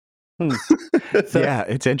shit. So- yeah,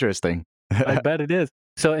 it's interesting. I bet it is.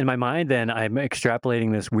 So in my mind, then I'm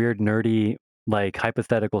extrapolating this weird, nerdy, like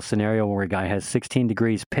hypothetical scenario where a guy has 16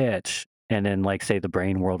 degrees pitch, and then like say the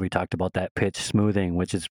brain world, we talked about that pitch smoothing,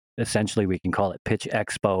 which is essentially we can call it pitch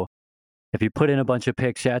expo. If you put in a bunch of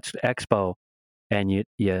pitch expo, and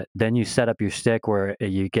you set up your stick where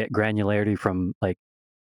you get granularity from like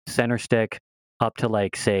center stick up to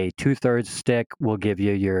like say 2/3 stick will give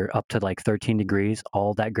you your up to like 13 degrees,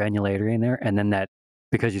 all that granularity in there, and then that.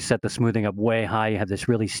 Because you set the smoothing up way high, you have this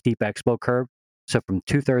really steep expo curve. So from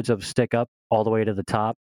 2/3 of stick up all the way to the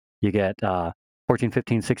top, you get 14,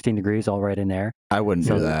 15, 16 degrees all right in there. I wouldn't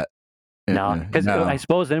do that. No, because I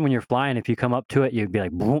suppose then when you're flying, if you come up to it, you'd be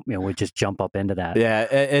like, boom, we just jump up into that. Yeah,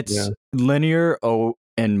 it's linear. Oh,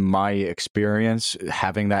 in my experience,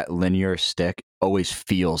 having that linear stick always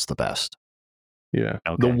feels the best. Yeah.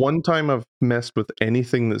 Okay. The one time I've messed with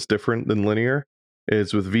anything that's different than linear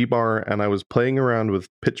is with V-bar, and I was playing around with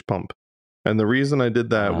pitch pump. And the reason I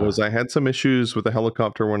did that was I had some issues with the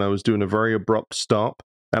helicopter when I was doing a very abrupt stop,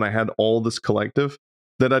 and I had all this collective,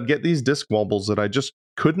 that I'd get these disc wobbles that I just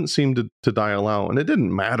couldn't seem to dial out. And it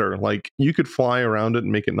didn't matter. Like, you could fly around it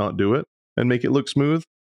and make it not do it and make it look smooth.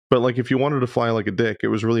 But like if you wanted to fly like a dick, it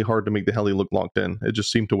was really hard to make the heli look locked in. It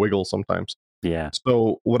just seemed to wiggle sometimes. Yeah.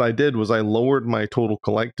 So what I did was I lowered my total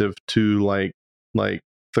collective to like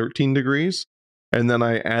 13 degrees, and then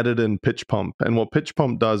I added in pitch pump. And what pitch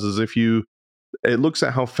pump does is it looks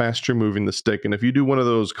at how fast you're moving the stick, and if you do one of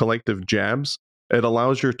those collective jabs, it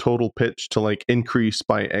allows your total pitch to like increase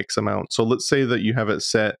by X amount. So let's say that you have it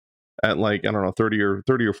set at like, I don't know, 30 or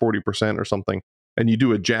 40% or something, and you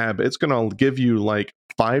do a jab, it's going to give you like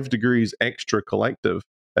 5 degrees extra collective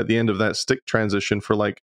at the end of that stick transition for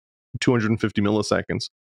like 250 milliseconds,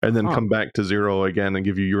 and then come back to 0 again and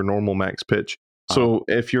give you your normal max pitch. So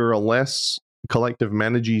if you're a less collective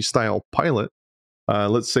managey style pilot,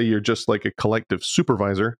 let's say you're just like a collective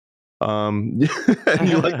supervisor, and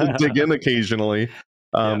you like to dig in occasionally,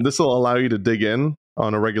 this will allow you to dig in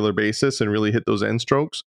on a regular basis and really hit those end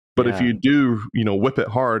strokes. But if you do, whip it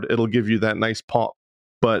hard, it'll give you that nice pop,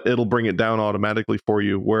 but it'll bring it down automatically for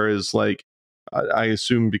you. Whereas like, I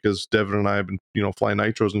assume because Devin and I have been, flying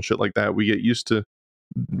nitros and shit like that, we get used to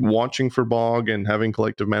watching for bog and having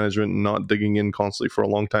collective management and not digging in constantly for a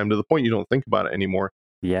long time to the point you don't think about it anymore.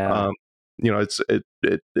 Yeah.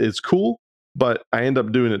 It's cool, but I end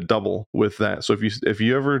up doing it double with that. So if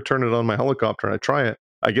you ever turn it on my helicopter and I try it,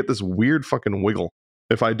 I get this weird fucking wiggle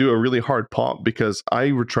if I do a really hard pop, because I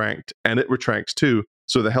retract and it retracts too.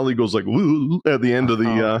 So the heli goes like woo at the end of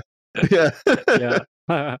the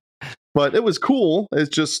Yeah. But it was cool. It's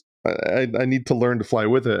just I need to learn to fly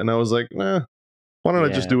with it, and I was like, why don't I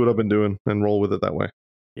just do what I've been doing and roll with it that way?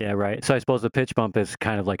 Yeah, right. So I suppose the pitch bump is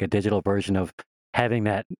kind of like a digital version of having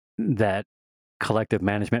that collective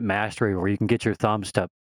management mastery where you can get your thumbs to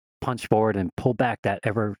punch forward and pull back that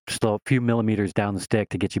ever slow few millimeters down the stick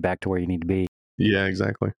to get you back to where you need to be. Yeah,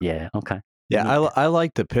 exactly. Yeah, okay. Yeah, I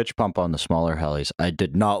like the pitch pump on the smaller helis. I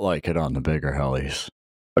did not like it on the bigger helis.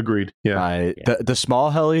 Agreed. Yeah. The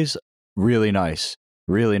small helis, really nice.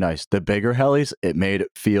 Really nice. The bigger helis, it made it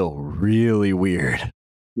feel really weird.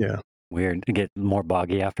 Yeah. Weird. To get more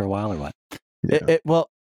boggy after a while or what? Yeah. Well,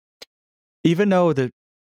 even though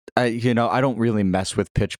I don't really mess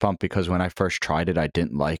with pitch pump, because when I first tried it, I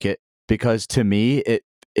didn't like it, because to me, it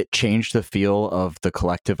changed the feel of the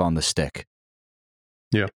collective on the stick.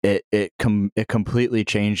 Yeah. It completely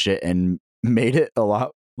changed it and made it a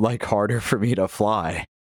lot like harder for me to fly,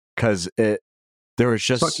 because there was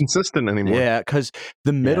just it's not consistent anymore. Yeah, because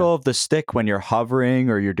the middle of the stick when you're hovering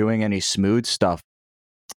or you're doing any smooth stuff,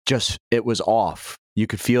 it was off. You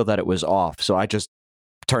could feel that it was off. So I just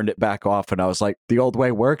turned it back off, and I was like, the old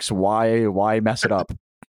way works. Why mess it up?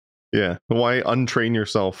 Yeah. Why untrain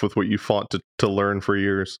yourself with what you fought to learn for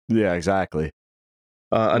years? Yeah, exactly.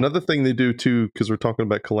 Another thing they do too, because we're talking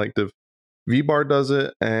about collective, V-Bar does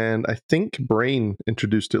it, and I think Brain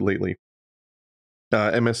introduced it lately.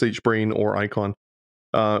 MSH Brain or Icon,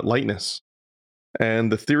 lightness.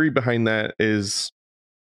 And the theory behind that is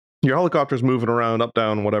your helicopter's moving around, up,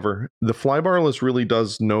 down, whatever. The flybarless really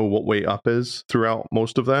does know what way up is throughout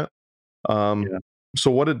most of that. Yeah.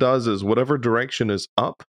 So what it does is whatever direction is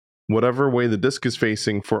up, whatever way the disc is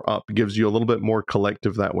facing for up gives you a little bit more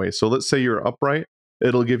collective that way. So let's say you're upright,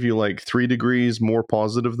 it'll give you like 3 degrees more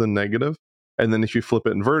positive than negative. And then if you flip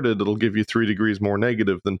it inverted, it'll give you 3 degrees more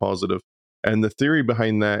negative than positive. And the theory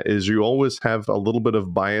behind that is you always have a little bit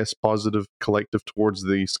of bias, positive collective towards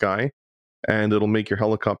the sky, and it'll make your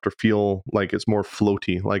helicopter feel like it's more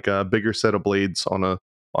floaty, like a bigger set of blades on a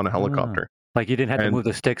helicopter. Like you didn't have to And- move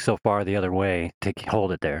the stick so far the other way to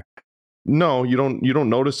hold it there. No, you don't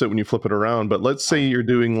notice it when you flip it around, but let's say you're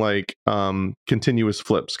doing like continuous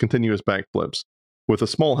flips, continuous back flips. With a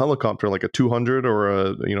small helicopter like a 200 or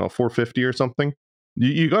a 450 or something,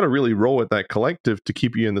 you got to really row at that collective to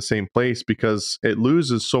keep you in the same place, because it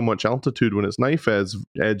loses so much altitude when it's knife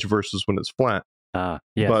edge versus when it's flat.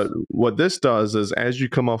 Yes. But what this does is as you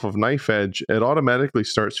come off of knife edge, it automatically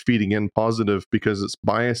starts feeding in positive because it's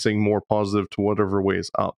biasing more positive to whatever way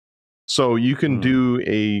is up. So you can do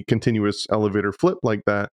a continuous elevator flip like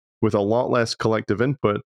that with a lot less collective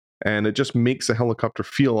input, and it just makes a helicopter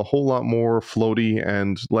feel a whole lot more floaty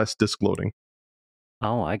and less disc loading.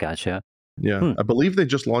 Oh, I gotcha. Yeah, I believe they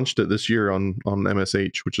just launched it this year on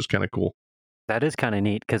MSH, which is kind of cool. That is kind of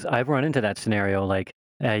neat because I've run into that scenario, like,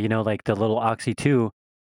 like the little Oxy 2,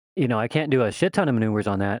 I can't do a shit ton of maneuvers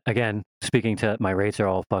on that. Again, speaking to my rates are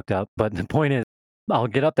all fucked up, but the point is I'll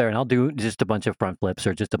get up there and I'll do just a bunch of front flips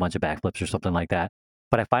or just a bunch of back flips or something like that.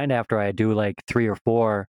 But I find after I do like 3 or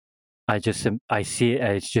 4, I just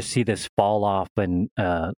see this fall off in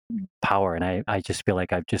power, and I just feel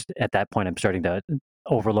like I've just at that point I'm starting to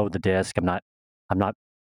overload the disc. I'm not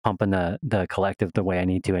pumping the collective the way I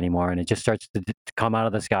need to anymore, and it just starts to come out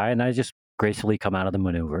of the sky, and I just gracefully come out of the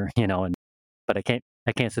maneuver, but I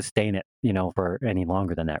can't sustain it, for any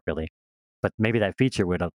longer than that really. But maybe that feature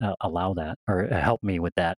would allow that or help me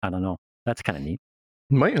with that. I don't know. That's kind of neat.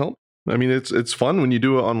 Might help. I mean, it's fun when you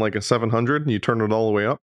do it on like a 700 and you turn it all the way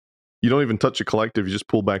up. You don't even touch a collective. You just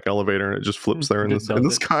pull back elevator and it just flips there in the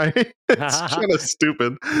sky. It's kind of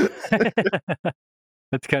stupid.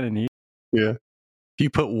 That's kind of neat. Yeah. If you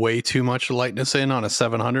put way too much lightness in on a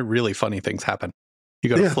 700, really funny things happen. You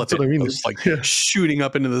got to flip that's it. what I mean. It's like shooting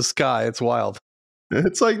up into the sky. It's wild.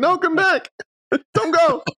 It's like, no, come back. Don't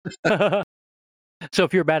go. So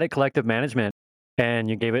if you're bad at collective management and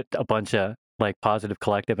you gave it a bunch of like positive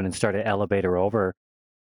collective and then started elevator over,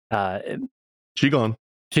 She gone.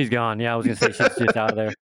 she's gone. Yeah, I was going to say she's just out of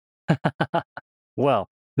there. Well,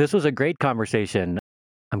 this was a great conversation.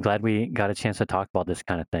 I'm glad we got a chance to talk about this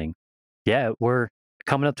kind of thing. Yeah, we're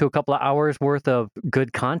coming up to a couple of hours worth of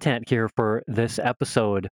good content here for this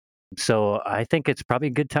episode. So I think it's probably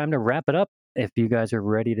a good time to wrap it up if you guys are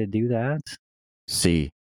ready to do that. See.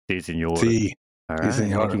 Si, senor. See. All right.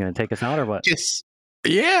 senor. You going to take us out or what? Yes.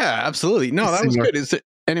 Yeah, absolutely. No, that was Senor. good. Is it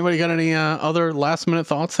anybody got any other last minute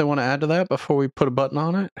thoughts they want to add to that before we put a button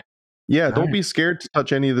on it? Yeah, All don't right. be scared to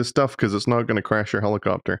touch any of this stuff because it's not going to crash your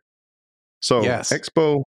helicopter. So, Yes.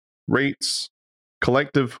 Expo, rates,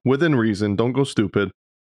 collective, within reason. Don't go stupid.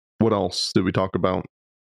 What else did we talk about?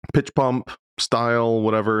 Pitch pump, style,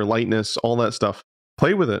 whatever, lightness, all that stuff.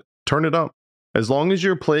 Play with it. Turn it up. As long as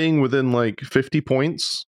you're playing within like 50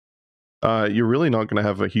 points, you're really not going to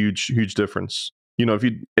have a huge difference.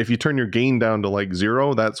 If you turn your gain down to like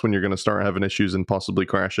 0, that's when you're going to start having issues and possibly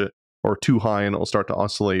crash it, or too high and it'll start to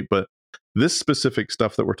oscillate. But this specific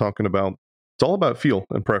stuff that we're talking about, it's all about feel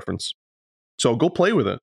and preference. So go play with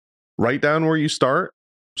it. Write down where you start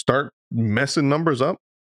messing numbers up,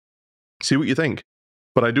 see what you think.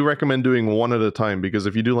 But I do recommend doing one at a time, because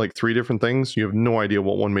if you do like 3 different things, you have no idea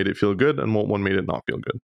what one made it feel good and what one made it not feel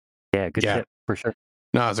good. Yeah, good tip for sure.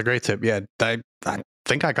 No, it's a great tip. Yeah, I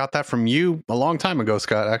think I got that from you a long time ago,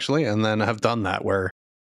 Scott, actually, and then have done that where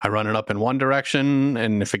I run it up in one direction,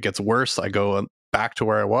 and if it gets worse, I go back to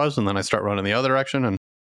where I was, and then I start running the other direction, and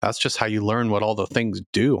that's just how you learn what all the things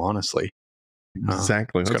do, honestly.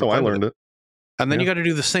 Exactly. just That's gotta how I play with learned it. And then Yeah. you got to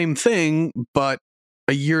do the same thing, but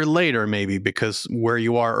a year later, maybe, because where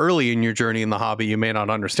you are early in your journey in the hobby, you may not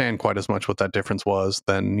understand quite as much what that difference was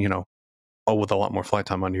than, with a lot more flight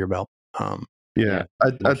time under your belt. Yeah.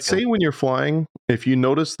 I'd say when you're flying, if you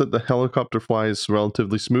notice that the helicopter flies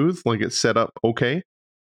relatively smooth, like it's set up okay,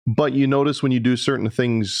 but you notice when you do certain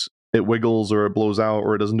things, it wiggles or it blows out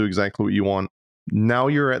or it doesn't do exactly what you want, now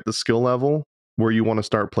you're at the skill level where you want to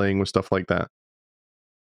start playing with stuff like that.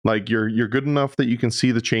 Like you're good enough that you can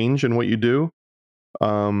see the change in what you do,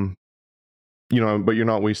 but you're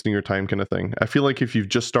not wasting your time, kind of thing. I feel like if you've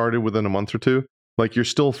just started within a month or two, like you're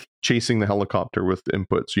still chasing the helicopter with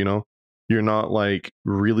inputs, you're not like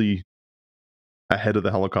really ahead of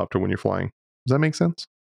the helicopter when you're flying. Does that make sense?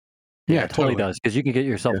 Yeah, It totally does, because you can get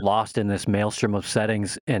yourself lost in this maelstrom of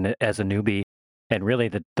settings and as a newbie. And really,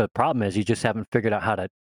 the problem is you just haven't figured out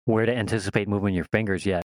where to anticipate moving your fingers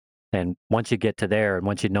yet. And once you get to there, and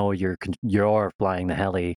once you know you're flying the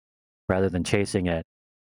heli rather than chasing it,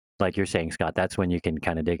 like you're saying, Scott, that's when you can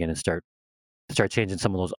kind of dig in and start changing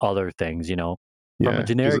some of those other things. From a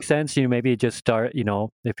generic sense, you maybe just start.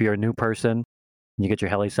 If you're a new person, you get your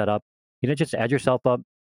heli set up. Just add yourself up.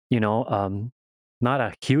 Not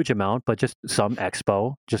a huge amount, but just some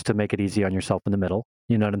Expo, just to make it easy on yourself in the middle.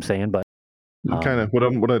 You know what I'm saying? But kind of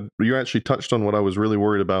you actually touched on what I was really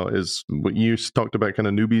worried about is what you talked about, kind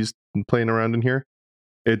of newbies playing around in here.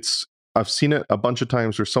 I've seen it a bunch of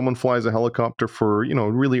times where someone flies a helicopter for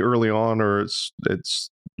really early on, or it's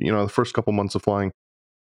the first couple months of flying,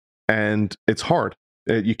 and it's hard.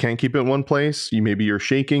 You can't keep it in one place. You're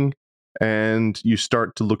shaking, and you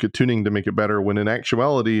start to look at tuning to make it better, when in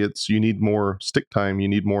actuality you need more stick time, you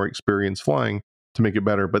need more experience flying to make it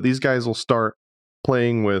better. But these guys will start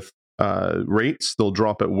playing with rates. They'll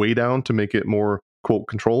drop it way down to make it more, quote,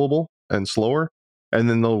 controllable and slower, and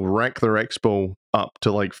then they'll rack their Expo up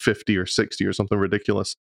to like 50 or 60 or something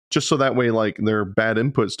ridiculous, just so that way like their bad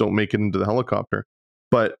inputs don't make it into the helicopter.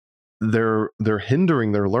 But they're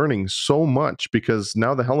hindering their learning so much, because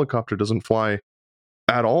now the helicopter doesn't fly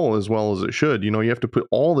at all as well as it should. You have to put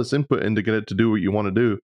all this input in to get it to do what you want to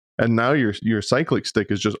do, and now your cyclic stick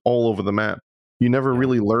is just all over the map. You never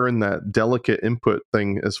really learn that delicate input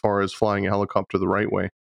thing as far as flying a helicopter the right way.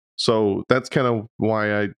 So that's kind of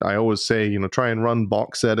why I always say, try and run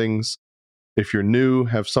box settings. If you're new,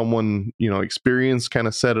 have someone experienced kind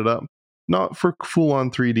of set it up, not for full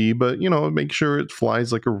on 3D, but make sure it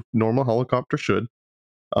flies like a normal helicopter should,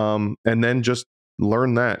 and then just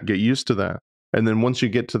learn that, get used to that. And then once you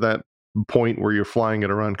get to that point where you're flying it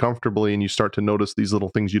around comfortably and you start to notice these little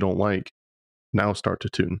things you don't like, now start to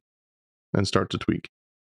tune and start to tweak.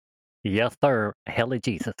 Yes, sir. Heli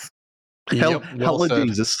Jesus. Hella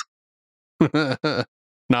Jesus. No,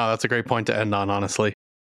 that's a great point to end on, honestly.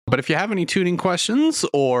 But if you have any tuning questions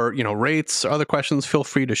or, rates or other questions, feel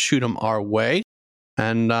free to shoot them our way.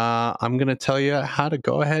 And I'm going to tell you how to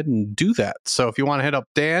go ahead and do that. So if you want to hit up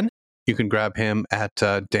Dan, you can grab him at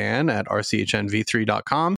Dan at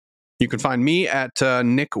RCHNv3.com. You can find me at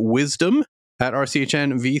Nick Wisdom at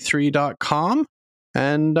RCHNv3.com.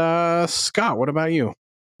 And Scott, what about you?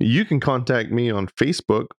 You can contact me on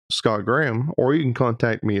Facebook, Scott Graham, or you can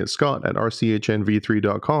contact me at Scott at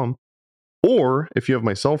RCHNv3.com. Or if you have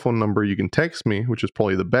my cell phone number, you can text me, which is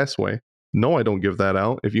probably the best way. No, I don't give that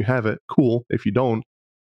out. If you have it, cool. If you don't,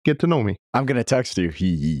 get to know me. I'm going to text you.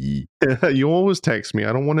 You always text me.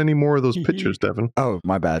 I don't want any more of those pictures, Devin. Oh,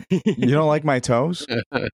 my bad. You don't like my toes? Yeah,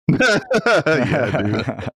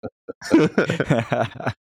 dude.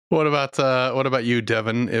 What about you,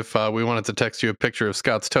 Devin? If we wanted to text you a picture of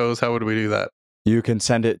Scott's toes, how would we do that? You can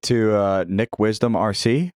send it to Nick Wisdom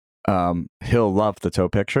RC. He'll love the toe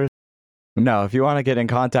pictures. Now, if you want to get in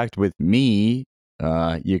contact with me,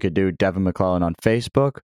 you could do Devin McClellan on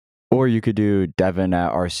Facebook, or you could do Devin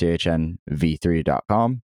at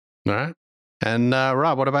RCHNv3.com. All right. And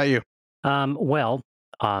Rob, what about you?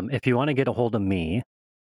 If you want to get a hold of me,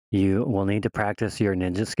 you will need to practice your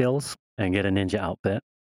ninja skills and get a ninja outfit.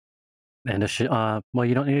 And you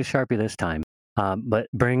don't need a Sharpie this time, but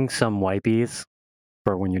bring some wipies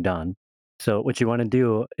for when you're done. So what you want to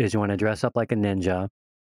do is you want to dress up like a ninja,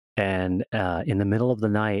 and in the middle of the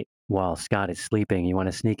night while Scott is sleeping, you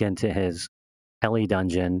want to sneak into his heli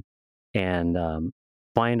dungeon and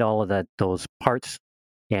find all of those parts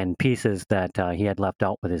and pieces that he had left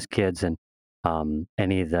out with his kids, and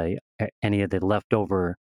any of the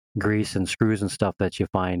leftover grease and screws and stuff that you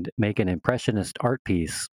find. Make an impressionist art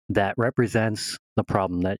piece that represents the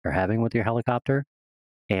problem that you're having with your helicopter.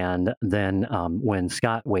 And then when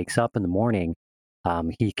Scott wakes up in the morning,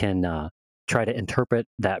 he can try to interpret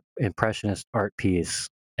that impressionist art piece,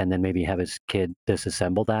 and then maybe have his kid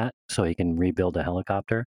disassemble that so he can rebuild a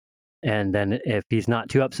helicopter. And then if he's not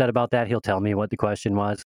too upset about that, he'll tell me what the question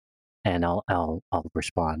was, and I'll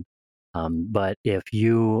respond. But if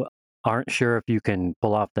you aren't sure if you can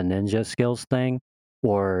pull off the ninja skills thing,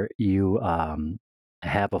 or you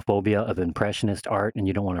have a phobia of impressionist art and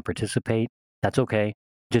you don't want to participate, that's okay.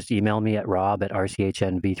 Just email me at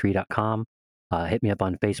rob@rchnv3.com. Hit me up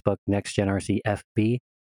on Facebook, NextGenRCFB,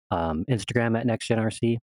 Instagram at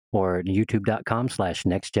NextGenRC, or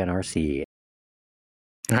youtube.com/NextGenRC.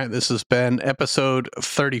 All right, this has been episode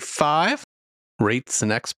 35, rates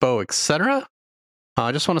and Expo, etc.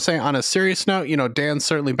 I just want to say, on a serious note, Dan's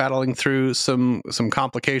certainly battling through some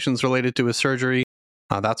complications related to his surgery.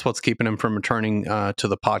 That's what's keeping him from returning to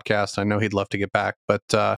the podcast. I know he'd love to get back, but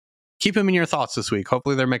keep him in your thoughts this week.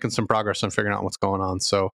 Hopefully they're making some progress on figuring out what's going on.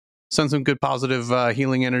 So send some good, positive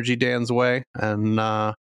healing energy Dan's way, and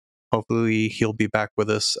hopefully he'll be back with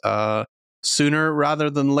us sooner rather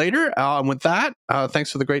than later. And with that,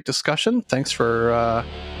 thanks for the great discussion. Thanks for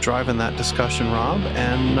driving that discussion, Rob,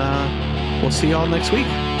 and we'll see you all next week.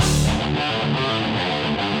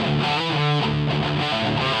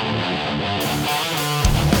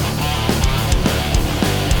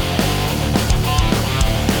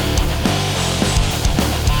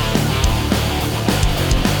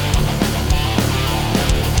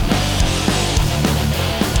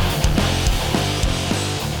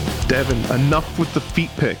 Devin, enough with the feet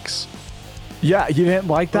pics. Yeah, you didn't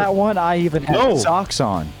like that one? I even had socks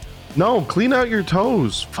on. No, clean out your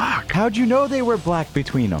toes. Fuck. How'd you know they were black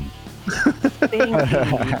between them?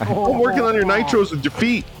 I'm working on your nitros with your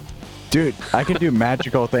feet. Dude, I can do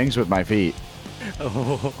magical things with my feet.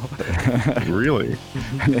 Really?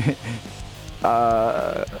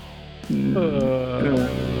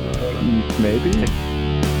 Maybe?